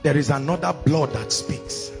 there is another blood that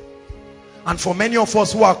speaks. And for many of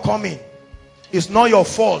us who are coming, it's not your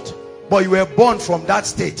fault, but you were born from that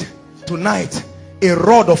state. Tonight, a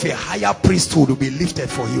rod of a higher priesthood will be lifted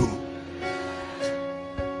for you.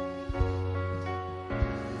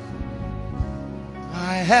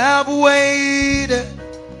 I have waited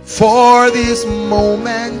for this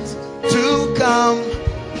moment to come.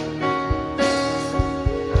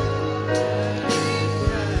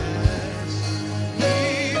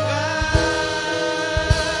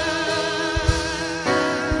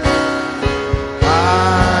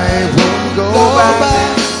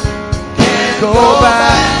 Go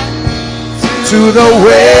back to the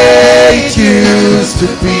way it used to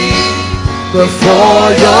be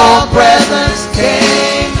before your presence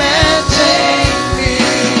came and changed me.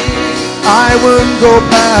 I won't go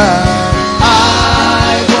back.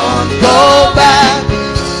 I won't go back.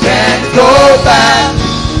 Can't go back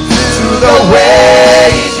to the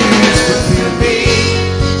way it used to be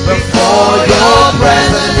before your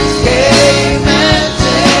presence came and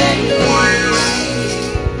changed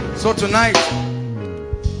me. So tonight,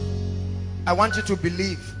 I want you to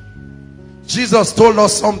believe. Jesus told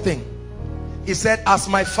us something. He said, as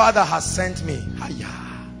my Father has sent me,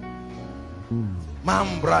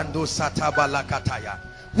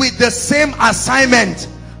 with the same assignment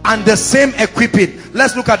and the same equipping.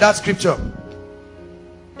 Let's look at that scripture.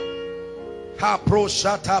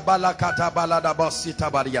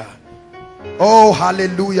 Oh,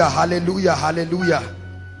 hallelujah, hallelujah, hallelujah.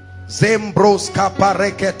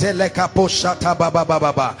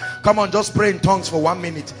 Come on, just pray in tongues for 1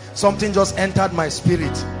 minute. Something just entered my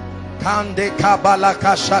spirit. As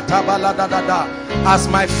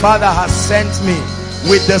my Father has sent me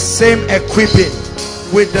with the same equipping,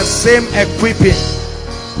 with the same equipping.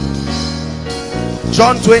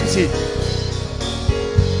 John 20.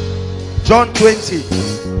 John 20.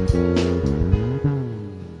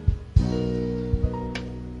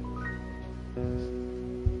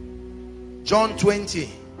 John 20.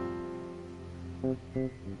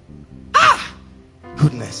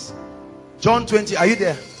 Goodness. John 20, are you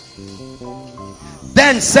there?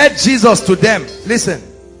 Then said Jesus to them, listen,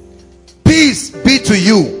 peace be to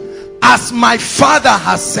you, as my Father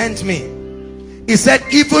has sent me. He said,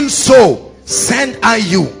 even so send I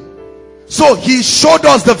you. So he showed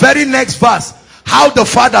us the very next verse, how the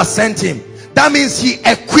Father sent him. That means he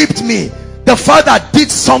equipped me. The Father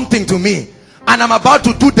did something to me, and I'm about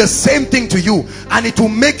to do the same thing to you, and it will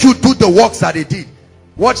make you do the works that he did.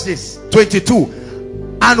 Watch this.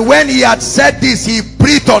 22. And when he had said this, he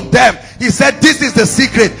breathed on them. He said, this is the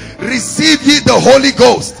secret. Receive ye the Holy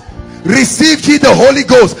Ghost. Receive ye the Holy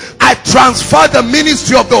Ghost. I transfer the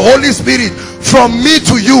ministry of the Holy Spirit from me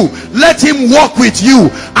to you. Let him walk with you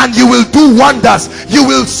and you will do wonders. You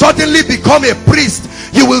will suddenly become a priest.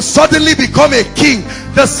 You will suddenly become a king.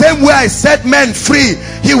 The same way I set men free,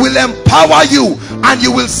 he will empower you and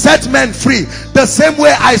you will set men free. The same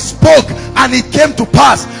way I spoke and it came to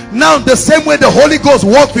pass. Now the same way the Holy Ghost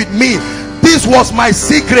walked with me. This was my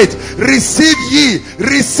secret. Receive ye.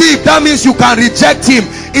 Receive. That means you can reject him.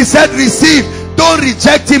 He said receive. Don't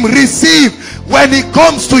reject him. Receive. When he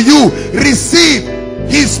comes to you, receive.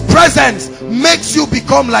 His presence makes you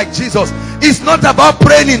become like Jesus. It's not about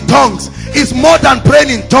praying in tongues. It's more than praying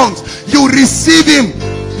in tongues. You receive him.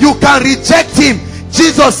 You can reject him.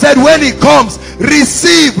 Jesus said when he comes,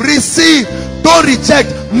 receive. Receive. Don't reject.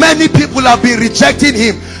 Many people have been rejecting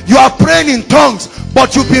him. You are praying in tongues,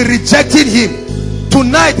 but you've been rejecting him.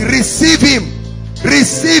 Tonight, receive him.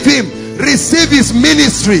 Receive him. Receive his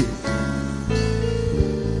ministry.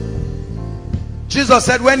 Jesus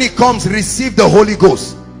said when he comes, receive the Holy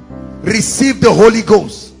Ghost. Receive the Holy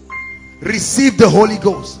Ghost. Receive the Holy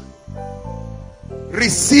Ghost.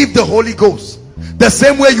 Receive the Holy Ghost. The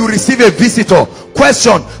same way you receive a visitor.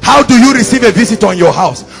 Question: how do you receive a visitor in your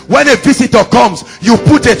house? When a visitor comes, you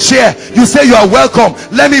put a chair, you say you are welcome,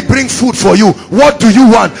 let me bring food for you. What do you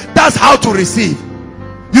want? That's how to receive.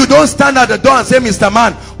 You don't stand at the door and say, Mr.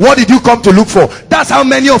 Man, what did you come to look for? That's how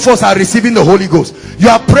many of us are receiving the Holy Ghost. You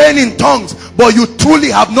are praying in tongues, but you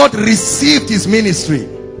truly have not received his ministry.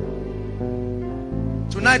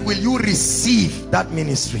 Tonight, will you receive that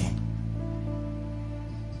ministry?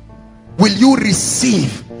 Will you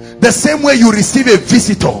receive? The same way you receive a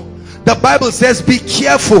visitor. The Bible says, be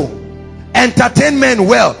careful. Entertain men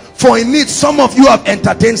well. For indeed, some of you have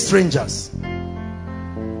entertained strangers.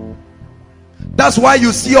 That's why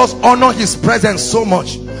you see us honor his presence so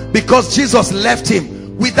much. Because Jesus left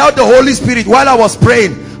him. Without the Holy Spirit, while I was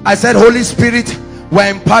praying, I said, Holy Spirit,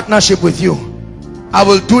 we're in partnership with you. I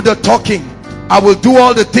will do the talking. I will do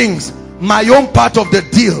all the things. My own part of the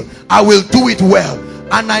deal, I will do it well.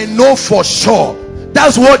 And I know for sure.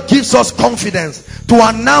 That's what gives us confidence to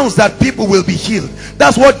announce that people will be healed.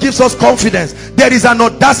 That's what gives us confidence. There is an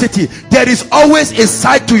audacity. There is always a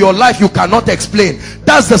side to your life you cannot explain.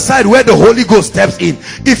 That's the side where the Holy Ghost steps in.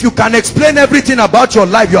 If you can explain everything about your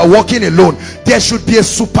life, you are walking alone. There should be a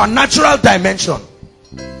supernatural dimension.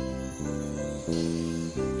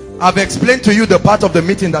 I've explained to you the part of the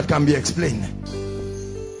meeting that can be explained.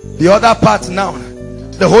 The other part now,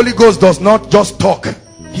 the Holy Ghost does not just talk.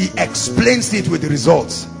 He explains it with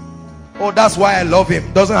results. Oh, that's why I love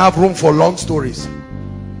him. Doesn't have room for long stories.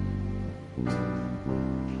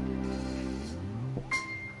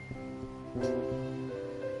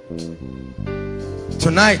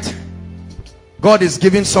 Tonight, God is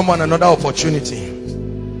giving someone another opportunity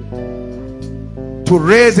to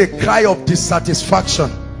raise a cry of dissatisfaction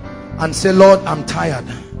and say, Lord, I'm tired.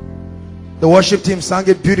 The worship team sang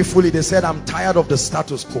it beautifully. They said, I'm tired of the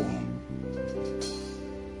status quo.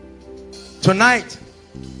 Tonight,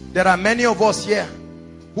 there are many of us here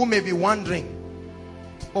who may be wondering,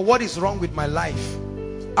 but what is wrong with my life?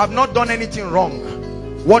 I've not done anything wrong.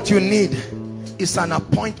 What you need is an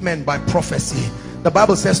appointment by prophecy. The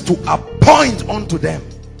Bible says to appoint unto them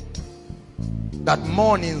that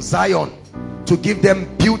mourn in Zion, to give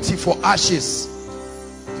them beauty for ashes,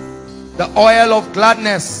 the oil of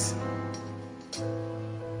gladness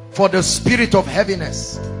for the spirit of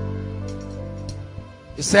heaviness.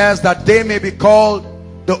 It says that they may be called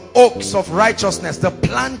the oaks of righteousness, the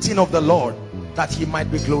planting of the Lord, that he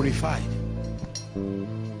might be glorified.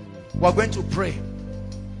 We're going to pray.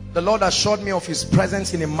 The Lord assured me of his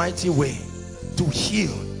presence in a mighty way to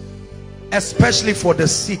heal, especially for the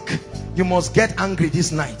sick. You must get angry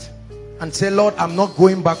this night and say, Lord, I'm not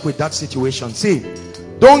going back with that situation. See,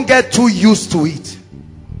 don't get too used to it.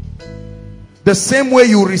 The same way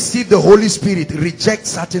you receive the Holy Spirit, reject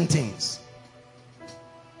certain things.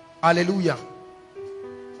 Hallelujah.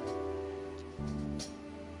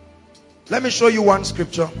 Let me show you one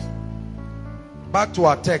scripture. Back to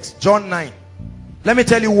our text, John 9. Let me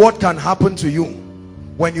tell you what can happen to you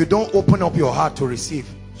when you don't open up your heart to receive.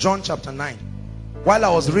 John chapter 9. While I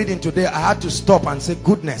was reading today, I had to stop and say,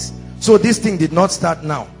 goodness. So this thing did not start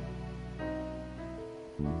now.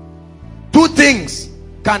 Two things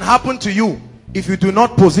can happen to you if you do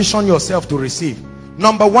not position yourself to receive.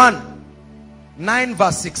 Number one, 9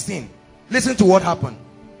 verse 16. Listen to what happened.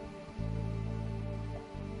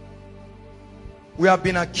 We have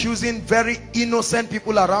been accusing very innocent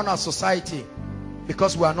people around our society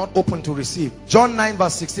because we are not open to receive. John 9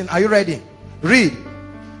 verse 16. Are you ready? Read.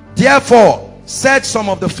 Therefore said some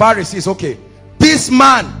of the Pharisees, okay, this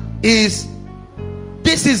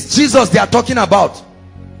is Jesus they are talking about.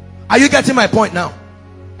 Are you getting my point now?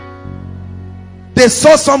 They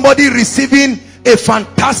saw somebody receiving a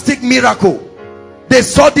fantastic miracle. They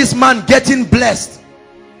saw this man getting blessed,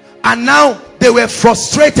 and now they were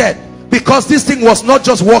frustrated because this thing was not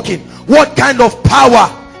just working. What kind of power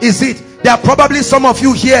is it? There are probably some of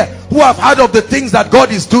you here who have heard of the things that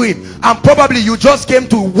God is doing, and probably you just came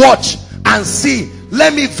to watch and see.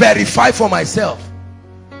 Let me verify for myself.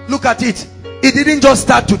 Look at it. It didn't just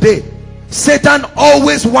start today. Satan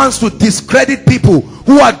always wants to discredit people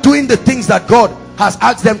who are doing the things that God has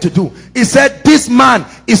asked them to do. He said this man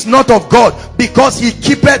is not of God because he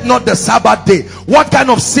keepeth not the Sabbath day. What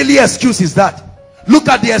kind of silly excuse is that? Look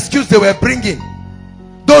at the excuse they were bringing.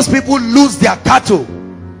 Those people lose their cattle.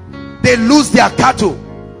 They lose their cattle.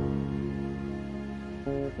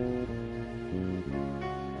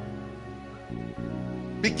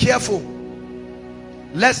 Be careful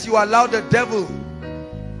lest you allow the devil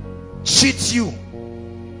cheat you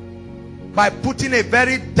by putting a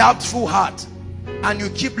very doubtful heart, and you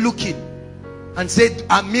keep looking and say,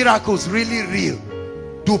 are miracles really real?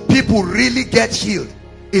 Do people really get healed?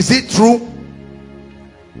 Is it true?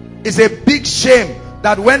 It's a big shame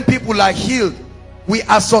that when people are healed, we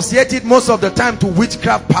associate it most of the time to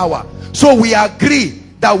witchcraft power. So we agree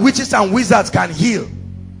that witches and wizards can heal,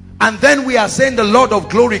 and then we are saying the Lord of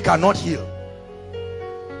glory cannot heal.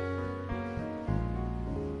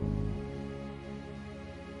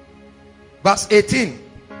 Verse 18.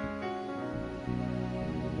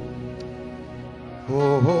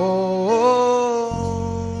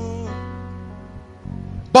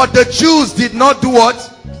 But the Jews did not do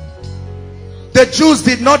what? The Jews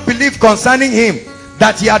did not believe concerning him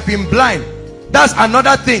that he had been blind. That's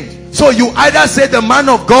another thing. So you either say the man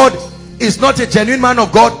of God is not a genuine man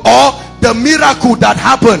of God, or the miracle that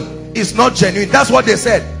happened is not genuine. That's what they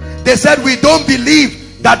said. They said, we don't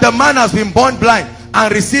believe that the man has been born blind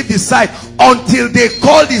and received his sight until they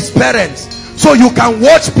called his parents. So you can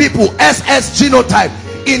watch people SS genotype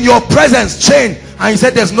in your presence change, and you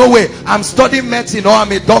said there's no way, I'm studying medicine or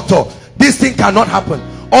I'm a doctor, this thing cannot happen.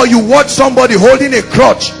 Or you watch somebody holding a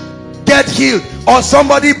crutch get healed, or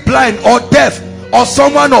somebody blind or deaf, or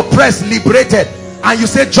someone oppressed liberated, and you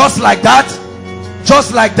say just like that,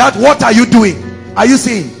 what are you doing? Are you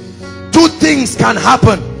seeing? Two things can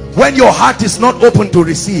happen when your heart is not open to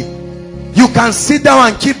receive. You can sit down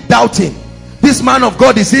and keep doubting. This man of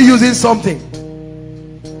God, is he using something?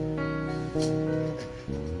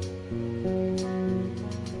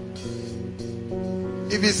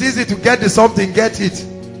 If it's easy to get the something, get it.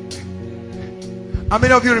 How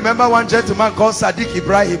many of you remember one gentleman called Sadiq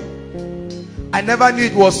Ibrahim? I never knew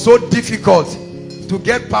it was so difficult to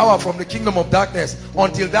get power from the kingdom of darkness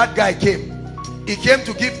until that guy came. He came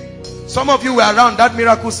to give. Some of you were around that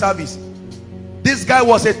miracle service. This guy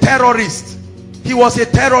was a terrorist. He was a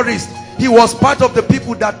terrorist. He was part of the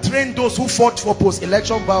people that trained those who fought for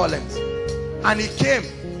post-election violence. And he came,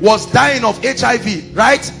 was dying of HIV,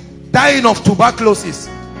 right? Dying of tuberculosis.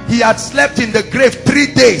 He had slept in the grave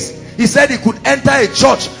 3 days. He said he could enter a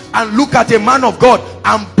church and look at a man of God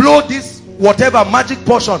and blow this whatever magic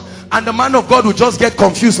portion, and the man of God would just get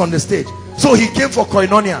confused on the stage. So he came for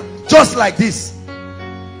koinonia, just like this.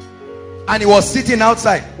 And he was sitting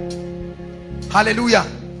outside. Hallelujah.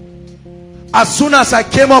 As soon as I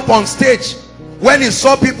came up on stage, when he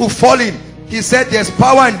saw people falling, he said there's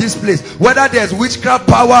power in this place. Whether there's witchcraft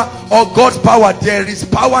power or God's power, there is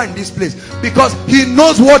power in this place. Because he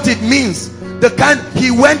knows what it means.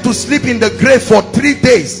 He went to sleep in the grave for 3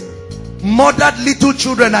 days, murdered little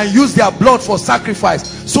children and used their blood for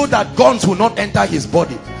sacrifice so that guns will not enter his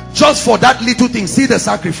body. Just for that little thing. See the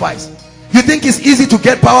sacrifice. You think it's easy to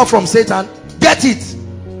get power from Satan? Get it.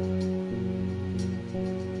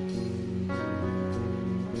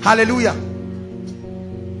 Hallelujah.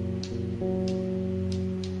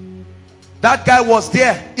 That guy was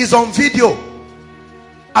there. He's on video.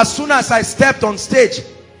 As soon as I stepped on stage,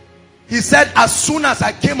 he said as soon as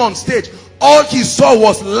I came on stage, all he saw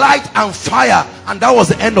was light and fire, and that was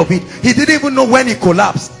the end of it. He didn't even know when he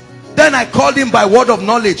collapsed. Then I called him by word of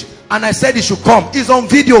knowledge and I said he should come. He's on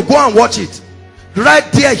video. Go and watch it. Right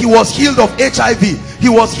there, he was healed of HIV. He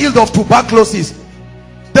was healed of tuberculosis.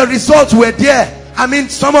 The results were there. I mean,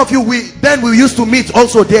 some of you, we used to meet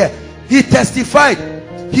also there. He testified.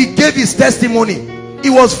 He gave his testimony. It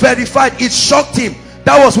was verified. It shocked him.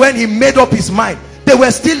 That was when he made up his mind. They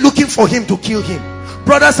were still looking for him to kill him.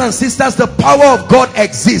 Brothers and sisters, the power of God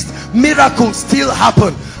exists. Miracles still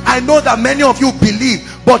happen. I know that many of you believe,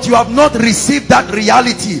 but you have not received that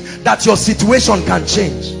reality that your situation can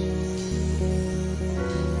change.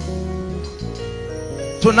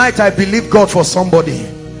 Tonight I believe God for somebody.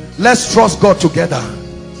 Let's trust God together.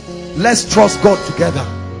 Let's trust God together.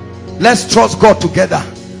 Let's trust God together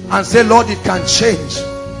and say, Lord, it can change.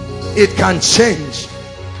 It can change.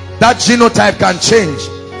 That genotype can change.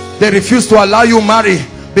 They refuse to allow you marry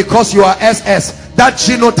because you are SS. That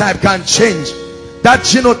genotype can change. That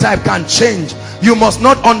genotype can change. You must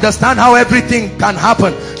not understand how everything can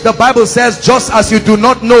happen. The Bible says, just as you do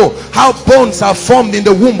not know how bones are formed in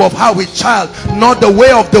the womb of how a child, not the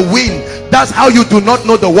way of the wind, that's how you do not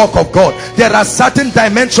know the work of God. There are certain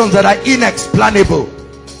dimensions that are inexplainable.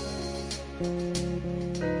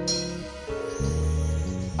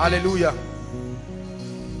 Hallelujah.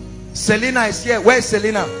 Selena is here. Where is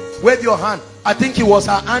Selena? Wave your hand. I think it was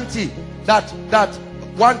her auntie that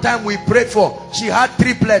one time we prayed for. She had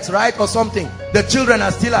triplets, right, or something. The children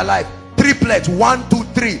are still alive. Triplets, 1, 2,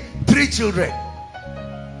 3. 3 children.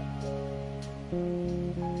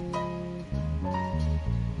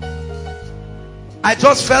 I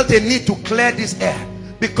just felt a need to clear this air,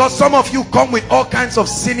 because some of you come with all kinds of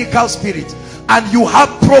cynical spirits and you have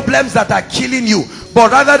problems that are killing you,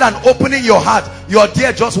 but rather than opening your heart, you're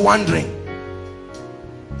there just wondering,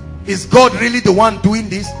 is God really the one doing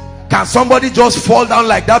this? Can somebody just fall down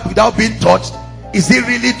like that without being touched? Is it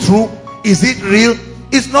really true? Is it real?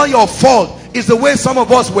 It's not your fault. It's the way some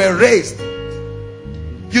of us were raised.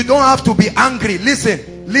 You don't have to be angry. Listen.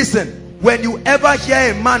 When you ever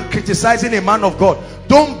hear a man criticizing a man of God,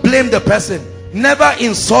 don't blame the person. Never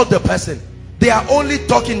insult the person. They are only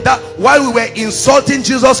talking that. While we were insulting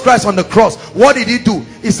Jesus Christ on the cross, what did he do?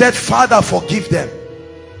 He said, Father, forgive them.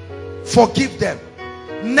 Forgive them.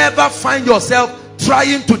 Never find yourself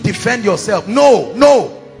trying to defend yourself. No.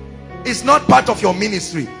 It's not part of your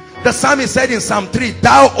ministry. The psalmist said in Psalm 3,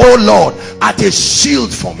 thou, O Lord, art a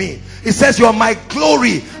shield for me. It says, you are my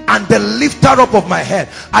glory and the lifter up of my head.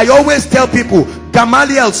 I always tell people,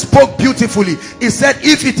 Gamaliel spoke beautifully. He said,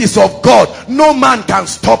 if it is of God, no man can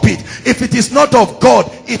stop it. If it is not of God,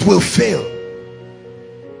 it will fail.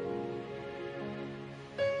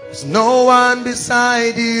 There's no one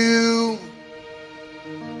beside you.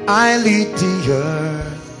 I lead the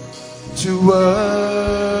earth to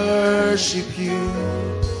worship you.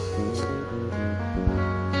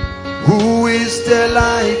 Who is there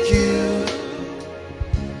like you?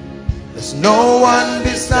 There's no one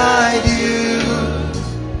beside you.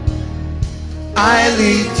 I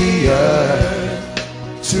lead the earth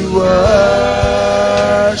to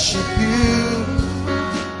worship you.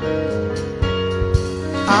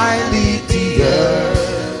 I lead the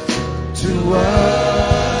earth to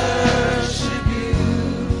worship you.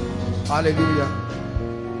 Hallelujah.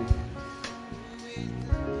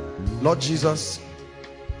 Lord Jesus,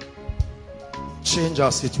 change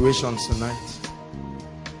our situations tonight.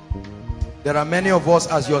 There are many of us,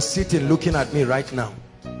 as you're sitting looking at me right now,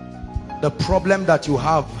 the problem that you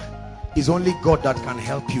have is only God that can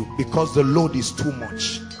help you, because the load is too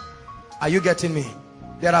much. Are you getting me?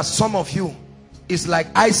 There are some of you, it's like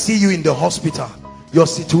I see you in the hospital. Your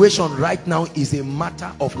situation right now is a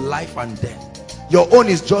matter of life and death. Your own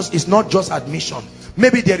is just, it's not just admission.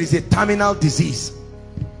 Maybe there is a terminal disease.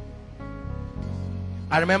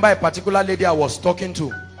 I remember a particular lady I was talking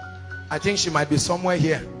to. I think she might be somewhere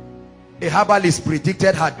here. A herbalist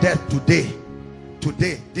predicted her death today,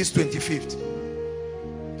 this 25th.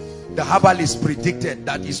 The herbalist predicted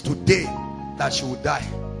that it's today that she would die.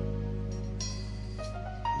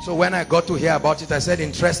 So when I got to hear about it, I said,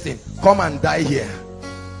 interesting, come and die here.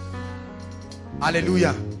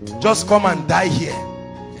 Hallelujah. Just come and die here.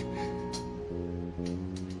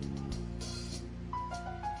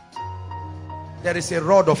 There is a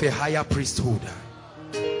rod of a higher priesthood.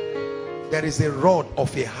 There is a rod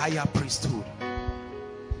of a higher priesthood.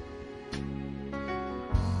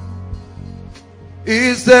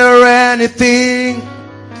 Is there anything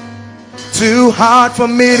too hard for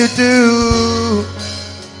me to do?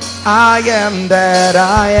 I am that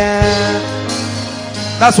I am.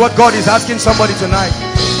 That's what God is asking somebody tonight.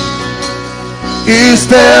 Is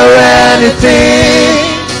there anything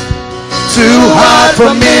too hard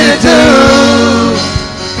for me to do?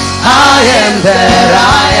 I am that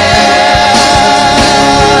I am.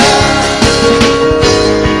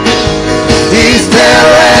 Is there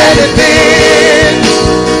anything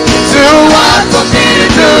too hard for me to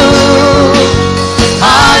do?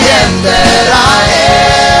 I am that I am.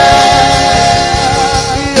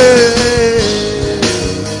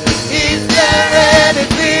 Is there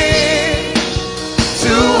anything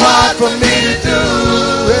too hard for me to do?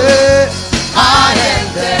 I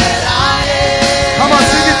am that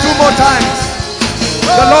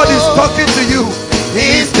talking to you.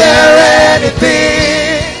 Is there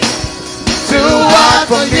anything too hard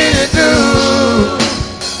for me to do?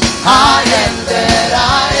 I am that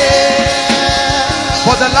I am.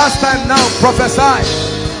 For the last time now, prophesy.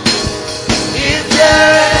 Is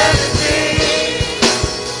there anything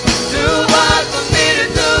too hard for me to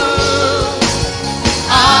do?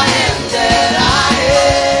 I am that I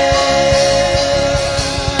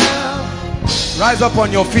am. Rise up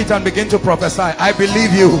on your feet and begin to prophesy. I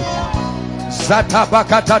believe you.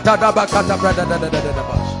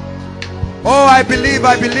 Oh, I believe,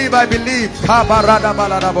 I believe, I believe.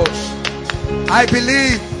 I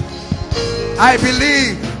believe. I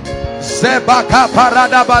believe.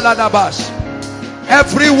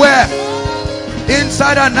 Everywhere,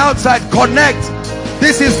 inside and outside, connect.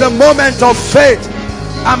 This is the moment of faith.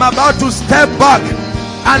 I'm about to step back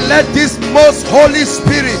and let this most Holy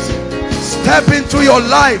Spirit step into your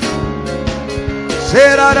life.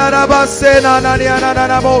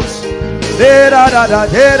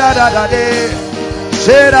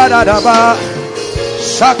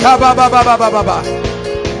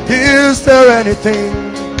 Is there anything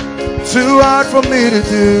too hard for me to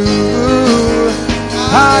do?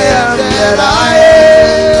 I am that I am.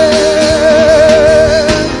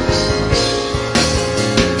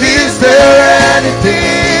 Is there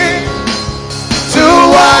anything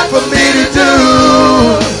too hard for me to do?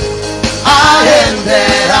 I am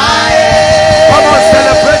that I am. Come on,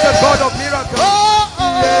 celebrate the God of miracles.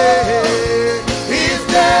 Is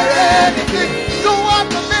there anything too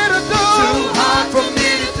hard for me to do? Too hard for me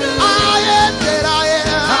to do. I am that I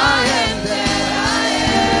am. I am that I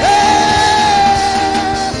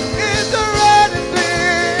am. Is there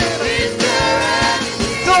anything? Is there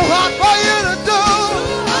anything too hard for you to do? Too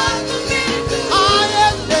hard for me to do. I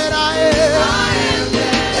am that I am. I am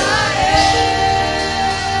that I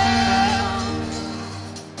am.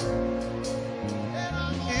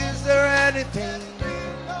 Is there anything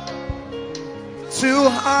too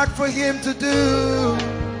hard for him to do?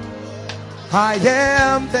 I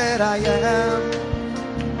am that I am.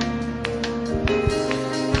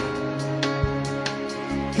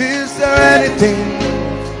 Is there anything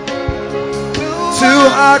too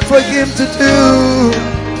hard for him to do?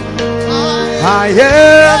 I am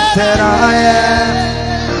that I am.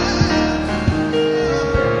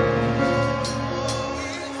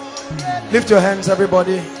 Lift your hands,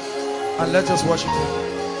 everybody, and let us worship him.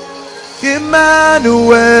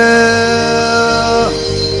 Emmanuel,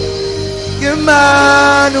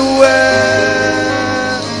 Emmanuel,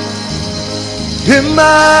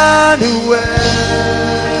 Emmanuel,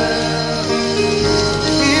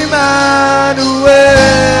 Emmanuel.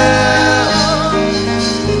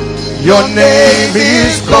 Your name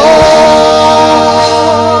is God,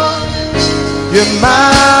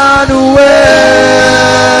 Emmanuel.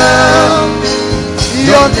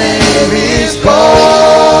 Your name is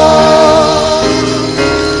God,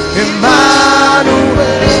 Emmanuel,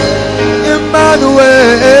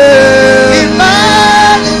 Emmanuel,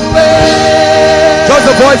 Emmanuel. Just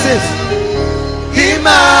the voices.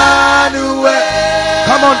 Emmanuel.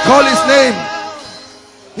 Come on, call his name.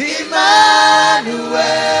 Emmanuel,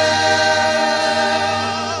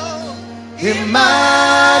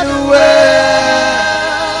 Emmanuel.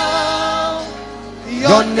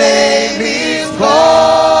 Your name is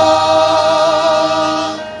God,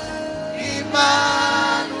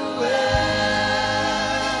 Emmanuel.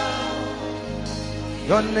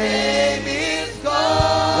 Your name is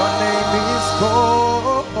God. Your name is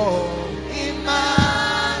God,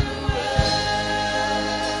 Emmanuel.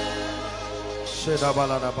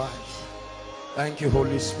 Thank you,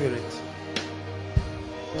 Holy Spirit.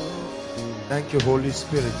 Thank you, Holy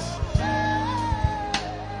Spirit.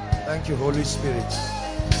 Thank you, Holy Spirit.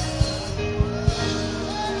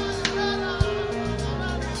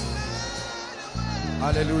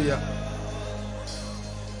 Hallelujah.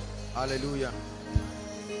 Hallelujah.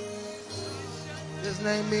 His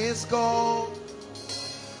name is God,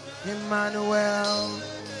 Emmanuel.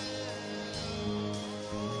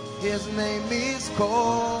 His name is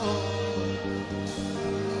God.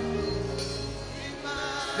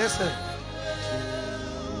 Listen.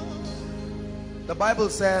 The Bible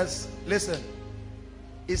says, listen.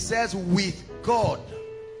 It says, with God,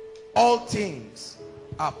 all things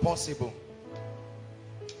are possible.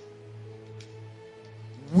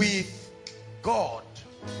 With God,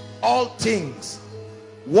 all things.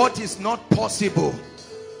 What is not possible,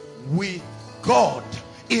 with God.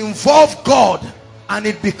 Involve God and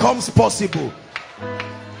it becomes possible.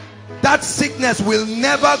 That sickness will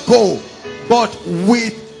never go, but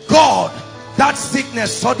with God, that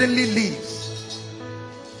sickness suddenly leaves.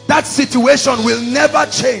 that situation will never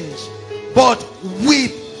change. But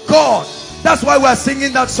with God, that's why we're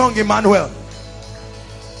singing that song, Emmanuel.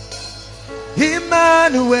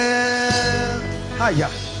 Emmanuel, Hiya.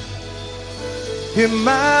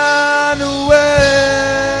 Emmanuel,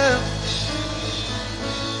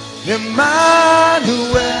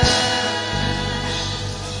 Emmanuel,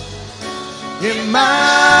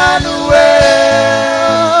 Emmanuel.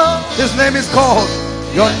 His name is called.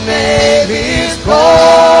 Your name is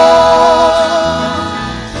called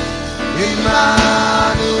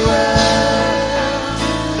Emmanuel.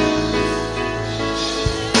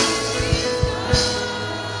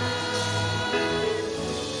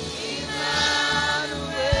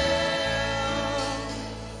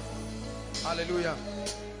 Hallelujah.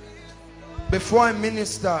 Before I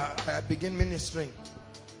minister, I begin ministering.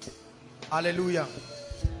 Hallelujah.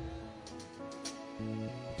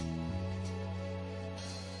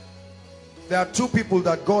 There are two people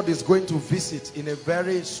that God is going to visit in a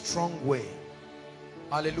very strong way.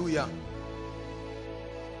 Hallelujah.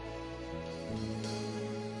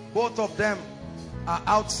 Both of them are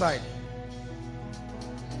outside.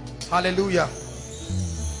 Hallelujah.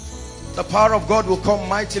 The power of God will come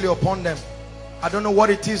mightily upon them. I don't know what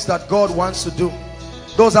it is that God wants to do.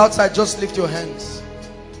 Those outside, just lift your hands.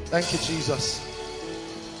 Thank you, Jesus.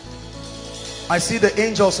 I see the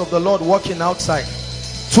angels of the Lord walking outside.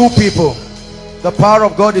 Two people. The power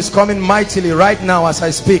of God is coming mightily right now as I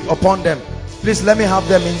speak upon them. Please let me have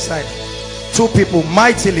them inside. Two people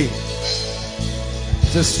mightily.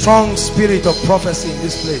 It's a strong spirit of prophecy in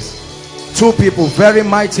this place. Two people very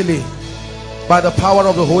mightily by the power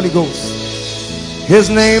of the Holy Ghost. His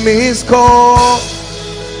name is called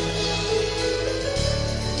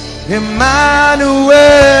Emmanuel.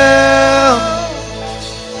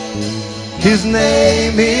 His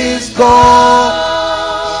name is called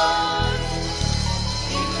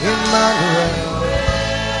Emmanuel.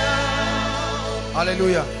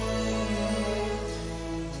 Hallelujah.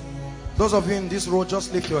 Those of you in this row,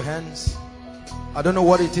 just lift your hands. I don't know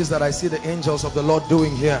what it is that I see the angels of the Lord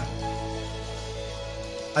doing here.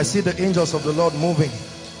 I see the angels of the Lord moving.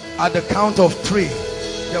 At the count of 3,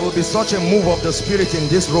 there will be such a move of the Spirit in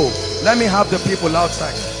this row. Let me have the people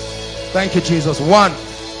outside. Thank you, Jesus. 1,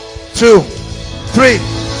 2, 3.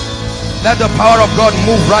 Let the power of God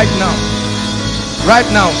move right now. Right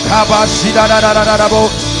now.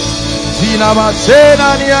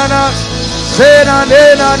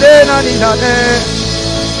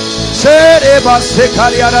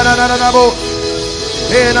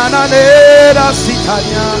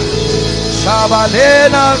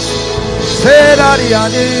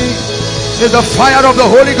 Is the fire of the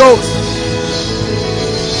Holy Ghost.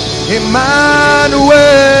 Emmanuel.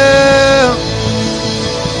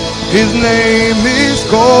 His name is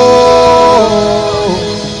called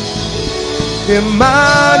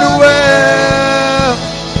Emmanuel.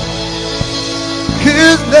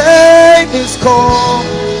 His name is called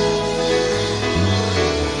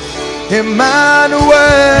Emmanuel.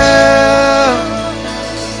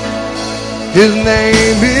 His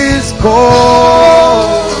name is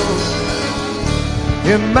called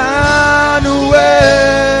Emmanuel.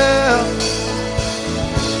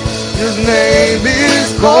 His name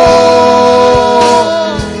is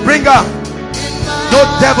called. Bring her. No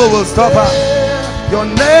devil will stop her. Your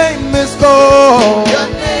name is called. Your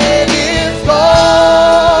name is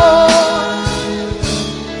called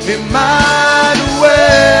Emmanuel.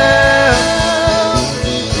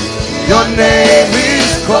 Your name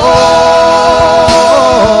is called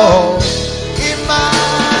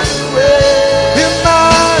Emmanuel.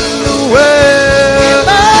 Emmanuel.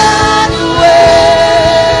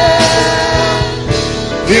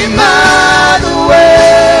 Emmanuel.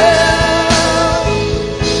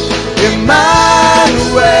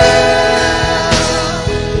 Emmanuel.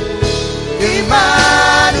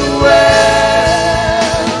 Emmanuel.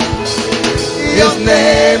 His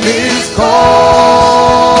name is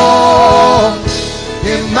called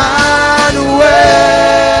Emmanuel.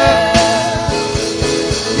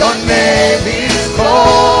 Your name is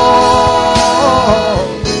called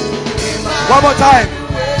Emmanuel. One more time.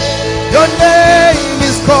 Your name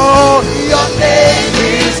is called. Your name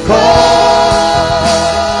is called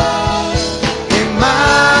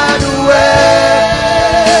Emmanuel.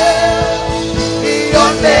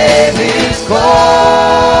 Your name is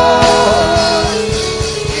called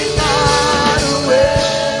Emmanuel.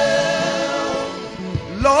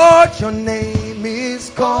 Lord, your name is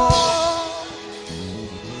called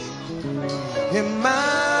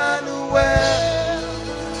Emmanuel.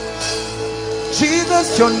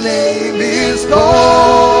 Jesus, your name is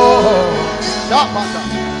called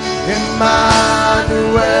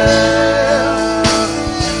Emmanuel.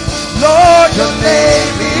 Lord, your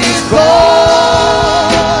name is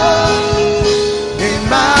God.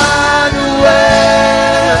 Emmanuel.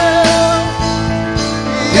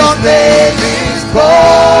 Your name is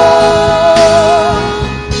God.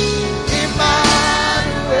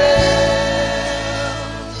 Emmanuel.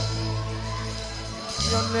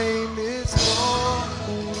 Your name is God.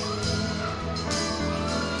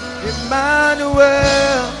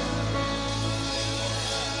 Emmanuel.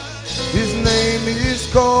 His name is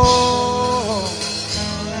God.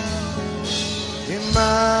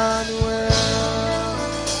 Emmanuel.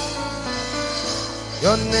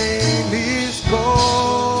 Your name is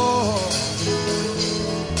God.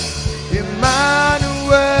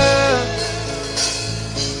 Emmanuel.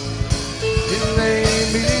 His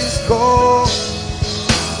name is God.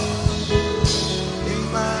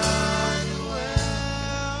 Emmanuel.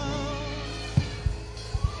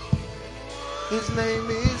 His name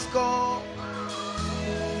is God.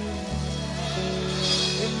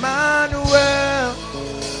 Emmanuel.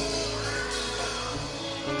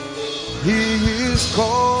 He is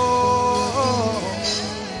called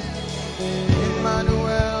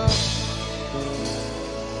Emmanuel.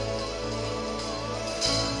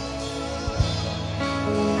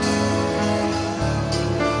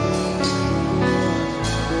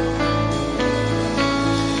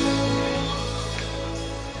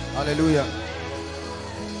 Hallelujah.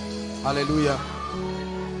 Hallelujah.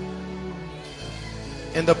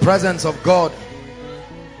 In the presence of God,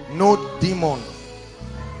 no demon,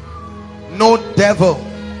 no devil,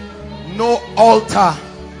 no altar.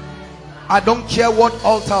 I don't care what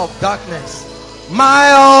altar of darkness.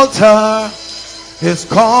 My altar is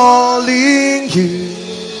calling you,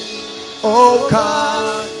 oh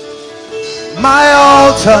God. My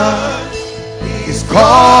altar is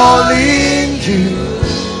calling you,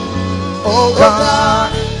 oh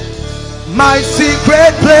God. My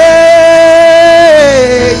secret place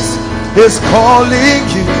is calling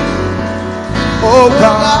you, oh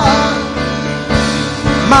God.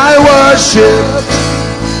 My worship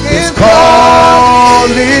is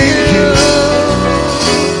calling you,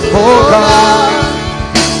 oh God.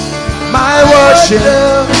 My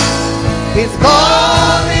worship is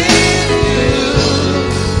calling you,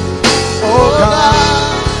 oh God.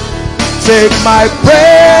 Take my praise,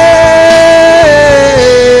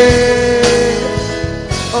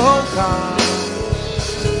 oh God.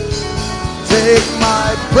 Take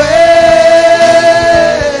my praise.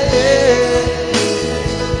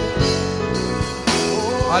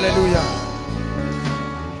 Hallelujah.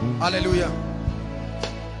 Hallelujah.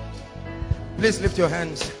 Please lift your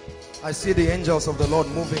hands. I see the angels of the Lord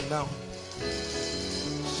moving now.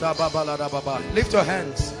 Lift your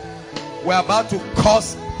hands. We're about to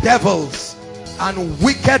curse devils and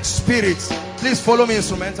wicked spirits. Please follow me,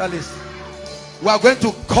 instrumentalists. We are going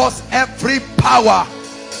to curse every power.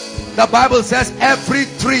 The Bible says every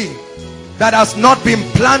tree that has not been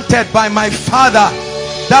planted by my Father,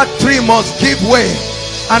 that tree must give way.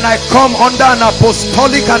 And I come under an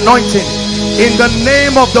apostolic anointing in the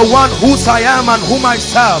name of the one whose I am and whom I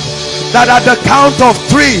serve, that at the count of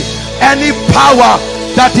 3, any power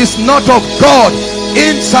that is not of God,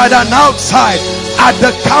 inside and outside, at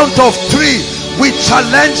the count of 3, we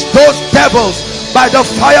challenge those devils by the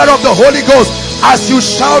fire of the Holy Ghost. As you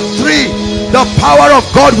shout 3, the power of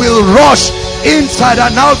God will rush inside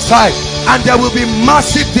and outside, and there will be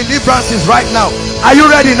massive deliverances right now. Are you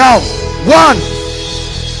ready now? 1,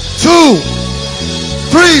 2,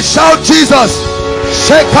 3. Shout Jesus.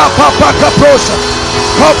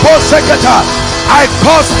 I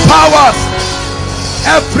cause powers,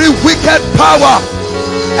 every wicked power,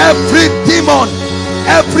 every demon,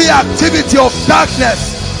 every activity of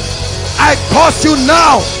darkness, I curse you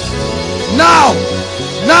now, now,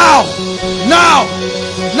 now, now,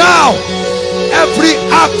 now. Every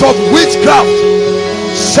act of witchcraft,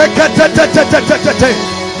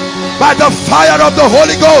 by the fire of the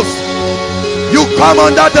Holy Ghost, you come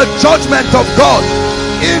under the judgment of God,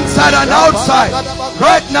 inside and outside.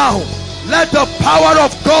 Right now, let the power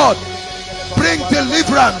of God bring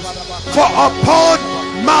deliverance. For upon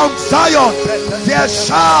Mount Zion there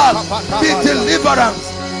shall be deliverance,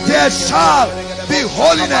 there shall be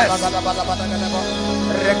holiness,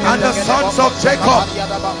 and the sons of Jacob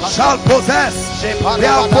shall possess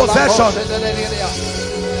their possession.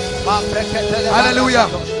 Hallelujah.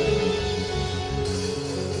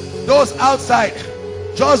 Those outside,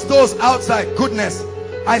 just those outside, goodness,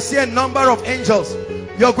 I see a number of angels.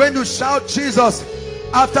 You're going to shout Jesus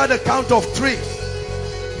after the count of 3.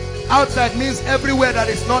 Outside means everywhere that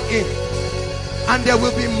is not in. And there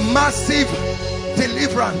will be massive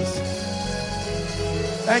deliverance.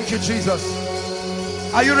 Thank you, Jesus.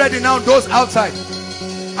 Are you ready now? Those outside,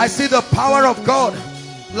 I see the power of God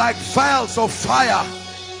like vials of fire.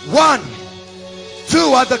 1,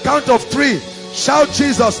 2, at the count of 3. Shout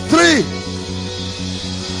Jesus. 3.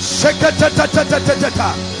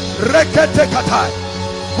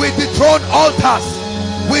 We dethrone altars.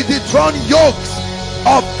 We dethrone yokes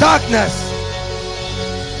of darkness.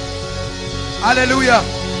 Hallelujah.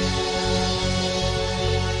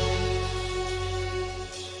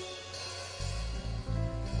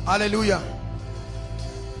 Hallelujah.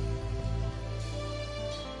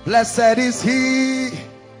 Blessed is he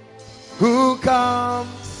who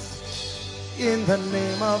comes in the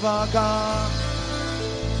name of our God.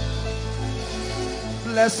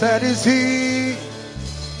 Blessed is he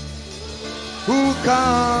who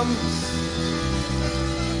comes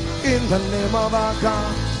in the name of our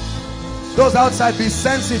God. Those outside, be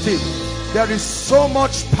sensitive. There is so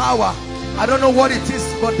much power. I don't know what it is,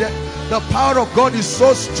 but the power of God is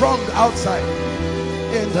so strong outside.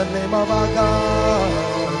 In the name of our God.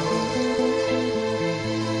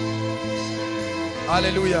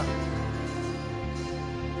 Hallelujah.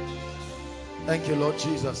 Thank you, Lord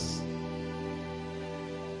Jesus.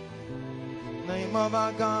 Name of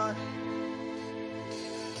our God.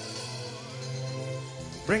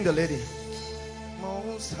 Bring the lady.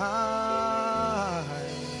 Most high,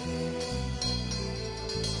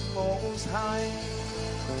 most high.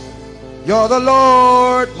 You're the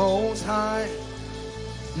Lord most high.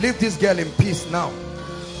 Leave this girl in peace now.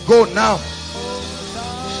 Go now.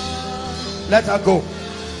 Let her go.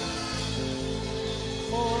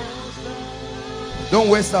 Don't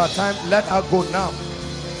waste our time. Let her go now.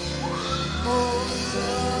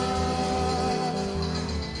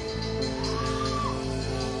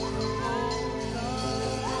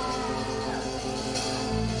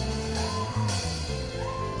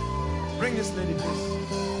 Bring this lady, please.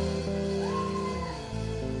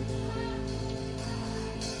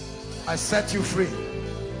 I set you free.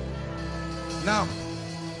 Now,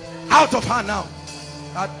 out of her now,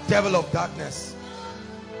 that devil of darkness.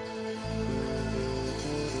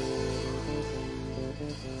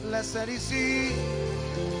 Blessed is he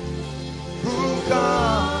who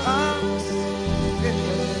comes in the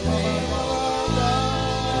name of our God.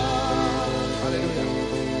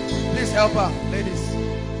 Hallelujah. Please help her, ladies.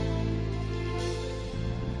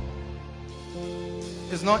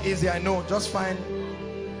 It's not easy, I know. Just fine.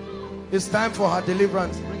 It's time for her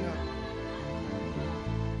deliverance. Bring her.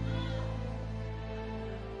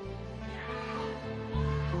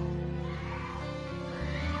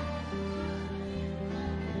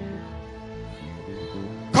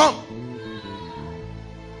 Come.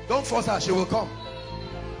 Don't force her, she will come.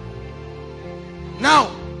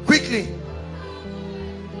 Now, quickly.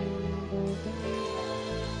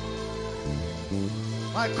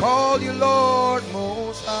 I call you Lord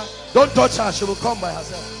Most High. Don't touch her, she will come by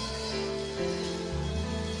herself.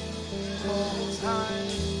 Most High.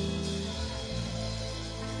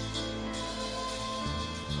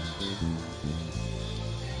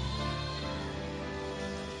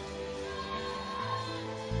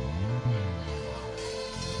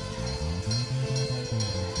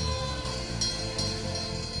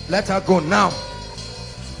 Let her go now.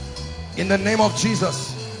 In the name of Jesus.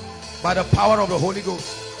 By the power of the Holy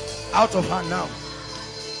Ghost. Out of her now.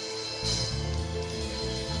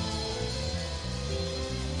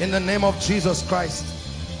 In the name of Jesus Christ.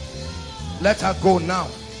 Let her go now.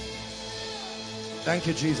 Thank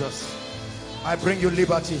you, Jesus. I bring you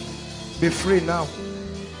liberty. Be free now.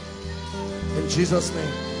 In Jesus'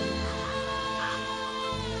 name.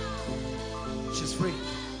 She's free.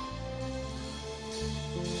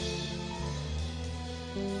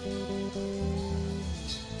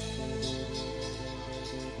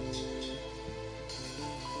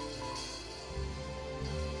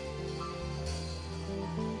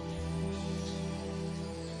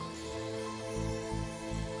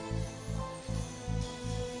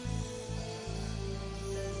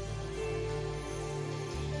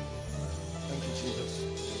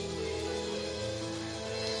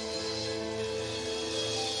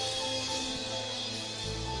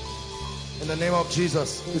 In the name of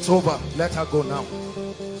Jesus, it's over. Let her go now.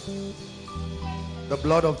 The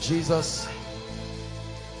blood of Jesus.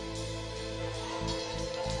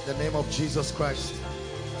 The name of Jesus Christ.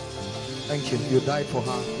 Thank you. You died for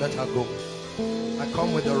her. Let her go. I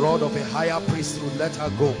come with the rod of a higher priesthood. Let her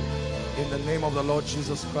go. In the name of the Lord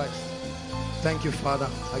Jesus Christ. Thank you, Father.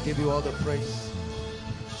 I give you all the praise.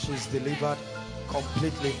 She's delivered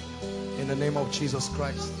completely. In the name of Jesus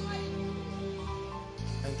Christ.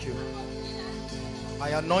 Thank you. I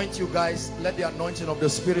anoint you guys. Let the anointing of the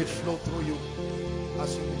Spirit flow through you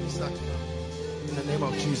as you minister to them. In the name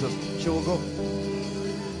of Jesus. She will go.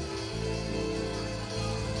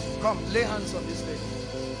 Come, lay hands on this lady.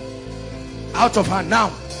 Out of her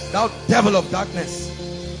now, thou devil of darkness.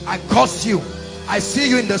 I curse you. I see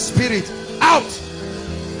you in the spirit. Out!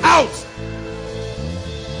 Out!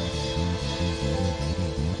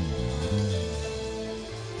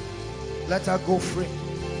 Let her go free.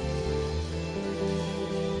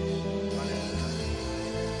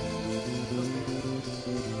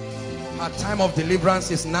 Her time of deliverance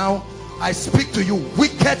is now. I speak to you,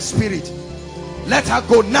 wicked spirit. Let her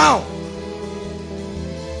go now.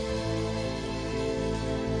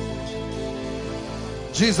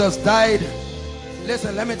 Jesus died.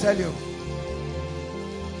 Listen, let me tell you.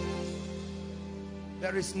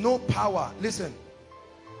 There is no power. Listen.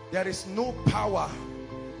 There is no power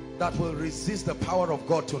that will resist the power of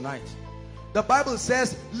God tonight. The Bible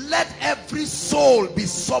says, let every soul be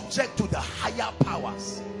subject to the higher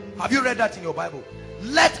powers. Have you read that in your Bible?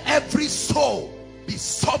 Let every soul be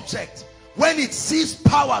subject. When it sees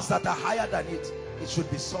powers that are higher than it, it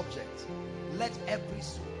should be subject. Let every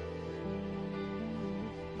soul.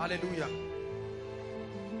 Hallelujah.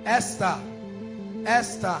 Esther.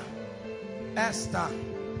 Esther. Esther.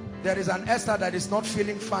 There is an Esther that is not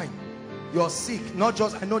feeling fine. You're sick. Not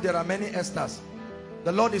just, I know there are many Esthers.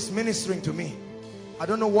 The Lord is ministering to me. I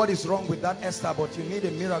don't know what is wrong with that Esther, but you need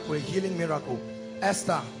a miracle, a healing miracle.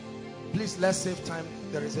 Esther, please, let's save time.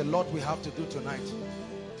 There is a lot we have to do tonight.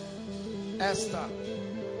 Esther.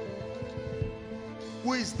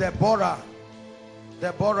 Who is Deborah?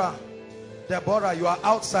 Deborah. Deborah, you are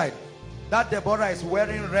outside. That Deborah is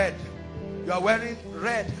wearing red. You are wearing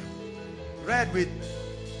red. Red with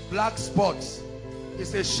black spots.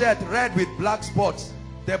 It's a shirt, red with black spots.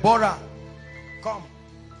 Deborah, come.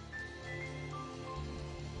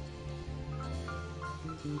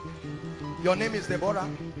 Your name is Deborah.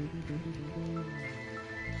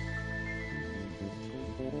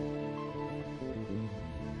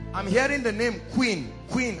 I'm hearing the name Queen.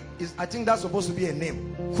 Queen is, I think that's supposed to be a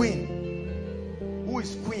name. Queen. Who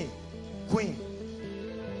is Queen? Queen.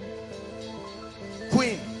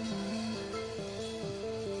 Queen.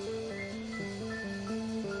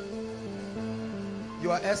 You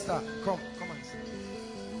are Esther. Come and sit.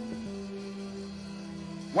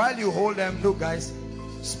 While you hold them, look guys,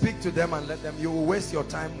 speak to them and let them. You will waste your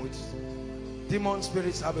time with demon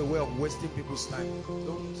spirits. Have a way of wasting people's time.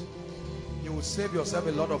 Don't. You will save yourself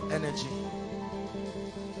a lot of energy.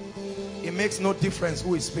 It makes no difference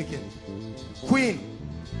who is speaking. Queen.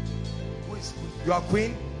 Who is Queen? You are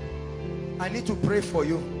Queen. I need to pray for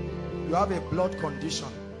you. You have a blood condition.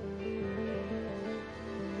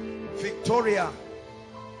 Victoria.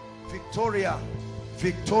 Victoria.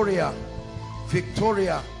 Victoria.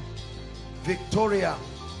 Victoria. Victoria.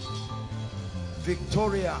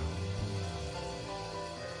 Victoria.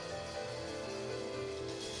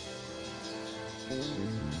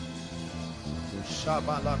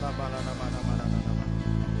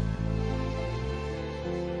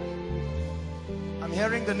 I'm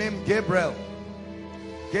hearing the name Gabriel.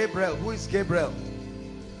 Gabriel. Who is Gabriel?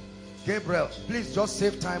 Gabriel. Please just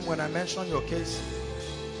save time when I mention your case.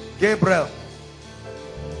 Gabriel.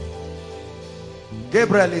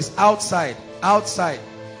 Gabriel is outside. Outside.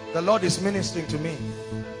 The Lord is ministering to me.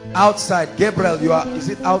 Outside. Gabriel, you are, is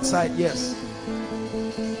it outside? Yes.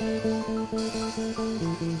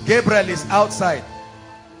 Gabriel is outside.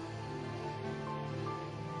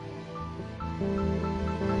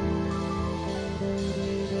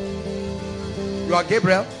 You are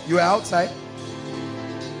Gabriel. You are outside.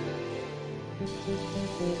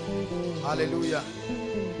 Hallelujah.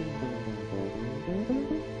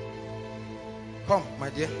 Come, my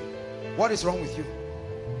dear. What is wrong with you?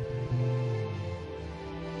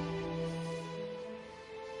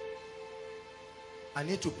 I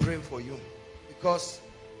need to pray for you because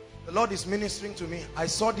the Lord is ministering to me. I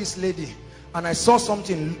saw this lady and I saw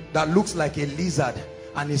something that looks like a lizard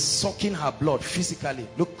and is sucking her blood physically.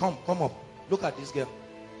 Look, come up. Look at this girl.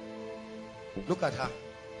 Look at her.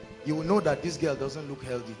 You will know that this girl doesn't look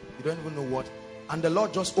healthy. You don't even know what. And the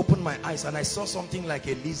Lord just opened my eyes and I saw something like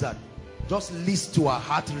a lizard just leads to her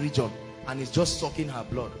heart region and is just sucking her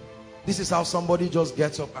blood. This is how somebody just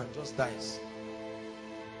gets up and just dies.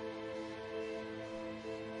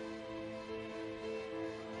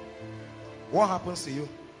 What happens to you?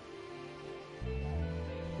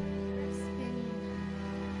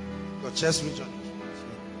 Your chest region.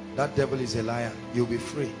 That devil is a liar. You'll be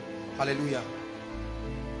free. Hallelujah.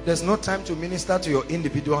 There's no time to minister to your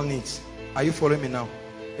individual needs. Are you following me now?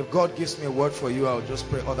 If God gives me a word for you, I'll just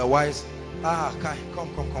pray. Otherwise, Kai, come.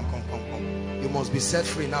 You must be set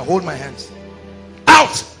free now. Hold my hands.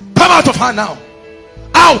 Out! Come out of her now.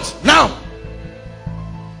 Out now.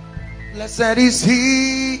 Blessed is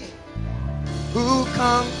he who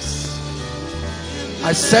comes.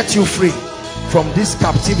 I set you free from this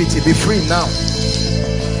captivity. Be free now.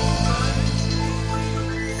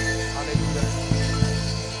 Hallelujah.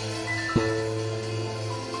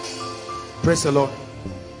 Praise the Lord.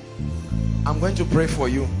 I'm going to pray for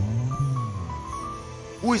you.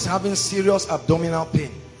 Who is having serious abdominal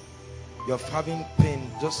pain? You're having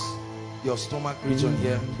pain, just your stomach region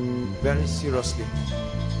here, very seriously.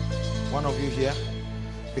 One of you here,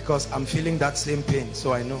 because I'm feeling that same pain,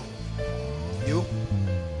 so I know. You?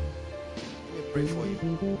 Let me pray for you.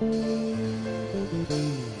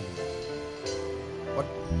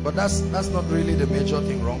 But that's not really the major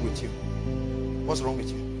thing wrong with you. What's wrong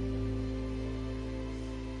with you?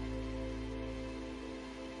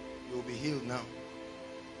 You will be healed now.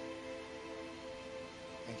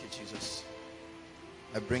 Thank you, Jesus.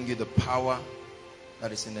 I bring you the power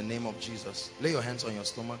that is in the name of Jesus. Lay your hands on your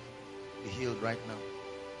stomach. Be healed right now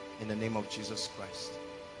in the name of Jesus Christ.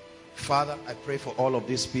 Father, I pray for all of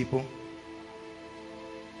these people.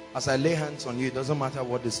 As I lay hands on you, it doesn't matter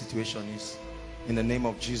what the situation is. In the name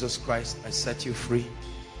of Jesus Christ, I set you free.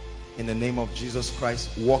 In the name of Jesus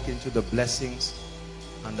Christ, walk into the blessings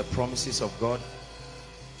and the promises of God.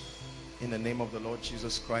 In the name of the Lord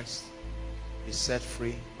Jesus Christ, be set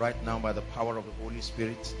free right now by the power of the Holy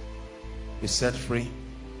Spirit. Be set free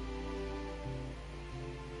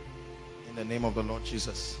in the name of the Lord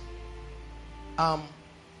Jesus.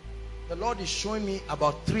 The Lord is showing me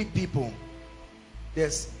about 3 people.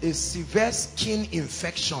 There's a severe skin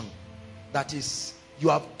infection that is, you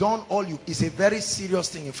have done all you, it's a very serious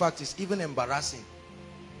thing. In fact, it's even embarrassing.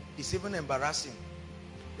 It's even embarrassing.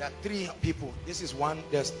 There are 3 people. This is one.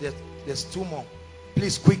 There's 2 more.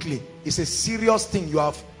 Please, quickly. It's a serious thing. You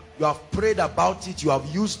have prayed about it. You have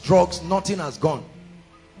used drugs. Nothing has gone.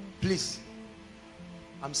 Please.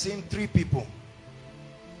 I'm saying 3 people.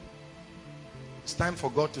 It's time for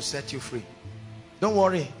God to set you free. Don't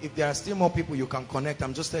worry. If there are still more people, you can connect.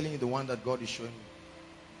 I'm just telling you the one that God is showing me.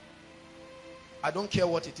 I don't care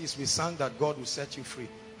what it is. We sang that God will set you free.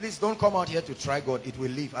 Please don't come out here to try God. It will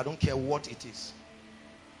leave. I don't care what it is.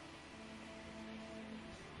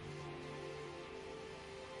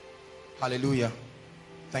 Hallelujah.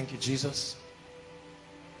 Thank you, Jesus.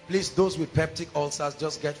 Please, those with peptic ulcers,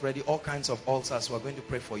 just get ready. All kinds of ulcers. We're going to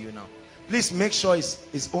pray for you now. Please make sure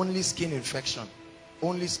it's only skin infection.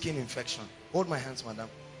 Only skin infection. Hold my hands, madam.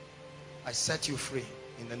 I set you free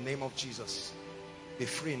in the name of Jesus. Be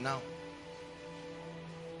free now.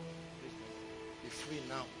 Be free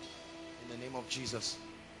now in the name of Jesus.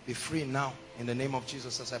 Be free now in the name of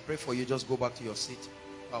Jesus. As I pray for you, just go back to your seat.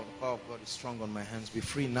 Wow, the power of God is strong on my hands. Be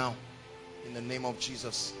free now in the name of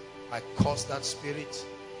Jesus. I curse that spirit.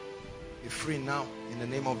 Be free now in the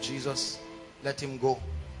name of Jesus. Let him go.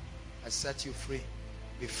 I set you free.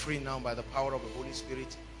 Be free now by the power of the Holy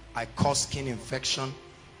Spirit. I cause skin infection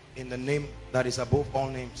in the name that is above all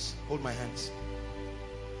names. Hold my hands.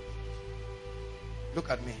 Look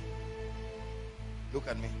at me. Look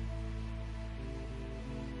at me.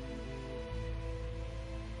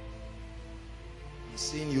 I'm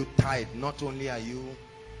seeing you tied. Not only are you,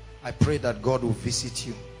 I pray that God will visit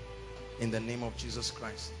you in the name of Jesus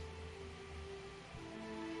Christ.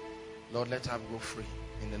 Lord, let her go free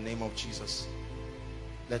in the name of Jesus.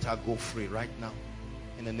 Let her go free right now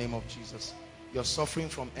in the name of Jesus. You're suffering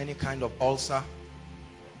from any kind of ulcer.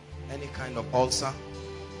 Any kind of ulcer.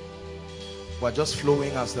 We're just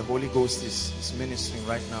flowing as the Holy Ghost is ministering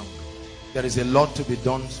right now. There is a lot to be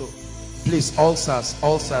done. So please,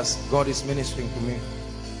 ulcers, God is ministering to me.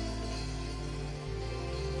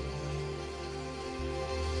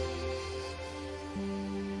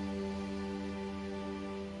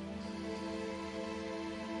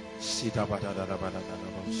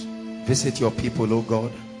 Visit your people, oh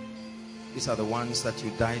God. These are the ones that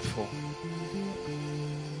you died for.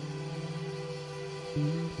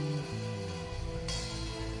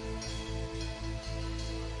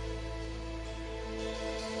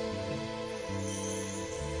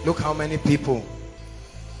 Look how many people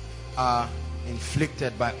are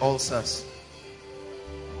inflicted by ulcers.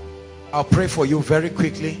 I'll pray for you very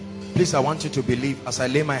quickly. Please, I want you to believe as I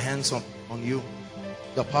lay my hands on you.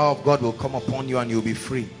 The power of God will come upon you and you'll be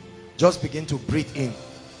free. Just begin to breathe in.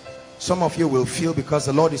 Some of you will feel, because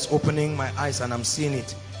the Lord is opening my eyes and I'm seeing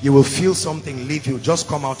it, you will feel something leave you, just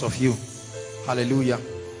come out of you. Hallelujah.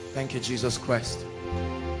 Thank you, Jesus Christ.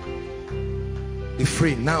 Be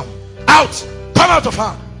free now. Out! Come out of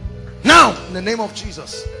her! Now! In the name of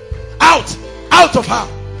Jesus. Out! Out! Out of her!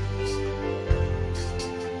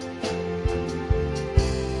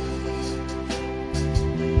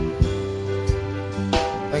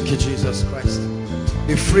 Thank you, Jesus Christ.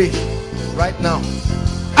 Be free right now.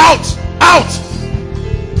 Out! Out!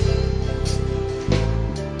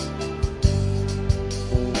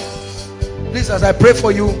 Please, as I pray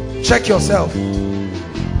for you, check yourself.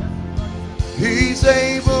 He's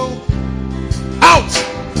able. Out!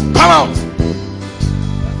 Come out!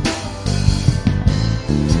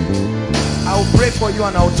 I will pray for you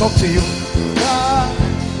and I will talk to you.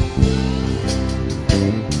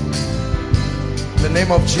 In the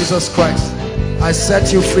name of Jesus Christ, I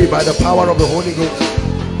set you free by the power of the Holy Ghost.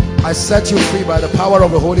 I set you free by the power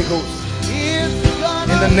of the Holy Ghost.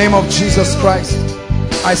 In the name of Jesus Christ,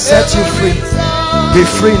 I set you free. Be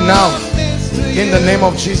free now. In the name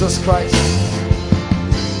of Jesus Christ.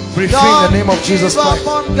 Be free in the name of Jesus Christ.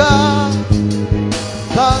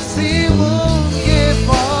 Cause he won't give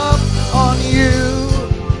up on you.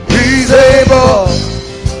 He's able.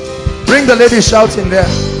 Bring the lady shouting there.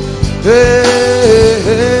 Hey,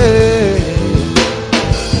 hey.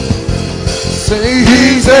 Say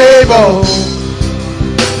he's able.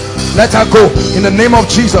 Let her go in the name of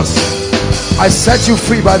Jesus. I set you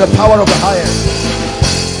free by the power of the highest.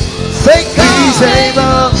 Say he's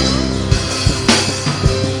able.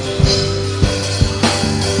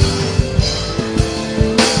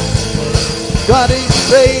 God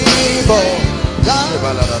is able.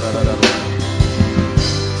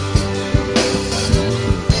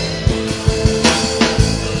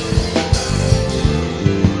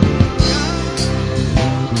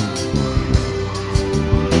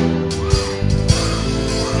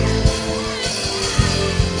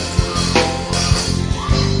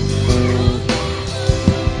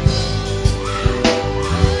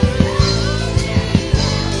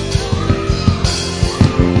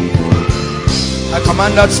 I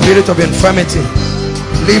command that spirit of infirmity,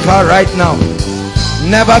 leave her right now,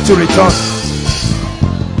 never to return.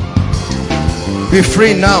 Be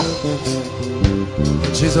free now.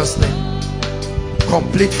 In Jesus' name.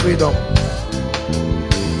 Complete freedom.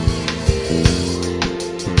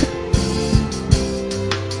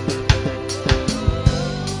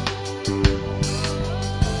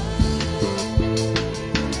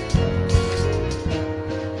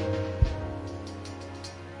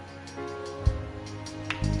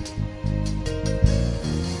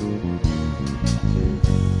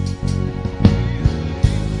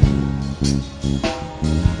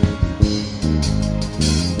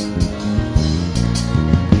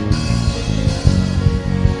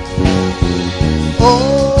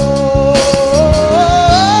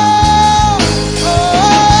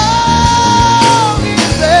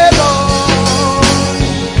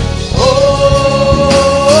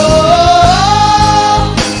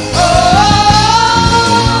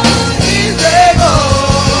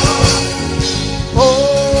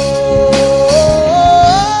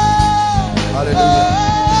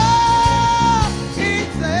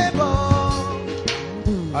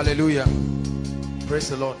 Hallelujah. Praise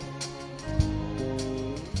the Lord.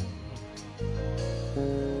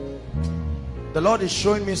 The Lord is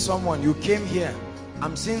showing me someone. You came here.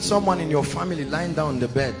 I'm seeing someone in your family lying down on the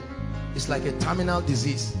bed. It's like a terminal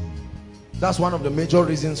disease. That's one of the major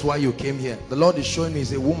reasons why you came here. The Lord is showing me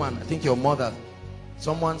is a woman. I think your mother.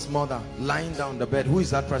 Someone's mother lying down on the bed. Who is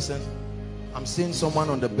that person? I'm seeing someone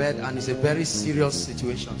on the bed and it's a very serious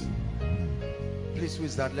situation. Please, who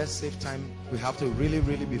is that? Let's save time. We have to really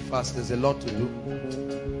be fast. There's a lot to do.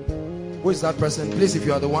 Who is that person? Please, if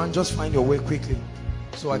you are the one, just find your way quickly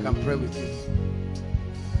so I can pray with you.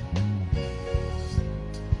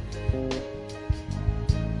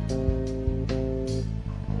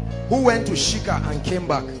 Who went to Shika and came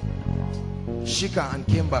back? Shika and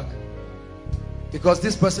came back. Because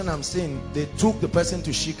this person I'm seeing, they took the person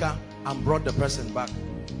to Shika and brought the person back.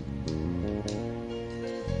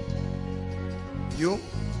 You?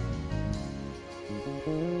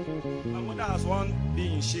 My mother has one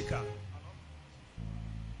being in Shika.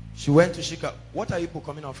 She went to Shika. What are you people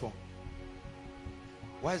coming out for?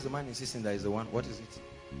 Why is the man insisting that is the one? What is it?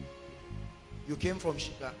 You came from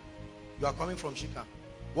Shika. You are coming from Shika.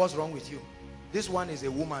 What's wrong with you? This one is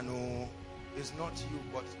a woman who is not you,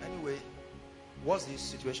 but anyway, what's the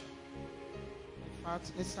situation?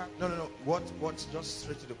 No. What? Just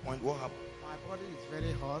straight to the point. What happened? My body is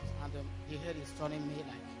very hot and the head is turning me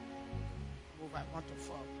like move. I want to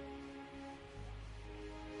fall.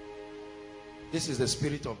 This is the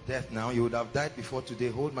spirit of death now. You would have died before today.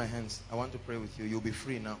 Hold my hands. I want to pray with you. You'll be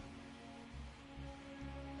free now.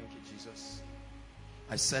 Thank you, Jesus.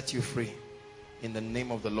 I set you free in the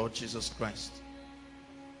name of the Lord Jesus Christ.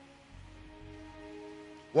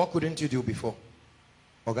 What couldn't you do before?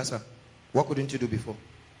 Augusta, what couldn't you do before?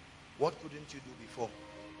 What couldn't you do before?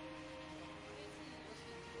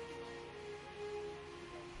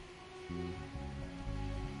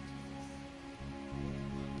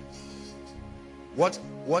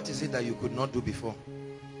 What is it that you could not do before?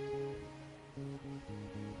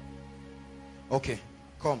 Okay,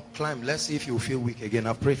 come, climb. Let's see if you feel weak again.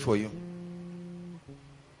 I've prayed for you.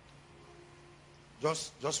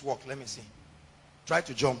 Just walk. Let me see. Try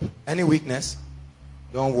to jump. Any weakness?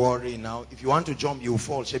 Don't worry now. If you want to jump, you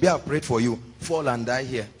fall. Shebi, I've prayed for you. Fall and die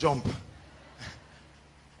here. Jump.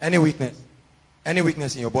 Any weakness? Any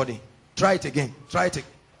weakness in your body? Try it again. Try it again.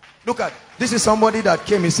 Look at, this is somebody that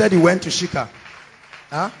came. He said he went to Shika.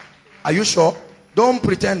 Huh? Are you sure? Don't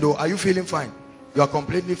pretend though. Are you feeling fine? You are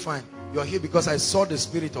completely fine. You are here because I saw the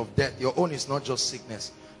spirit of death. Your own is not just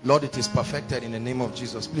sickness. Lord, it is perfected in the name of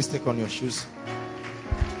Jesus. Please take on your shoes.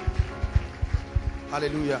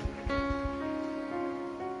 Hallelujah.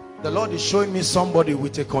 The Lord is showing me somebody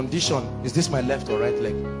with a condition. Is this my left or right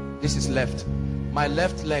leg? This is left. My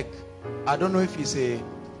left leg, I don't know if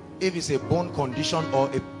it's a bone condition or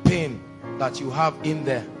a pain that you have in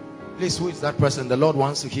there. Please, who is that person? The Lord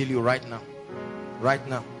wants to heal you right now. Right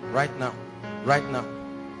now. Right now. Right now.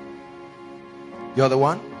 You're the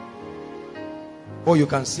one? Oh, you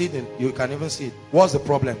can see it. You can even see it. What's the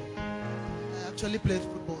problem? I actually played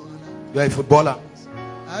football. You're a footballer.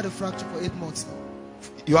 I had a fracture for 8 months now.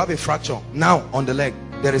 You have a fracture now on the leg.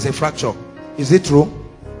 There is a fracture. Is it true?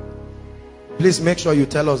 Please make sure you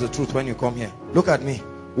tell us the truth when you come here. Look at me.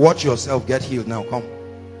 Watch yourself get healed now. Come.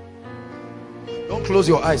 Don't close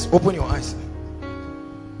your eyes. Open your eyes.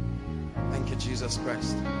 Thank you, Jesus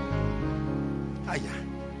Christ.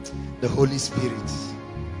 The Holy Spirit.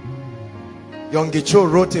 Young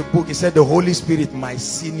Gicho wrote a book. He said, the Holy Spirit, my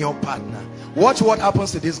senior partner. Watch what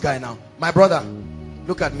happens to this guy now. My brother,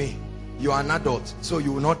 look at me. You are an adult, so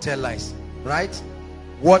you will not tell lies. Right?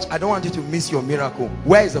 Watch. I don't want you to miss your miracle.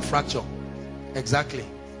 Where is the fracture? Exactly.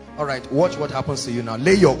 All right. Watch what happens to you now.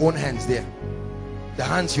 Lay your own hands there. The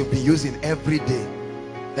hands you'll be using every day.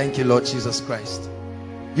 Thank you, Lord Jesus Christ.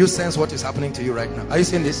 You sense what is happening to you right now. Are you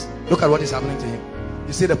seeing this? Look at what is happening to him.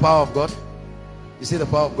 You see the power of God? You see the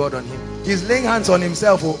power of God on him? He's laying hands on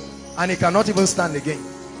himself, and he cannot even stand again.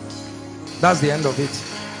 That's the end of it.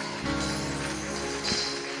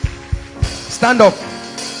 Stand up.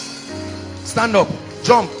 Stand up.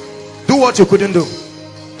 Jump. Do what you couldn't do.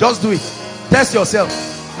 Just do it. Test yourself.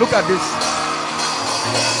 Look at this.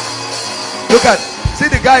 Look at. See,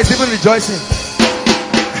 the guy is even rejoicing.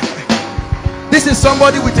 This is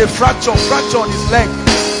somebody with a fracture on his leg.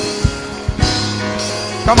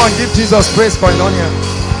 Come on, give Jesus praise for Inonia.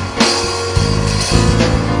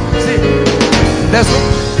 See, there's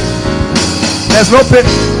no pain.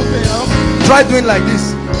 Try doing like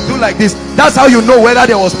this. Do like this. That's how you know whether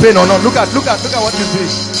there was pain or not. Look at what you're doing.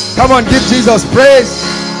 Come on, give Jesus praise.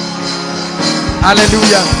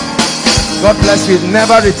 Hallelujah. God bless you. It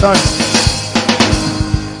never returns.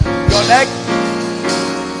 Your leg.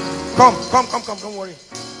 Come. Don't worry.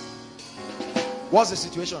 What's the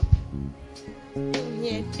situation?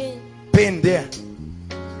 Pain there.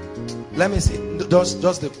 Let me see.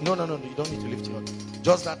 Just the no. You don't need to lift your up.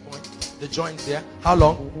 Just that point. The joint there. How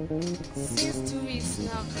long? Since 2 weeks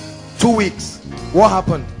now. 2 weeks. What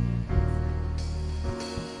happened?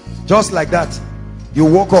 Just like that. You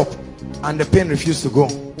woke up and the pain refused to go.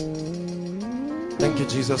 Thank you,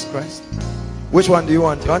 Jesus Christ. Which one do you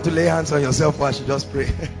want? You want to lay hands on yourself or I should just pray?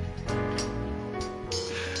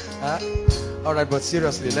 All right, but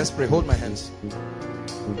seriously, let's pray. Hold my hands.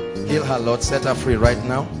 Heal her, Lord. Set her free right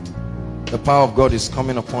now. The power of God is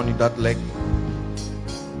coming upon you, that leg.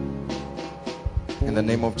 In the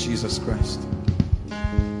name of Jesus Christ.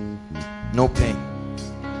 No pain.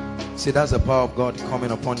 See, that's the power of God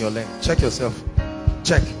coming upon your leg. Check yourself.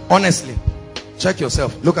 Check. Honestly. Check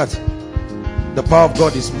yourself. Look at the power of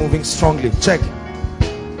God is moving strongly. Check.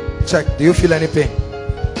 Check. Do you feel any pain?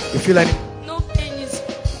 You feel any? No pain is.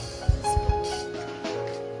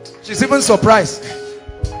 She's even surprised.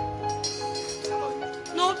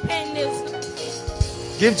 No pain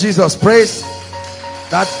is. Give Jesus praise.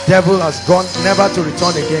 That devil has gone, never to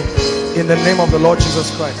return again. In the name of the Lord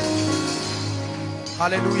Jesus Christ.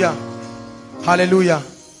 Hallelujah. Hallelujah.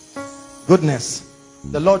 Goodness.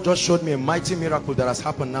 The Lord just showed me a mighty miracle that has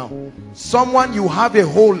happened now. Someone, you have a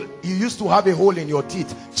hole. You used to have a hole in your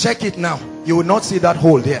teeth. Check it now. You will not see that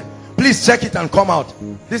hole there. Please check it and come out.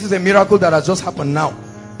 This is a miracle that has just happened now.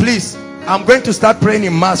 Please, I'm going to start praying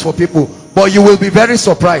in mass for people. But you will be very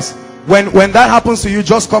surprised. When that happens to you,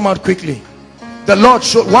 just come out quickly. The Lord,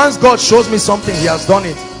 once God shows me something, He has done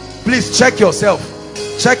it. Please check yourself.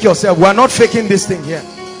 Check yourself. We are not faking this thing here.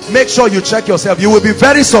 Make sure you check yourself. You will be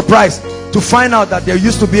very surprised to find out that there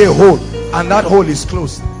used to be a hole and that hole is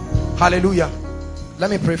closed. Hallelujah. Let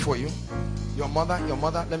me pray for you. Your mother,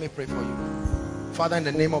 let me pray for you. Father, in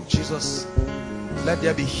the name of Jesus, let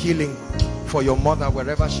there be healing for your mother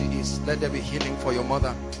wherever she is. Let there be healing for your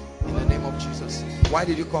mother in the name of Jesus. Why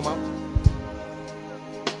did you come out?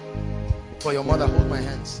 For your mother, hold my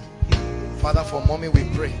hands. Father, for mommy we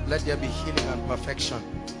pray, let there be healing and perfection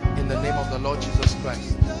in the name of the Lord Jesus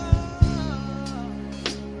Christ.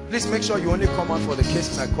 Please make sure you only come out for the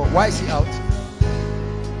cases I call. Why is he out?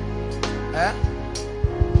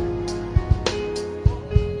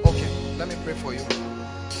 Okay, let me pray for you.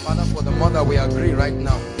 Father, for the mother we agree right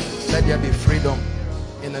now, let there be freedom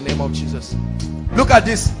in the name of Jesus. Look at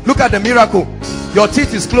this. Look at the miracle. Your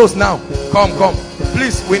teeth is closed now. Come.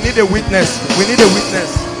 Please, we need a witness. We need a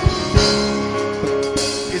witness.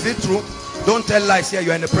 Is it true? Don't tell lies here.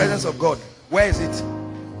 You are in the presence of God. Where is it?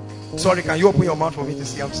 Sorry, can you open your mouth for me to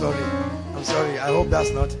see? I'm sorry. I hope that's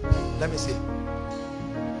not. Let me see.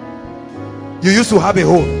 You used to have a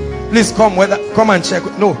hole. Please come and check.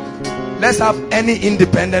 No. Let's have any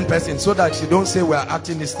independent person so that you don't say we are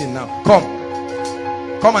acting this thing now.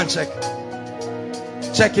 Come and check.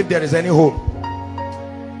 Check if there is any hole.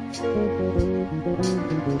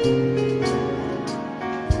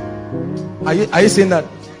 Are you seeing that?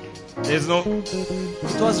 There's no.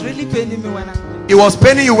 It was really paining me when I came. It was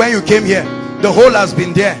paining you when you came here. The hole has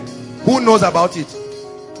been there. Who knows about it?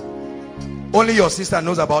 Only your sister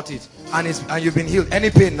knows about it. And you've been healed. Any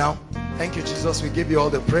pain now? Thank you, Jesus. We give you all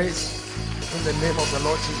the praise in the name of the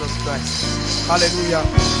Lord Jesus Christ. Hallelujah.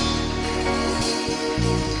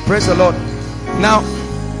 Praise the Lord. Now,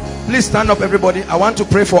 please stand up, everybody. I want to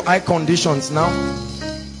pray for eye conditions now.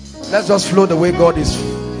 Let's just flow the way God is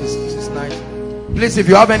nice. Please, if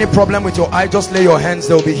you have any problem with your eye, just lay your hands.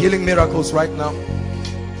 There will be healing miracles right now.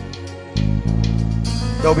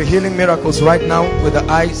 There will be healing miracles right now with the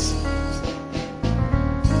eyes.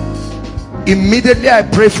 Immediately I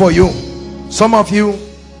pray for you. Some of you,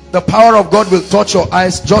 the power of God will touch your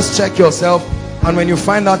eyes. Just check yourself, and when you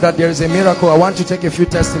find out that there is a miracle, I want to take a few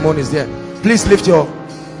testimonies there. Please lift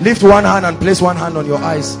one hand and place one hand on your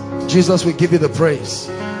eyes. Jesus, we give you the praise.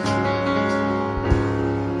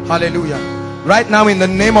 Hallelujah. Right now, in the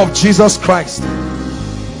name of Jesus Christ,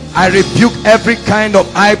 I rebuke every kind of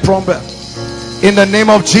eye problem. In the name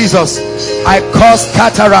of Jesus, I curse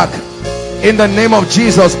cataract. In the name of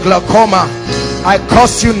Jesus, glaucoma, I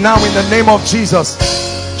curse you now in the name of Jesus.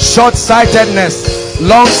 Short-sightedness,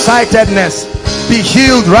 long-sightedness, be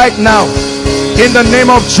healed right now in the name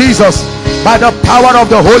of Jesus. By the power of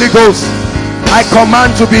the Holy Ghost, I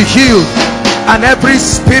command to be healed. And every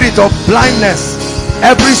spirit of blindness,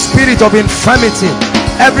 every spirit of infirmity,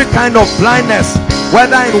 every kind of blindness,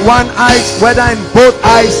 whether in one eye, whether in both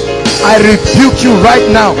eyes, I rebuke you right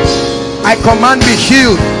now. I command be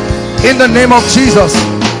healed in the name of Jesus.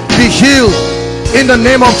 Be healed in the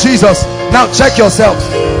name of Jesus. Now check yourself.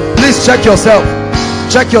 Please check yourself.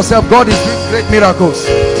 Check yourself. God is doing great miracles.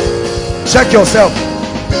 Check yourself.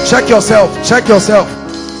 Check yourself. Check yourself.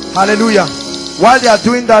 Hallelujah. While they are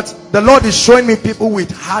doing that, the Lord is showing me people with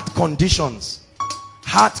heart conditions.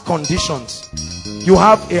 Heart conditions. You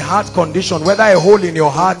have a heart condition, whether a hole in your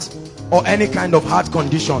heart or any kind of heart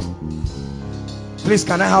condition. Please,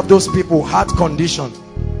 can I have those people? Heart condition.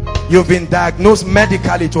 You've been diagnosed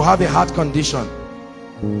medically to have a heart condition.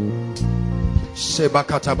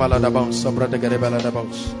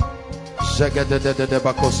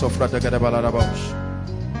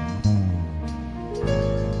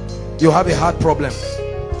 You have a heart problem.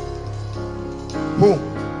 Who?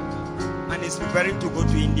 And he's preparing to go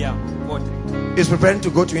to India. What? He's preparing to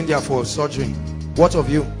go to India for surgery. What of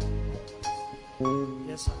you?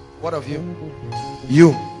 Yes, sir. What of you?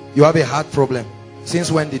 You have a heart problem.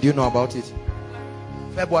 Since when did you know about it?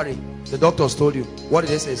 February. The doctors told you. What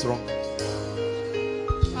did they say is wrong?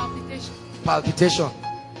 Palpitation.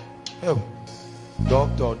 Oh.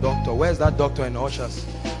 Doctor. Where's that doctor in Ushers?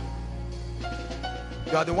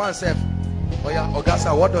 You are the one, Seth. Oh yeah,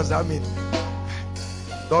 Augusta, what does that mean?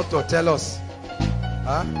 Doctor, tell us.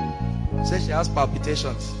 Huh? Say she has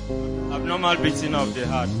palpitations. Abnormal beating of the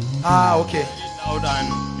heart. Ah, okay. It's loud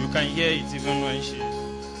and you can hear it even when she...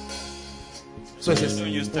 So it's don't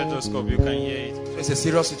use stethoscope, you can hear it. So it's a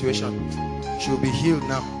serious situation. She'll be healed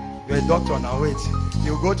now. You're a doctor now, wait.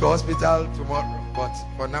 You'll go to hospital tomorrow. But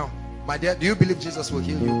for now, my dear, do you believe Jesus will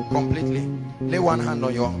heal you completely? Lay one hand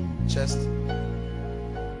on your chest.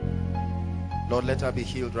 Lord, let her be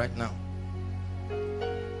healed right now.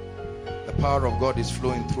 The power of God is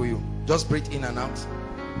flowing through you. Just breathe in and out.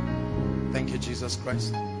 Thank you, Jesus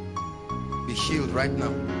Christ. Be healed right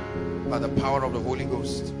now by the power of the Holy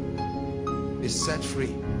Ghost. Be set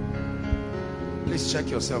free. Please check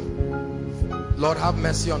yourself. Lord, have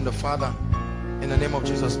mercy on the father in the name of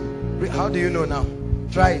Jesus. How do you know now?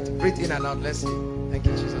 Try it. Breathe in and out. Let's see. Thank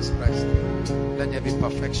you, Jesus Christ. Let there be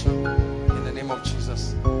perfection in the name of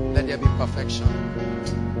Jesus. Let there be perfection.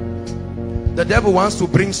 The devil wants to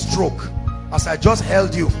bring stroke. As I just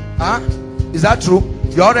held you. Huh? Is that true?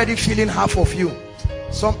 You're already feeling half of you.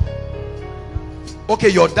 Okay,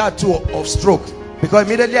 your dad too of stroke. Because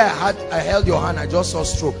immediately I held your hand, I just saw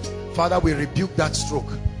stroke. Father, we rebuke that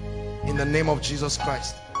stroke in the name of Jesus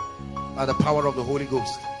Christ. By the power of the Holy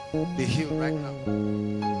Ghost. Be healed right now.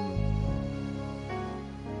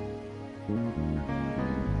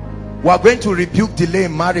 We are going to rebuke delay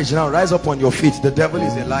in marriage now. Rise up on your feet. The devil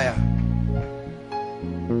is a liar.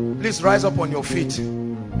 Please rise up on your feet.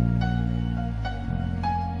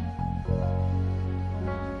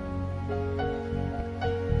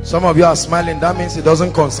 Some of you are smiling. That means it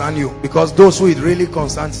doesn't concern you. Because those who it really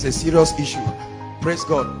concerns, it's a serious issue. Praise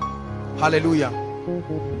God. Hallelujah.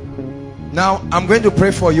 Now, I'm going to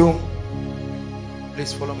pray for you.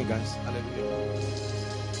 Please follow me, guys. Hallelujah.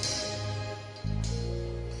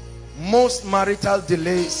 Most marital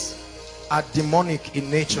delays are demonic in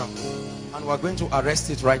nature. And we're going to arrest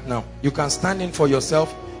it right now. You can stand in for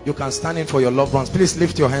yourself. You can stand in for your loved ones. Please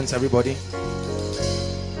lift your hands, everybody.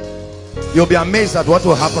 You'll be amazed at what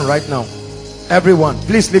will happen right now. Everyone,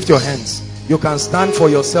 please lift your hands. You can stand for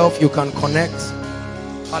yourself. You can connect.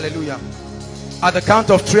 Hallelujah. At the count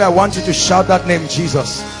of 3, I want you to shout that name,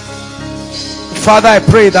 Jesus. Father, I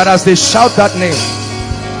pray that as they shout that name,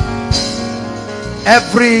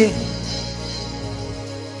 every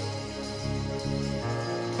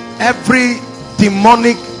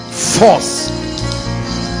demonic force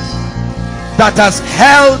that has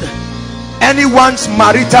held anyone's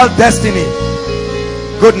marital destiny,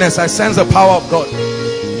 goodness, I sense the power of God.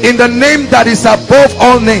 In the name that is above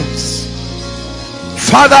all names,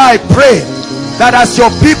 Father, I pray that as your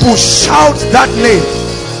people shout that name,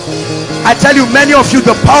 I tell you, many of you,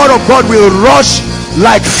 the power of God will rush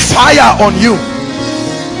like fire on you.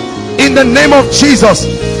 In the name of Jesus,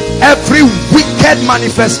 every wicked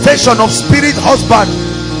manifestation of spirit husband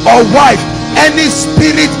or wife, any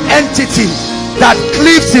spirit entity that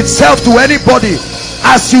cleaves itself to anybody,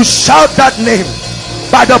 as you shout that name,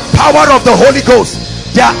 by the power of the Holy Ghost,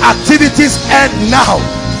 their activities end now.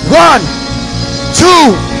 1, 2,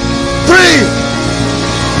 3.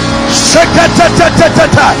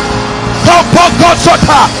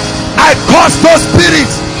 I curse those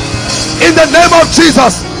spirits in the name of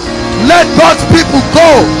Jesus. Let God's people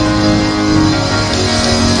go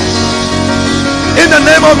in the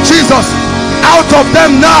name of Jesus. Out of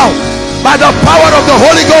them now, by the power of the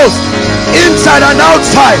Holy Ghost, inside and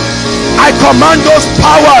outside. I command those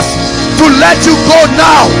powers to let you go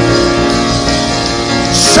now.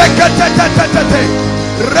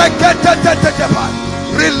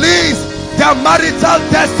 Release their marital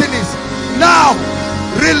destinies now.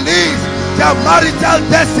 Release their marital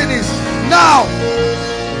destinies now.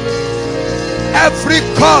 Every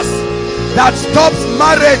cause that stops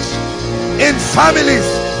marriage in families,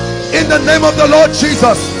 in the name of the Lord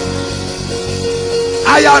Jesus,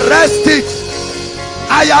 I arrest it.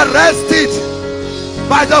 I arrest it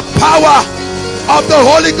by the power of the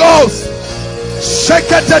Holy Ghost.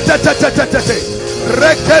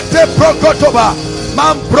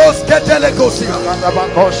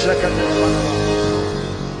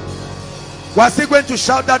 We're still going to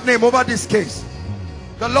shout that name over this case.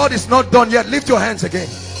 The Lord is not done yet. Lift your hands again.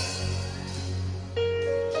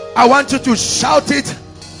 I want you to shout it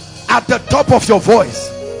at the top of your voice.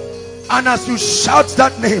 And as you shout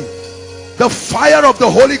that name, the fire of the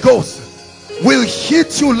Holy Ghost will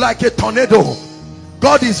hit you like a tornado.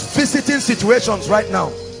 God is visiting situations right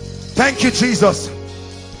now. Thank you, Jesus.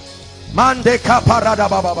 1. 2.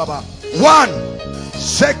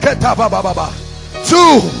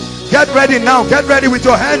 Get ready now. Get ready with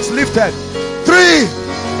your hands lifted. 3.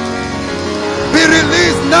 Be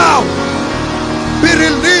released now. Be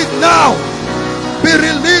released now. Be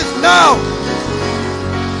released now.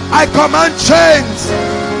 I command chains,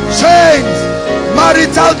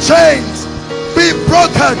 marital chains, be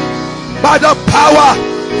broken by the power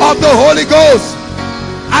of the Holy Ghost.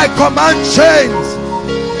 I command chains,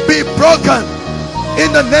 be broken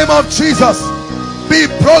in the name of Jesus. Be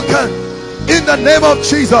broken in the name of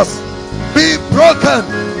Jesus. Be broken.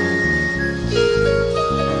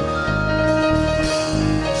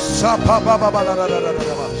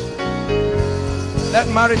 Let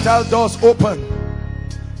marital doors open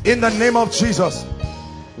in the name of Jesus.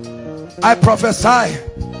 I prophesy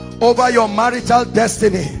over your marital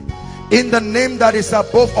destiny in the name that is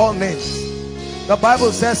above all names. The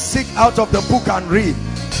Bible says, seek out of the book and read.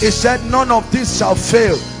 It said, none of this shall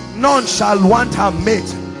fail, none shall want her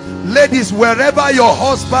mate. Ladies, wherever your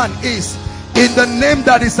husband is, in the name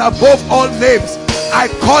that is above all names, I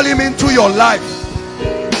call him into your life.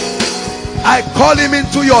 I call him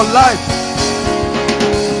into your life.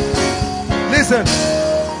 Listen,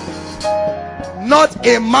 not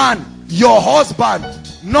a man, your husband,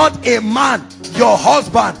 not a man, your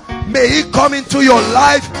husband, may he come into your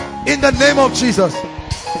life in the name of Jesus.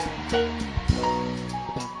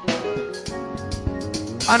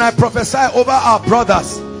 And I prophesy over our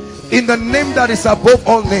brothers in the name that is above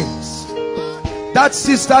all names. That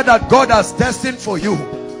sister that God has destined for you,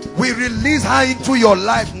 we release her into your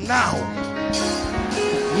life now.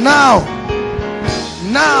 Now.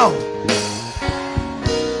 Now.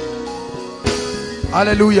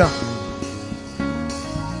 Hallelujah.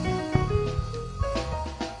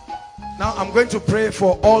 Now I'm going to pray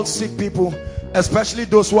for all sick people, especially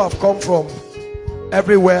those who have come from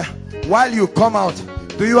everywhere. While you come out,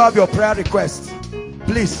 do you have your prayer request?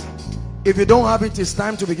 Please, if you don't have it, it's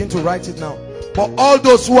time to begin to write it now. For all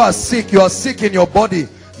those who are sick, you are sick in your body,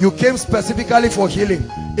 you came specifically for healing,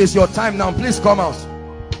 it's your time now. Please come out.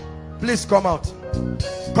 Please come out.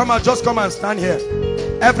 Come out, just come and stand here.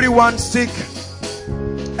 Everyone sick,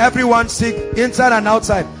 inside and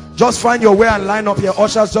outside, just find your way and line up here.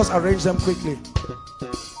 Ushers, just arrange them quickly.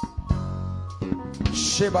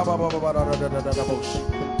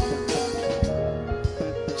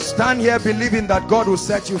 Stand here believing that God will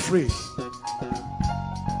set you free.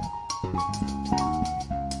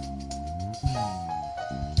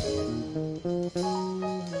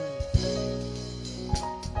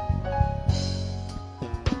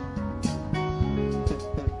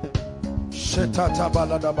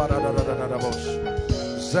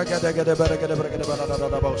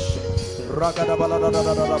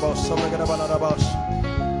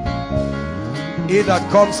 He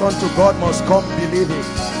that comes unto God must come believing.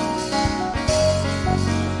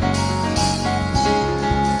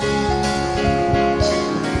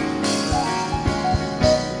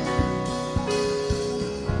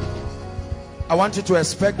 I want you to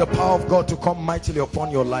expect the power of God to come mightily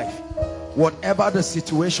upon your life. Whatever the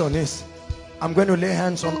situation is, I'm going to lay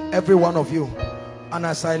hands on every one of you. And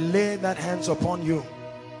as I lay that hands upon you,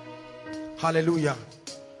 hallelujah,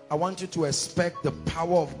 I want you to expect the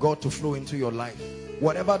power of God to flow into your life.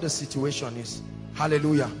 Whatever the situation is,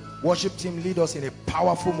 hallelujah. Worship team, lead us in a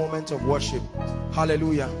powerful moment of worship.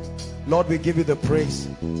 Hallelujah. Lord, we give you the praise.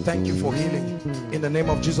 Thank you for healing in the name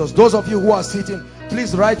of Jesus. Those of you who are sitting,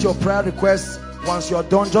 please write your prayer requests. Once you're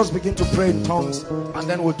done, just begin to pray in tongues, and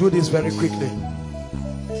then we'll do this very quickly.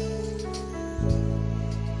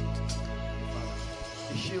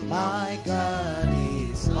 My God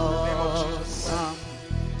is awesome.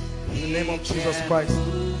 In the name of Jesus Christ.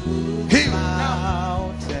 Heal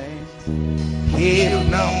now. Heal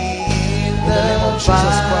now. In the name of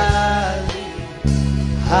Jesus Christ.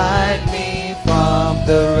 Hide me from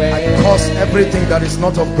the rain. I curse everything that is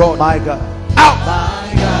not of God. My God. Out.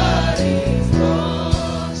 My God is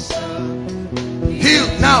awesome. Heal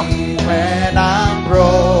now. When I'm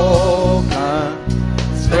broken.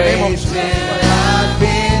 In the name of Jesus Christ. I've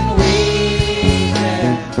been weak.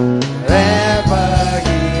 Ever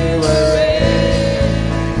He will reign.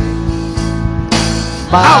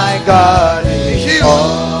 My God is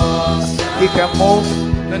awesome. He can move.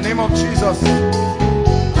 In the name of Jesus.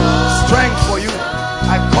 Strength for you.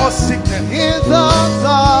 I cause sickness. He's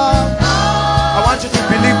awesome. I want you to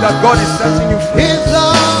believe that God is setting you free. He's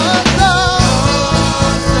awesome.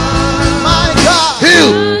 My God.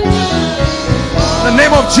 Heal. In the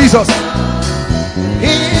name of Jesus.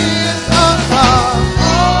 He's awesome.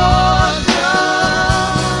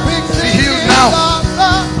 Be healed now.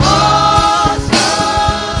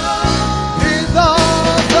 He's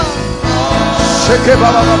awesome. Shake it,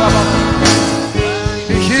 baba, baba, baba.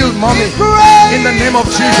 Be healed, mommy. In the name of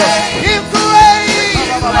Jesus. He's great.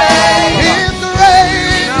 He's great.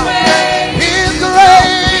 He's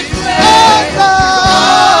great. Awesome.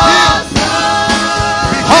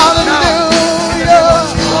 Hallelujah.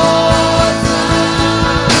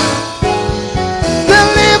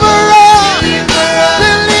 Deliverer.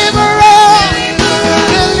 Deliverer.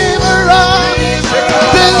 Deliverer.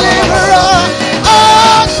 Deliverer.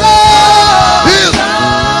 Awesome.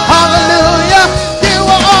 Hallelujah. You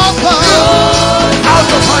are awesome. Out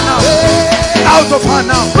of her now.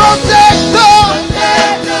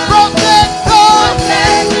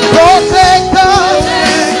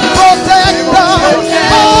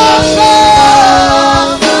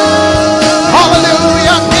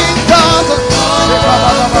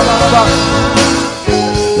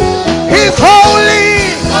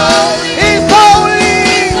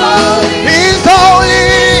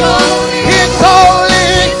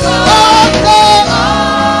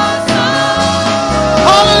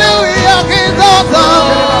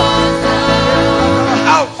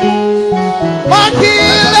 My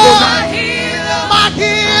healer. My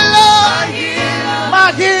healer. My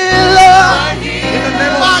healer. In the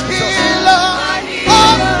name of Jesus.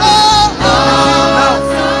 Oh,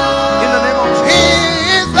 in the name of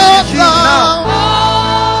Jesus. Be healed now.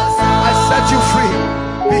 I set you free.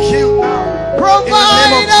 Be healed now. In the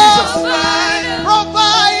name of Jesus.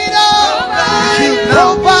 Provider. Be healed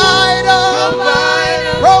now.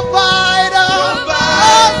 Provider.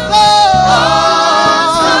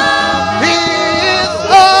 He is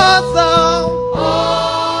awesome.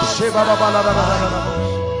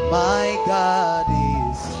 My God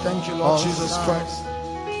is. Thank you, Lord Jesus Christ.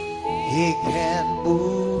 He can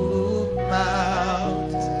move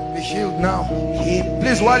mountains. Be healed now.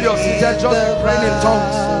 Please, while you're seated, just be praying in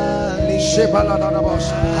tongues.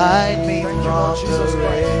 Hide me from Jesus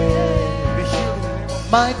Christ. Be healed.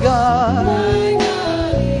 My God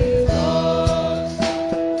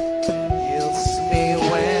heals me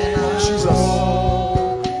when I'm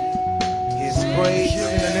low. His grace in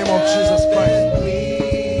the name of Jesus Christ.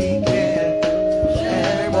 In the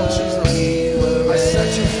name of Jesus, I set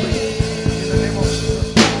you free. In the name of Jesus,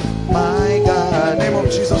 my God. In the name of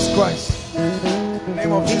Jesus Christ. In the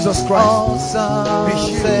name of Jesus Christ. Be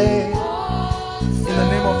healed. In the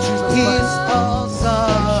name of Jesus Christ. Be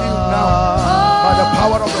healed now by the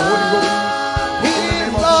power of the Holy Ghost. In the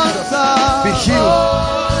name of Jesus, be healed.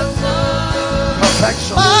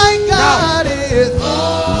 Perfection. My God is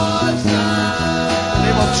awesome. In the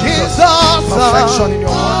name of Jesus, perfection in your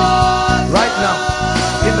body right now.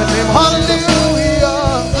 In the name of Jesus,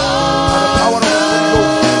 by the power of the Holy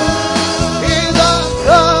Ghost. He's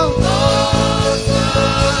awesome.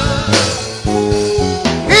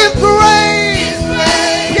 He's great. He's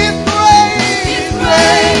great. He's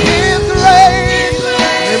great. He's great.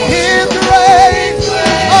 He's great.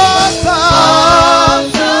 Awesome.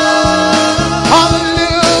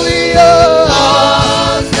 Hallelujah.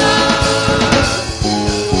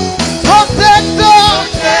 Protector.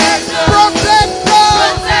 Protector.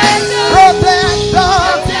 Protector.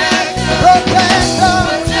 Protector.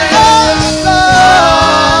 Awesome.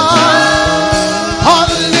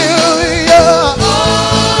 Hallelujah.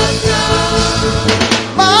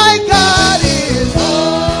 My God is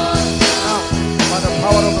by the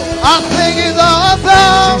power of the I think it's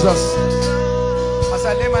awesome. Jesus. As I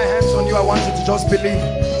lay my hands on you, I want you to just believe.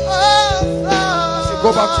 As you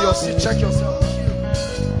go back to your seat, check yourself.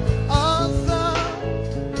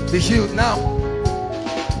 Be healed now.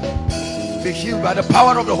 Be healed by the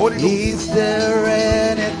power of the Holy Ghost. Is there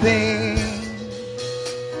anything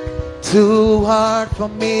too hard for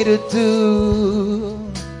me to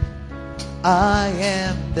do? I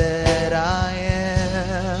am that I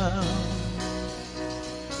am.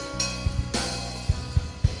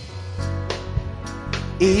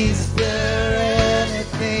 Is there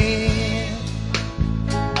anything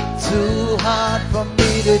too hard for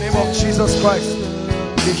me to do? In the name of Jesus Christ,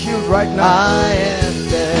 be healed right now. I am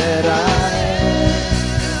that I am.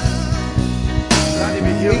 Let it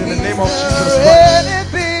be healed in the name of Jesus Christ.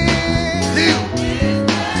 Healed.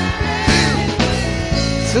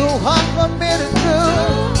 Too hard for me to do.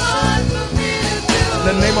 In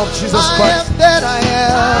the name of Jesus Christ, I am that I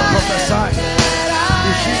am. Prophesy.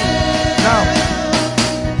 Be healed now.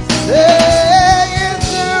 Is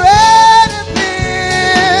there anything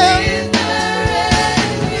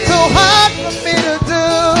too hard for me to do?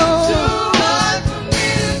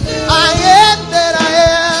 I am that I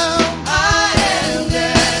am.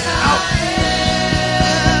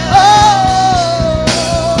 Oh,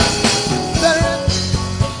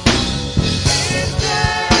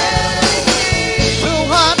 too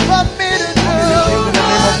hard for me to do. In the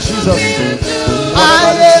name of Jesus, I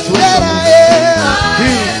am that I am.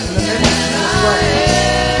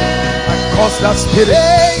 Cause that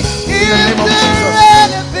spirit in the name of Jesus.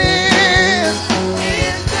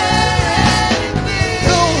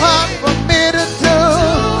 Too hard for me to do.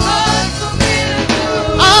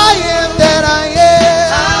 I am that I am.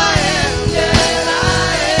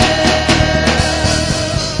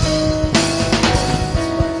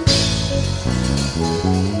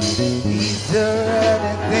 Is there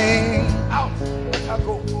anything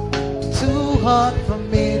too hard for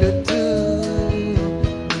me to do?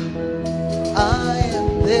 I am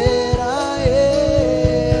that I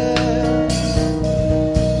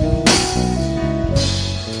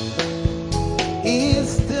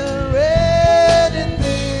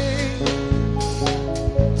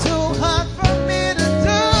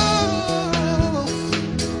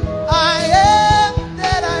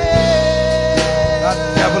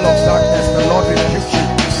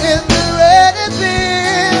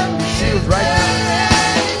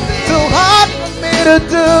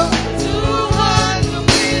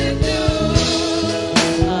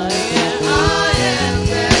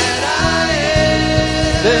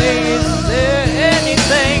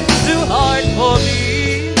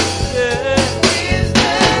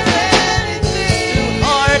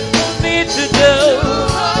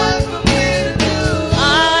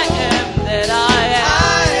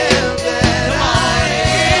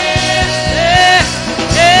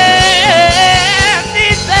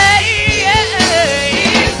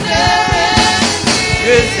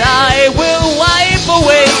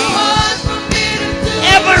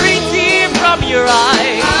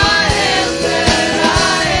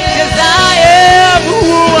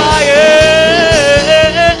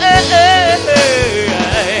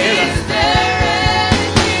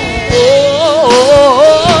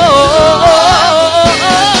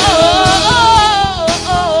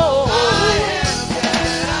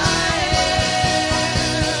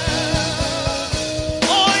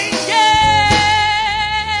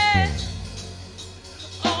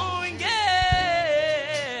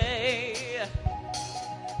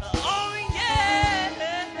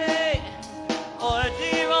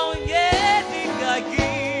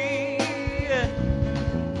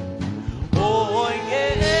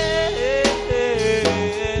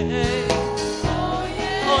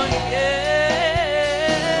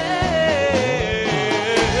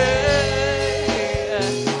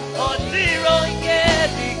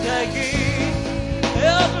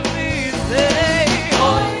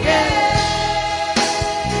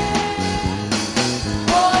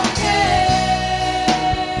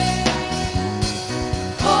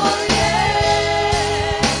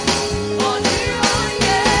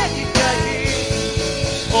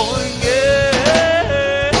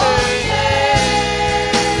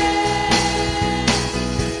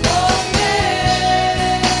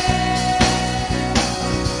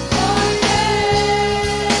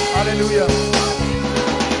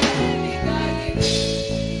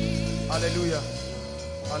Hallelujah.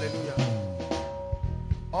 Hallelujah.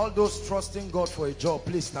 All those trusting God for a job,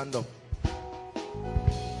 please stand up.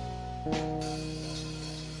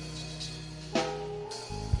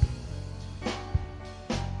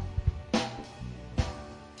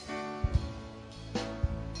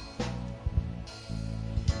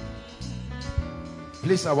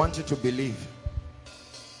 Please, I want you to believe.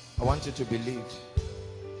 I want you to believe.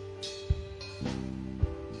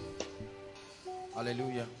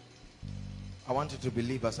 Hallelujah. I want you to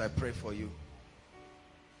believe as I pray for you.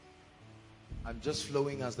 I'm just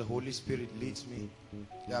flowing as the Holy Spirit leads me.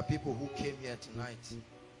 There are people who came here tonight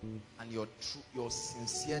and your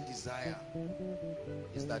sincere desire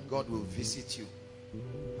is that God will visit you.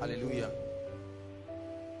 Hallelujah.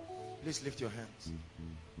 Please lift your hands.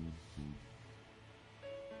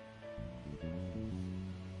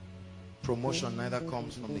 Promotion neither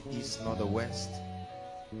comes from the east nor the west.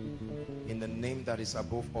 In the name that is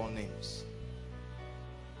above all names,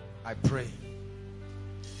 I pray,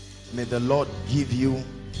 may the Lord give you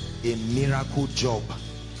a miracle job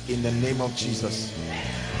in the name of Jesus.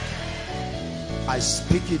 I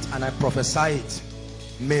speak it and I prophesy it.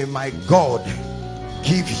 May my God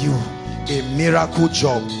give you a miracle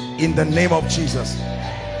job in the name of Jesus.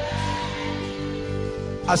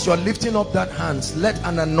 As you're lifting up that hand, let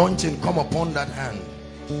an anointing come upon that hand.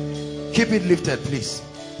 Keep it lifted, please.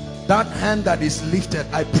 That hand that is lifted,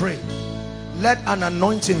 I pray, let an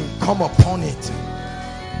anointing come upon it.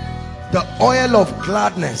 The oil of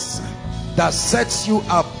gladness that sets you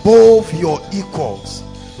above your equals,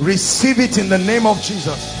 receive it in the name of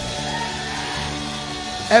Jesus.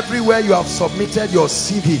 Everywhere you have submitted your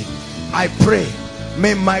CV, I pray,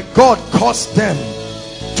 may my God cause them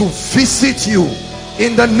to visit you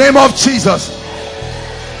in the name of Jesus.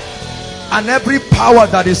 And every power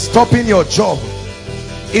that is stopping your job,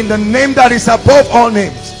 in the name that is above all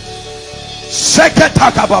names,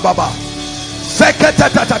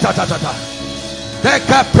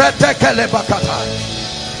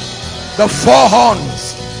 the four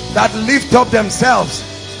horns that lift up themselves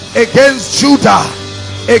against Judah,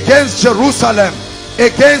 against Jerusalem,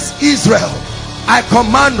 against Israel, I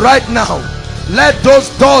command right now, let those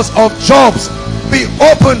doors of jobs be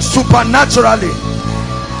opened supernaturally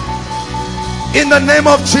in the name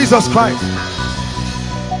of Jesus Christ.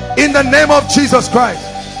 In the name of Jesus Christ.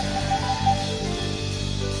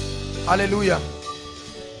 Hallelujah.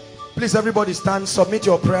 Please, everybody stand. Submit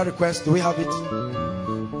your prayer request. Do we have it?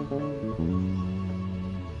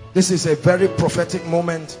 This is a very prophetic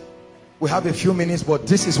moment. We have a few minutes, but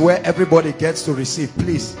this is where everybody gets to receive.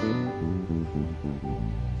 Please,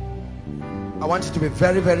 I want you to be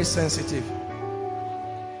very, very sensitive.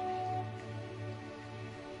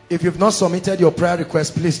 If you've not submitted your prayer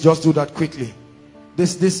request, please just do that quickly.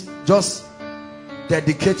 Just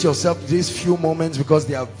dedicate yourself to these few moments, because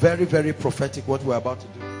they are very, very prophetic, what we're about to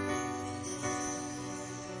do.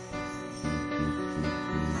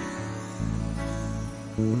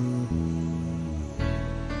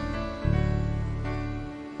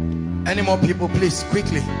 Any more people, please,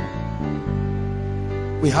 quickly.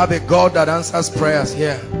 We have a God that answers prayers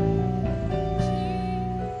here.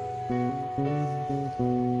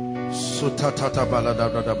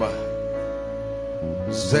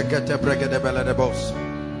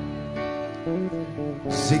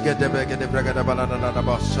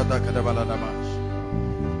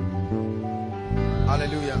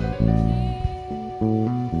 Hallelujah.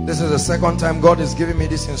 This is the second time God is giving me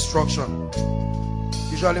this instruction.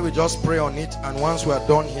 Usually we just pray on it, and once we are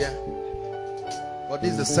done here, but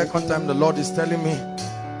this is the second time the Lord is telling me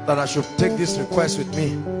that I should take this request with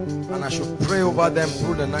me and I should pray over them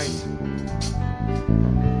through the night.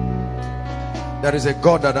 There is a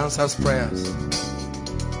God that answers prayers.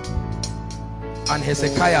 And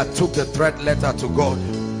Hezekiah took the threat letter to God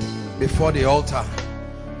before the altar.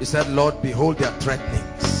 He said, Lord, behold their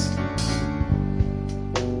threatenings.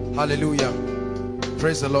 Hallelujah.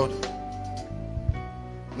 Praise the Lord.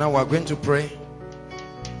 Now we're going to pray.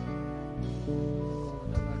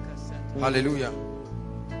 Hallelujah.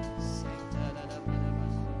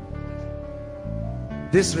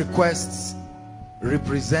 These requests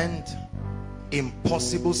represent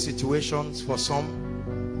impossible situations for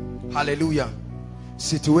some. Hallelujah.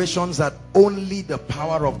 Situations that only the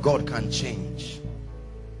power of God can change.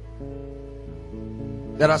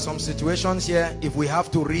 There are some situations here, if we have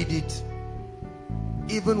to read it,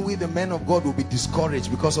 even we the men of God will be discouraged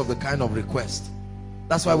because of the kind of request.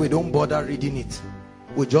 That's why we don't bother reading it.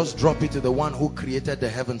 We just drop it to the one who created the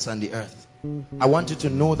heavens and the earth. I want you to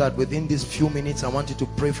know that within these few minutes, I want you to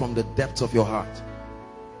pray from the depths of your heart.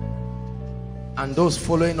 And those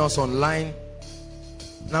following us online,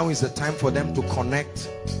 Now is the time for them to connect.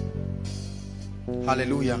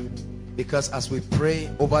 Hallelujah. Because as we pray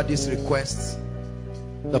over these requests,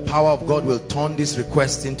 the power of God will turn these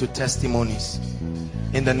requests into testimonies.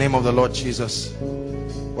 In the name of the Lord Jesus.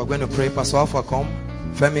 We're going to pray. Pastor Alpha, come.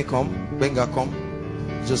 Femi, come. Benga, come.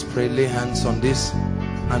 Just pray. Lay hands on this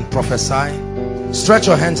and prophesy. Stretch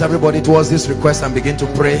your hands, everybody, towards this request and begin to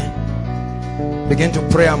pray. Begin to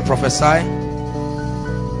pray and prophesy.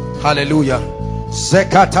 Hallelujah.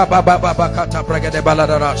 Zekata baba baba kata pragade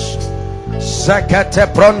baladarash. Zekate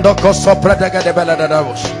prondo koso pragade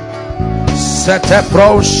baladarash. Sete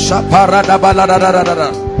pro shaparada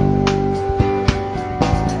baladarash.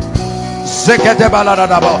 Zekate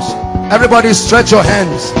baladarash. Everybody stretch your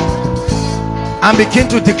hands and begin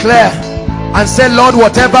to declare and say, Lord,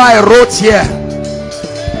 whatever I wrote here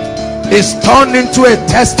is turned into a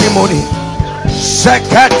testimony.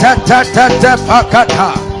 Zekata tata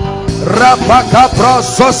pakata. Rapaka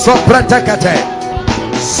prososo pretekate.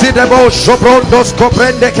 Sidebo jobrondos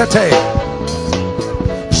koprendekate.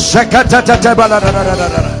 Shekata tata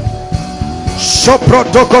baladarash.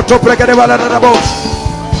 Shoprotoko to pregade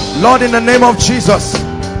baladarash. Lord, in the name of Jesus,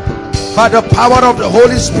 by the power of the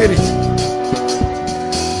Holy Spirit,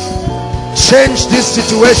 change this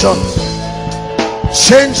situation.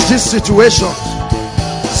 Change this situation.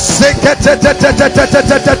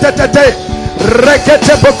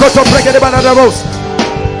 Rekete bokoto pregede banadabos.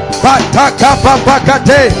 Bataka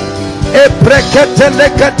babakate. Ebrekete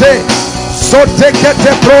lekete.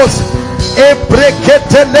 Sotekete pros.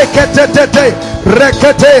 Ebrekete lekete tete.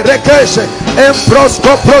 Rekete rekeshe.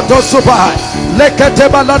 Emprosko proto super. Lekete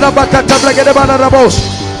balada bakata pregede banadabos.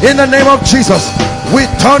 In the name of Jesus, we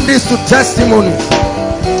turn this to testimony.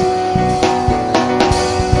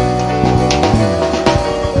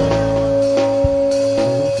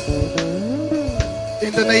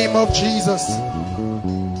 In the name of Jesus.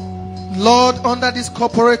 Lord, under this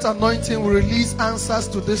corporate anointing, we release answers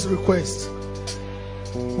to this request.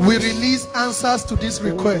 We release answers to this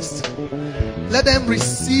request. Let them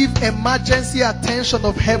receive emergency attention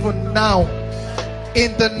of heaven now.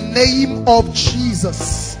 In the name of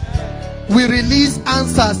Jesus. We release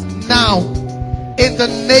answers now. In the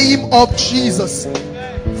name of Jesus.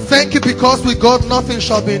 Thank you, because with God nothing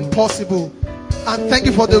shall be impossible. And thank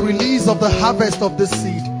you for the release of the harvest of this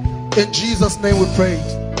seed. In Jesus' name we pray.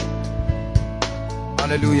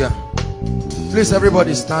 Hallelujah. Please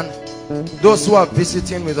everybody stand. Those who are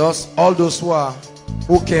visiting with us, all those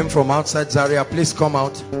who came from outside Zaria, please come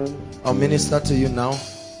out. I'll minister to you now.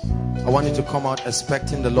 I want you to come out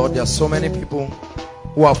expecting the Lord. There are so many people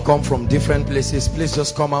who have come from different places. Please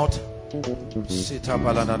just come out.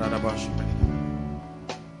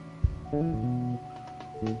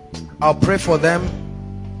 I'll pray for them,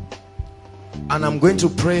 and I'm going to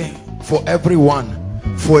pray for everyone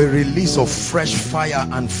for a release of fresh fire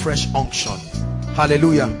and fresh unction.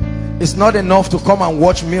 Hallelujah. It's not enough to come and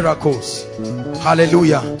watch miracles.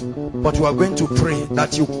 Hallelujah. But we are going to pray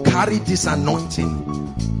that you carry this anointing.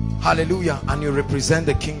 Hallelujah. And you represent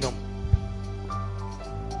the kingdom.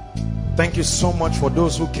 Thank you so much for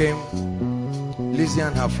those who came. Lizzie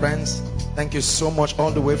and her friends, thank you so much,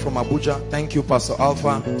 all the way from Abuja. Thank you, Pastor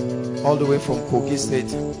Alpha, all the way from Kogi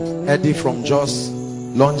State. Eddie from Jos,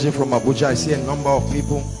 Lonji from Abuja. I see a number of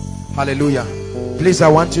people. Hallelujah. Please, I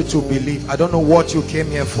want you to believe. I don't know what you came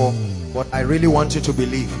here for, but I really want you to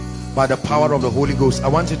believe by the power of the Holy Ghost. I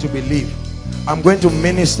want you to believe. I'm going to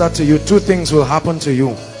minister to you. Two things will happen to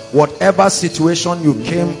you. Whatever situation you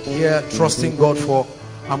came here trusting God for,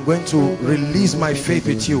 I'm going to release my faith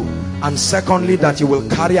with you. And secondly, that you will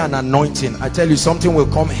carry an anointing. I tell you, something will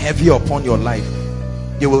come heavy upon your life.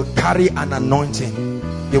 You will carry an anointing.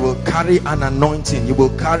 You will carry an anointing. You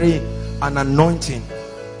will carry an anointing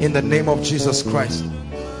in the name of Jesus Christ.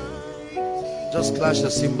 Just clash the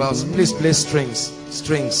cymbals. Please play strings.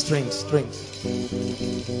 Strings, strings, strings.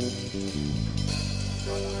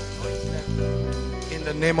 In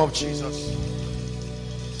the name of Jesus.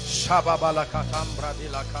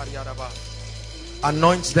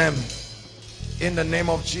 Anoint them in the name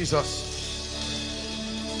of Jesus.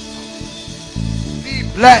 Be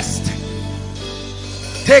blessed.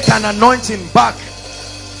 Take an anointing back.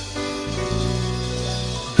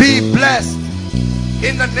 Be blessed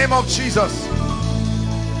in the name of Jesus.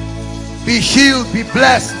 Be healed, be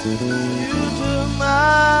blessed.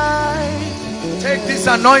 Take this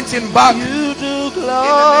anointing back in the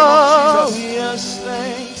name of Jesus.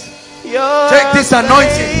 Take this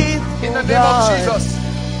anointing in the name of Jesus.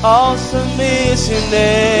 Awesome is your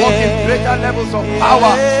name. Walk in greater levels of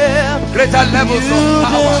power. Greater levels of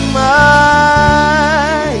power.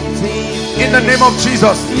 Mighty In In the name of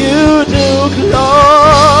Jesus. You do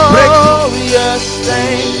glorious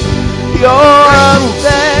things. You're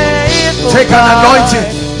faithful. Take an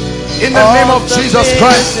anointing. In the name of Jesus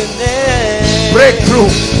Christ.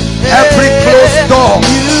 Breakthrough. Every closed door,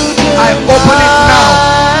 I open it now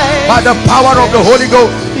by the power of the Holy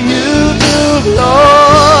Ghost. You do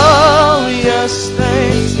glorious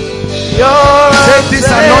things. Take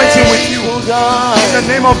this anointing with you in the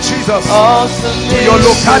name of Jesus to your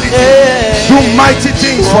locality. Do mighty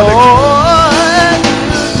things for the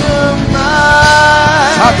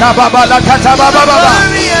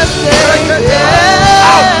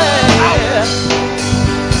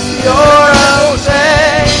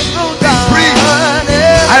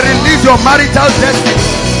I release your marital destiny.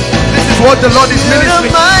 This is what the Lord is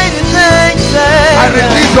ministering. I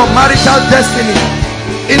release your marital destiny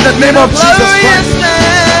in the name of Jesus Christ.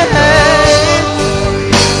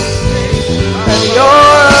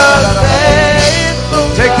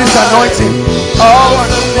 Take this anointing.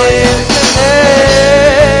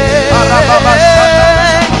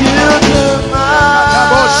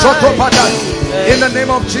 In the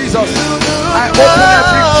name of Jesus, I open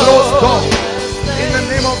every closed door. In the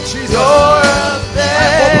name of Jesus, I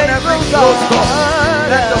open every closed door.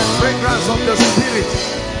 Let the fragrance of the Spirit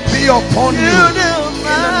be upon you. In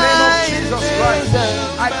the name of Jesus Christ,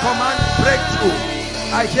 I command breakthrough.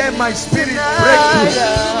 I hear my spirit breakthrough.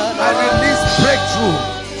 I release breakthrough.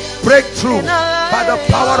 Breakthrough by the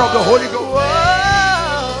power of the Holy Ghost.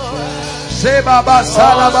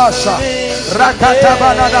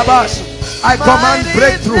 I command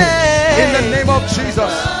breakthrough in the name of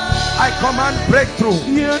Jesus. I command breakthrough.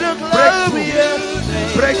 Breakthrough.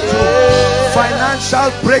 Breakthrough.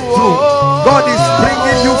 Financial breakthrough. God is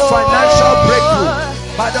bringing you financial breakthrough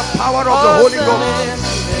by the power of the Holy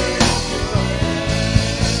Ghost.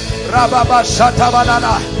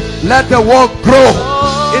 Let the work grow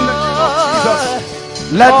in the name of Jesus.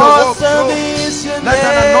 Let the work grow. Let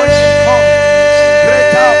an anointing come.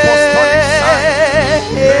 Greater apostolic signs.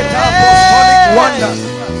 Greater apostolic wonders.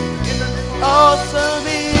 Awesome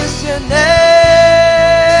is your name.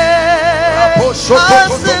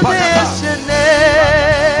 Awesome is your name.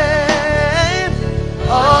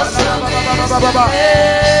 Awesome is your name.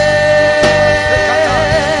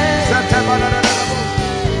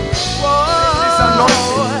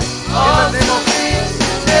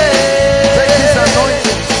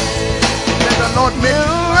 Lord, make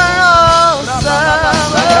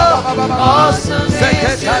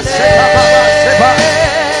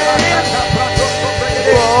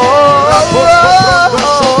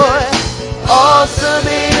awesome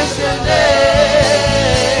is your name.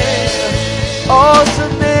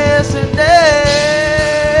 Awesome is your name.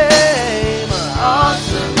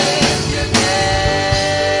 Awesome is your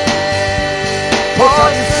name.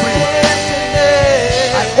 Totally free.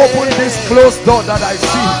 I open this closed door that I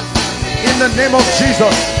see. In the name of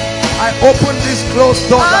Jesus, I open this closed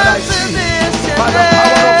door that I see by the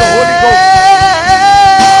power of the Holy Ghost.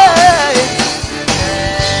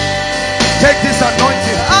 Take this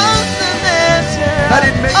anointing. Let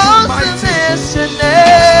it make you mighty.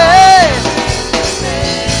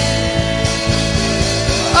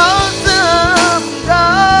 Awesome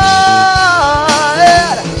God.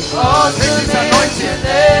 Take this anointing.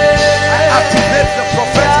 I activate the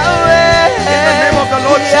prophetic in the name of the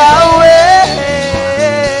Lord Jesus.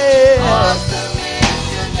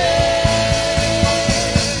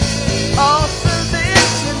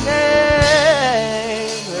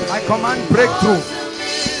 Command breakthrough,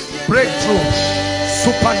 breakthrough,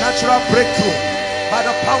 supernatural breakthrough by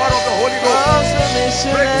the power of the Holy Ghost.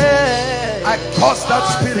 Breakthrough. I curse that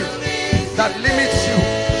spirit that limits you.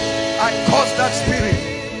 I curse that spirit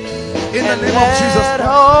in the name of Jesus.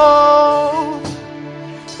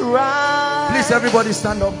 Please, everybody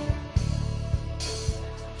stand up.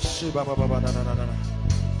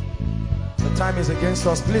 The time is against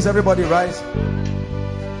us. Please, everybody rise.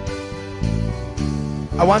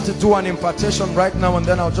 I want to do an impartation right now, and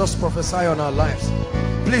then I'll just prophesy on our lives.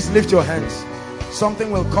 Please lift your hands.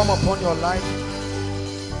 Something will come upon your life.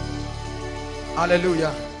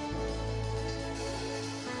 Hallelujah.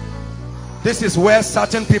 This is where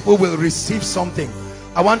certain people will receive something.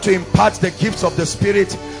 I want to impart the gifts of the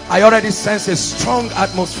Spirit. I already sense a strong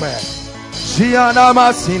atmosphere.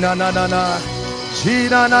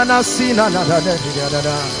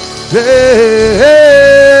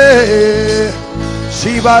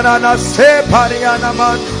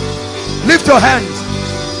 Lift your hands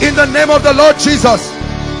in the name of the Lord Jesus.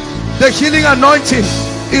 The healing anointing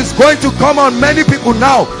is going to come on many people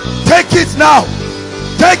now. Take it now.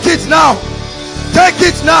 Take it now. Take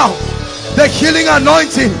it now. The healing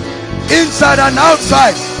anointing inside and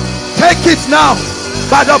outside. Take it now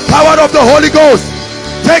by the power of the Holy Ghost.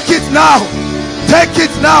 Take it now. Take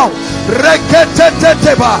it now.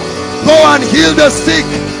 Go and heal the sick.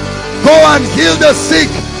 Go and heal the sick.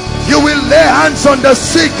 You will lay hands on the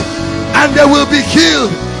sick and they will be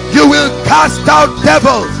healed. You will cast out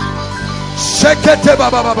devils.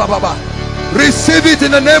 Receive it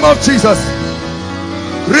in the name of Jesus.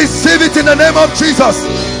 Receive it in the name of Jesus.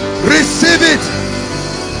 Receive it.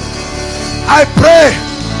 I pray.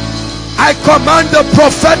 I command the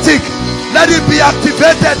prophetic. Let it be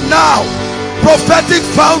activated now. Prophetic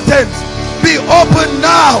fountains be open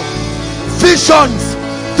now. Visions,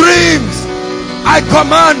 dreams, I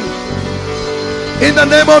command in the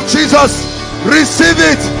name of Jesus. Receive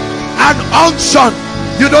it. An unction.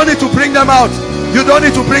 You don't need to bring them out. You don't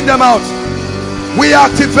need to bring them out. We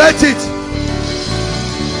activate it.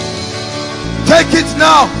 Take it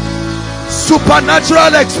now.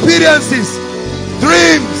 Supernatural experiences,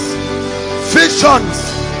 dreams, visions.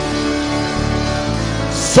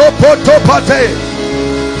 Sopotopate.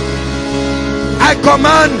 I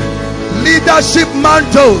command leadership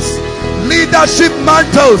mantles. Leadership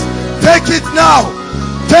mantles. Take it now.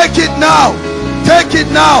 Take it now. Take it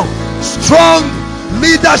now. Strong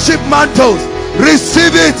leadership mantles.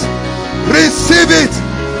 Receive it. Receive it.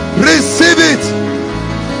 Receive it.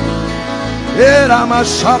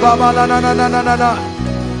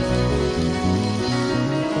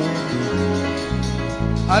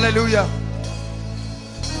 Hallelujah.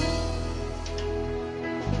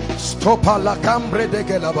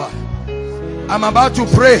 I'm about to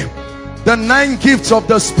pray the 9 gifts of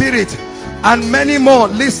the Spirit and many more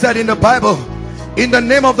listed in the Bible. In the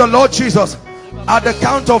name of the Lord Jesus, at the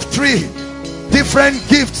count of 3, different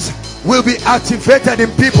gifts will be activated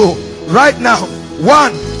in people right now.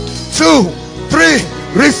 1, 2, 3.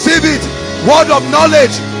 Receive it. Word of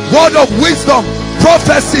knowledge, word of wisdom,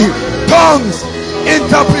 prophecy, tongues,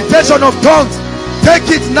 interpretation of tongues. Take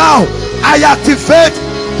it now. I activate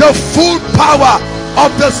the full power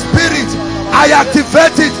of the Spirit. I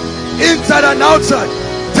activate it inside and outside.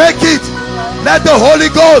 Take it. Let the Holy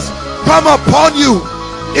Ghost come upon you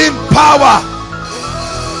in power.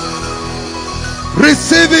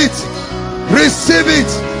 Receive it. Receive it.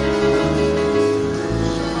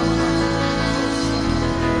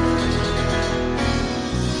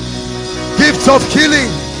 Gifts of healing,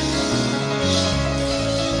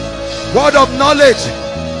 word of knowledge,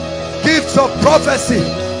 gifts of prophecy.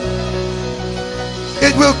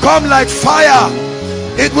 It will come like fire.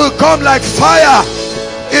 It will come like fire.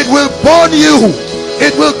 It will burn you.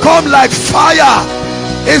 It will come like fire.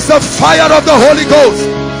 It's the fire of the Holy Ghost.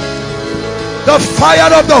 The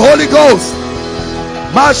fire of the Holy Ghost.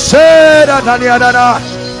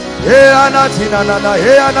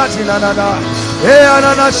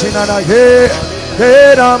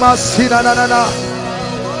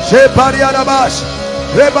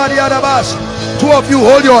 Two of you,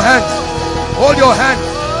 hold your hand. Hold your hand.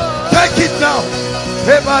 Take it now.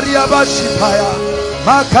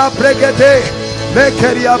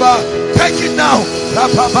 Take it now.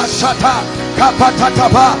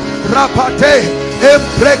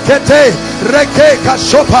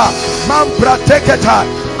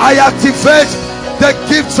 I activate the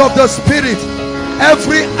gifts of the Spirit.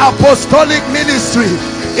 Every apostolic ministry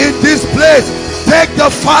in this place, take the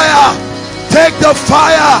fire. Take the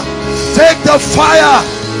fire. Take the fire.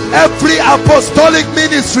 Every apostolic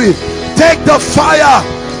ministry, take the fire.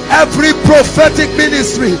 Every prophetic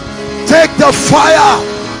ministry, take the fire.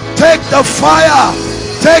 Take the fire.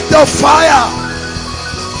 Take the fire.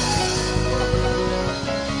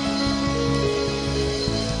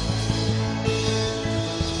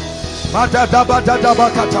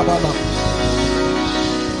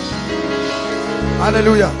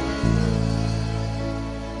 Hallelujah.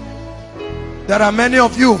 There are many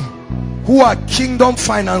of you who are kingdom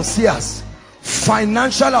financiers,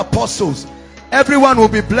 financial apostles. Everyone will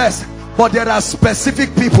be blessed, but there are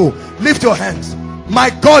specific people. Lift your hands. My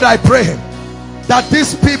God, I pray that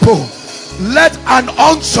these people, let an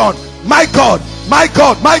unction, my God, my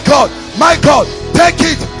God, my God, my God, take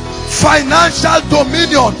it. Financial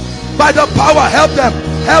dominion by the power. Help them,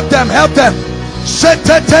 help them, help them.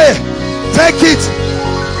 Take it.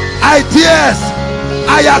 Ideas,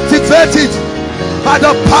 I activate it by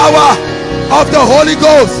the power of the Holy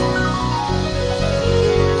Ghost.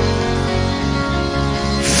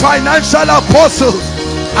 Financial apostles,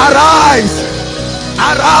 arise,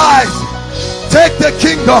 arise, take the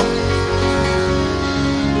kingdom.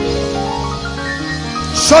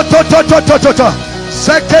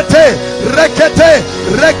 Sekete, rekete,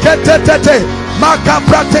 rekete,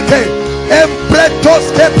 makaprateke,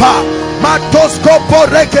 embretoskepa, Matoskopo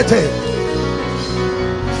rekete.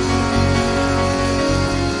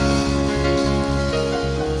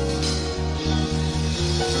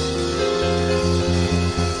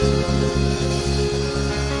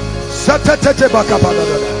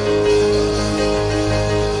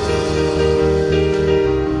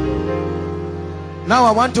 Now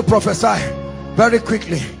I want to prophesy very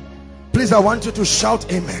quickly. Please, I want you to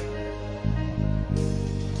shout amen.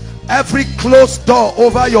 Every closed door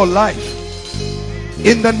over your life,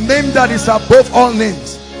 in the name that is above all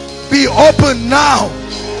names, be open now.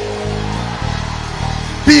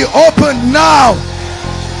 Be open now.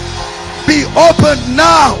 Be open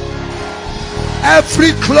now.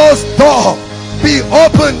 Every closed door, be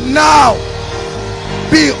open now.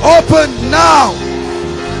 Be open now.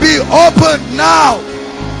 Be open now.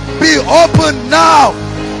 Be open now.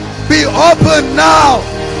 Be open now.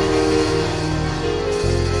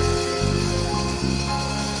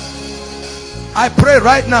 I pray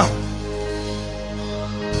right now,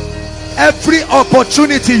 every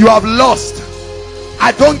opportunity you have lost,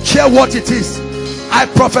 I don't care what it is, I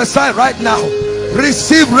prophesy right now,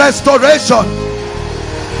 receive restoration.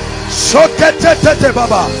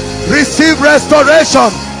 Receive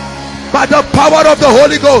restoration by the power of the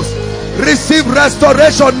Holy Ghost. Receive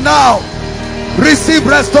restoration now. Receive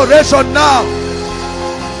restoration now.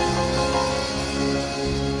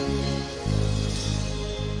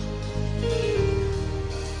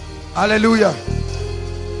 Hallelujah.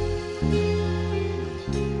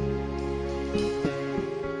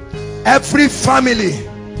 Every family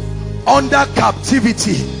under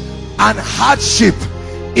captivity and hardship,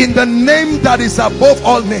 in the name that is above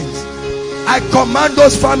all names, I command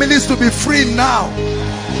those families to be free now.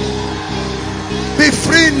 Be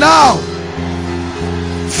free now.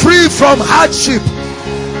 Free from hardship.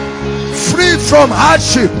 Free from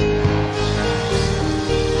hardship.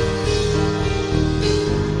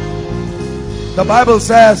 The Bible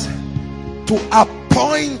says to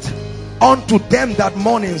appoint unto them that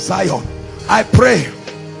mourn in Zion. I pray,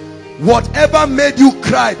 whatever made you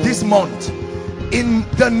cry this month, in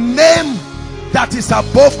the name that is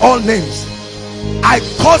above all names, I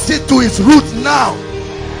curse it to its root now.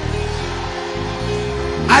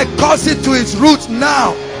 I curse it to its root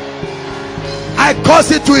now. I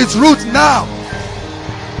curse it to its root now.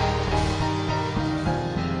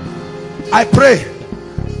 I pray,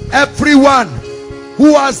 everyone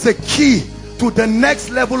who has the key to the next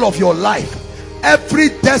level of your life, every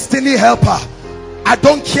destiny helper, I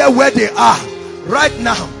don't care where they are right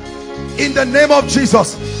now, in the name of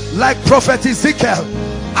Jesus, like Prophet Ezekiel,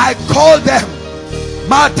 I call them.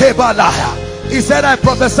 He said, I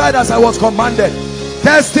prophesied as I was commanded.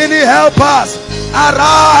 Destiny helpers,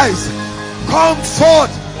 arise, come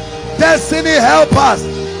forth. Destiny helpers,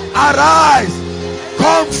 arise,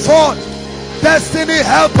 come forth. Destiny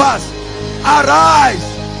helpers, arise,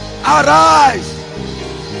 arise.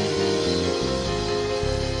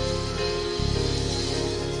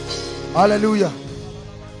 Hallelujah.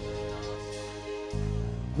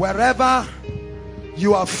 Wherever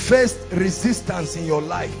you have faced resistance in your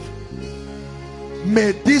life,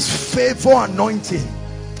 may this favor anointing,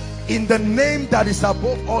 in the name that is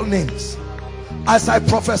above all names, as I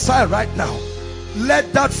prophesy right now,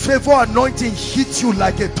 let that favor anointing hit you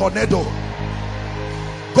like a tornado.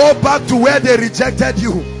 Go back to where they rejected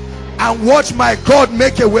you and watch my God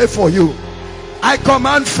make a way for you. I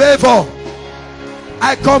command favor.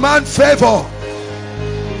 I command favor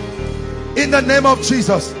in the name of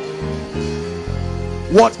Jesus.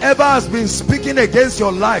 Whatever has been speaking against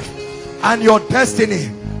your life and your destiny,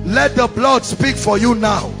 let the blood speak for you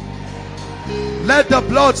now. Let the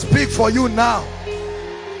blood speak for you now.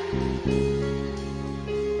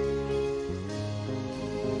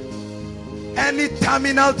 Any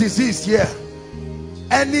terminal disease here,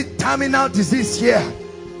 any terminal disease here,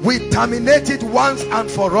 we terminate it once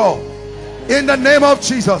and for all in the name of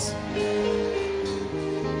Jesus.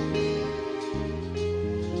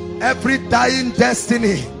 Every dying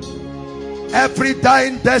destiny,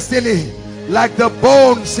 like the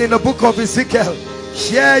bones in the book of Ezekiel,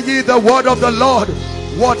 hear ye the word of the Lord.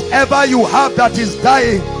 Whatever you have that is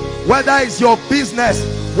dying, whether it's your business,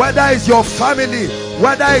 whether it's your family,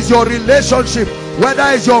 whether it's your relationship, whether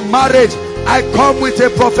it's your marriage, I come with a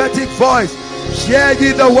prophetic voice. Hear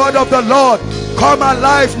ye the word of the Lord. Come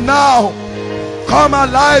alive now. Come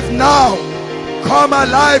alive now. Come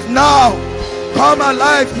alive now. Come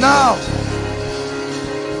alive now.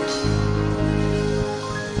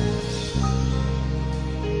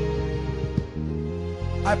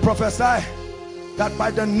 I prophesy that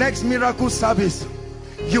by the next miracle service,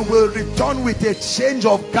 you will return with a change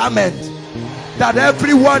of garment that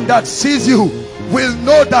everyone that sees you will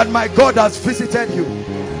know that my God has visited you.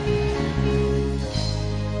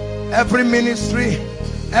 Every ministry,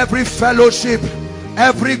 every fellowship,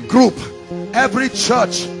 every group, every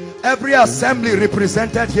church, every assembly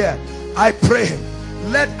represented here, I pray,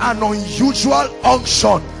 let an unusual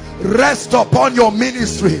unction rest upon your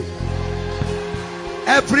ministry.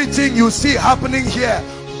 Everything you see happening here,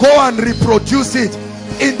 go and reproduce it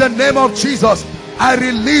in the name of Jesus. I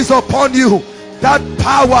release upon you that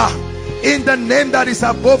power in the name that is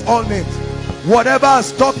above all names. Whatever has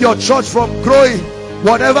stopped your church from growing,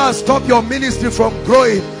 whatever has stopped your ministry from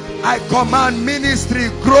growing, I command ministry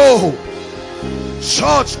grow,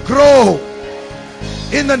 church grow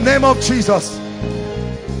in the name of Jesus.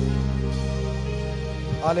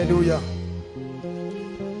 Hallelujah.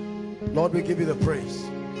 Lord, we give you the praise.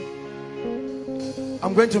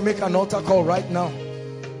 I'm going to make an altar call right now.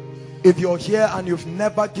 If you're here and you've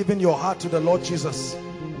never given your heart to the Lord Jesus,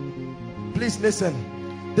 please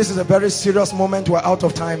listen. This is a very serious moment. We're out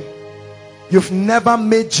of time. You've never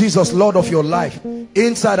made Jesus Lord of your life,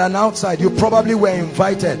 inside and outside. You probably were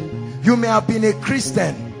invited. You may have been a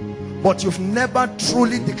Christian, but you've never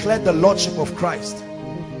truly declared the Lordship of Christ.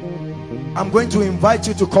 I'm going to invite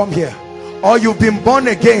you to come here. Or you've been born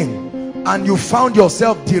again and you found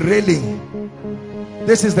yourself derailing.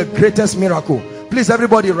 This is the greatest miracle. Please,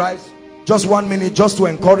 everybody rise. Just 1 minute, just to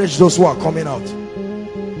encourage those who are coming out.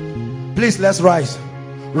 Please, let's rise.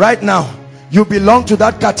 Right now, you belong to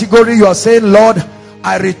that category. You are saying, Lord,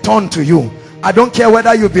 I return to you. I don't care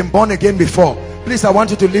whether you've been born again before. Please, I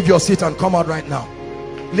want you to leave your seat and come out right now.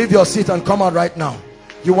 Leave your seat and come out right now.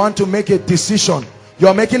 You want to make a decision.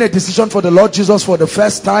 You're making a decision for the Lord Jesus for the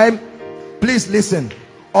first time. Please listen.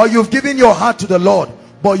 Or you've given your heart to the Lord,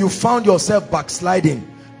 but you found yourself backsliding.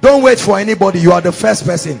 Don't wait for anybody. You are the first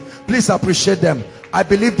person. Please appreciate them. I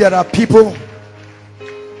believe there are people.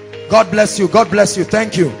 God bless you. God bless you.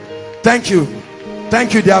 Thank you. Thank you.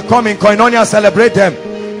 Thank you. They are coming. Koinonia, celebrate them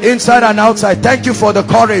inside and outside. Thank you for the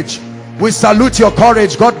courage. We salute your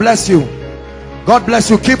courage. God bless you. God bless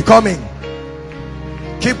you. Keep coming.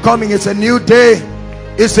 Keep coming. It's a new day.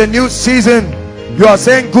 It's a new season. You are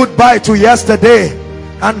saying goodbye to yesterday,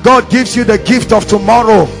 and God gives you the gift of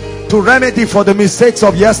tomorrow to remedy for the mistakes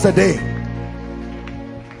of yesterday.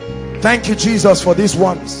 Thank you, Jesus, for these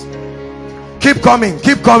ones. Keep coming.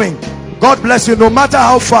 Keep coming. God bless you. No matter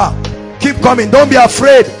how far, keep coming. Don't be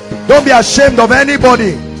afraid. Don't be ashamed of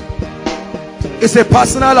anybody. It's a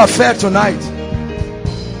personal affair tonight.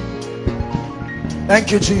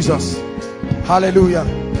 Thank you, Jesus. Hallelujah.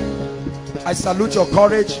 I salute your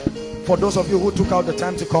courage. For those of you who took out the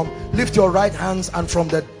time to come, lift your right hands, and from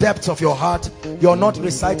the depths of your heart, you're not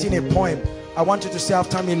reciting a poem. I want you to say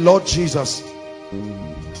after me, Lord Jesus,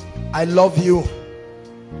 I love you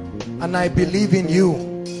and I believe in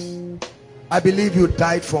you. I believe you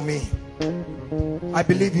died for me. I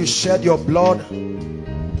believe you shed your blood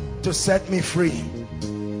to set me free.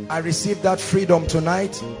 I receive that freedom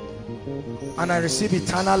tonight, and I receive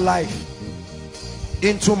eternal life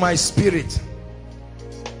into my spirit.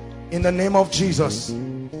 In the name of Jesus,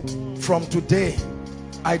 from today,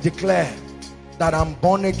 I declare that I'm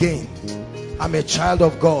born again. I'm a child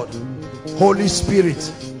of God. Holy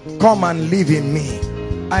Spirit, come and live in me.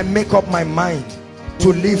 I make up my mind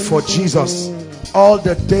to live for Jesus all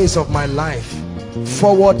the days of my life.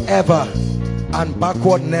 Forward ever and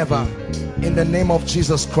backward never. In the name of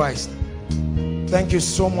Jesus Christ. Thank you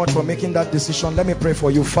so much for making that decision. Let me pray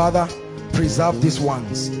for you. Father, preserve these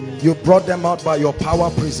ones. You brought them out by your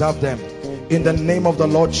power. Preserve them in the name of the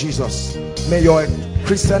Lord Jesus. May your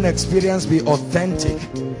Christian experience be authentic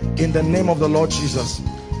in the name of the Lord Jesus.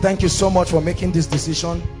 Thank you so much for making this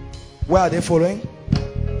decision. Where are they following?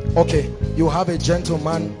 Okay, you have a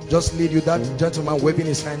gentleman just lead you. That gentleman waving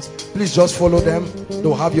his hands. Please just follow them.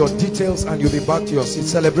 They'll have your details and you'll be back to your seat.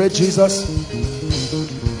 Celebrate Jesus.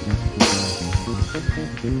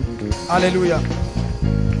 Hallelujah.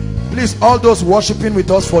 Please, all those worshiping with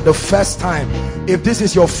us for the first time, if this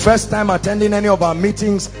is your first time attending any of our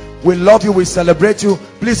meetings, we love you, we celebrate you.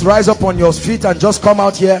 Please rise up on your feet and just come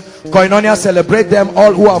out here. Koinonia, celebrate them,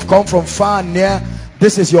 all who have come from far and near.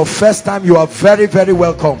 This is your first time. You are very, very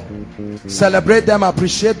welcome. Celebrate them,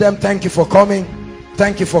 appreciate them. Thank you for coming.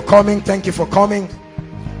 Thank you for coming. Thank you for coming.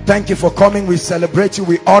 Thank you for coming. We celebrate you,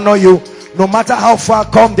 we honor you. No matter how far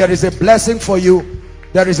come, there is a blessing for you.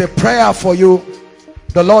 There is a prayer for you.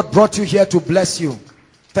 The Lord brought you here to bless you.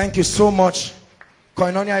 Thank you so much.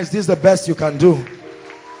 Koinonia, is this the best you can do?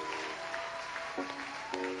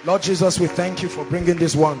 Lord Jesus, we thank you for bringing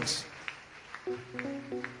these ones.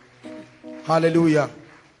 Hallelujah.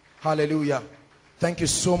 Hallelujah. Thank you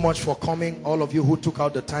so much for coming. All of you who took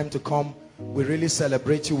out the time to come, we really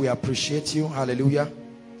celebrate you. We appreciate you. Hallelujah.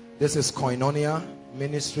 This is Koinonia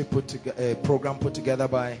ministry program put together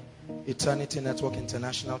by Eternity Network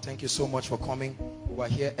International. Thank you so much for coming. We're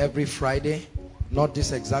here every Friday, not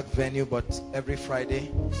this exact venue, but every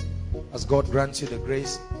Friday. As God grants you the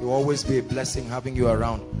grace, it will always be a blessing having you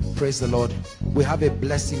around. Praise the Lord. We have a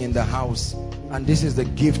blessing in the house, and this is the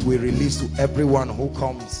gift we release to everyone who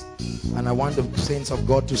comes. And I want the saints of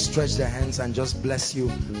God to stretch their hands and just bless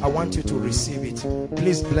you. I want you to receive it.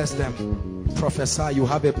 Please bless them. Prophesy. You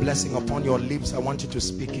have a blessing upon your lips. I want you to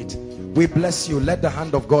speak it. We bless you. Let the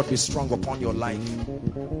hand of God be strong upon your life.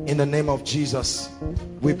 In the name of Jesus,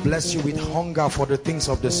 we bless you with hunger for the things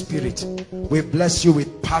of the Spirit. We bless you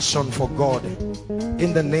with passion for God.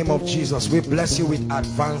 In the name of Jesus, we bless you with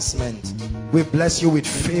advancement. We bless you with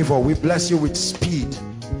favor. We bless you with speed.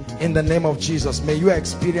 In the name of Jesus, may you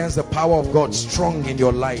experience the power of God strong in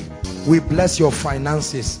your life. We bless your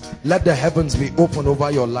finances. Let the heavens be open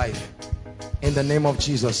over your life. In the name of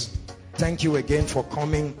Jesus. Thank you again for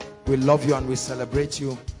coming. We love you and we celebrate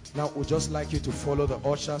you. Now, we'd just like you to follow the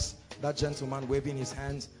ushers, that gentleman waving his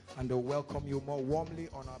hands, and they'll welcome you more warmly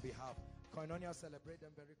on our behalf. Koinonia, celebrate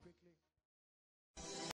them very quickly.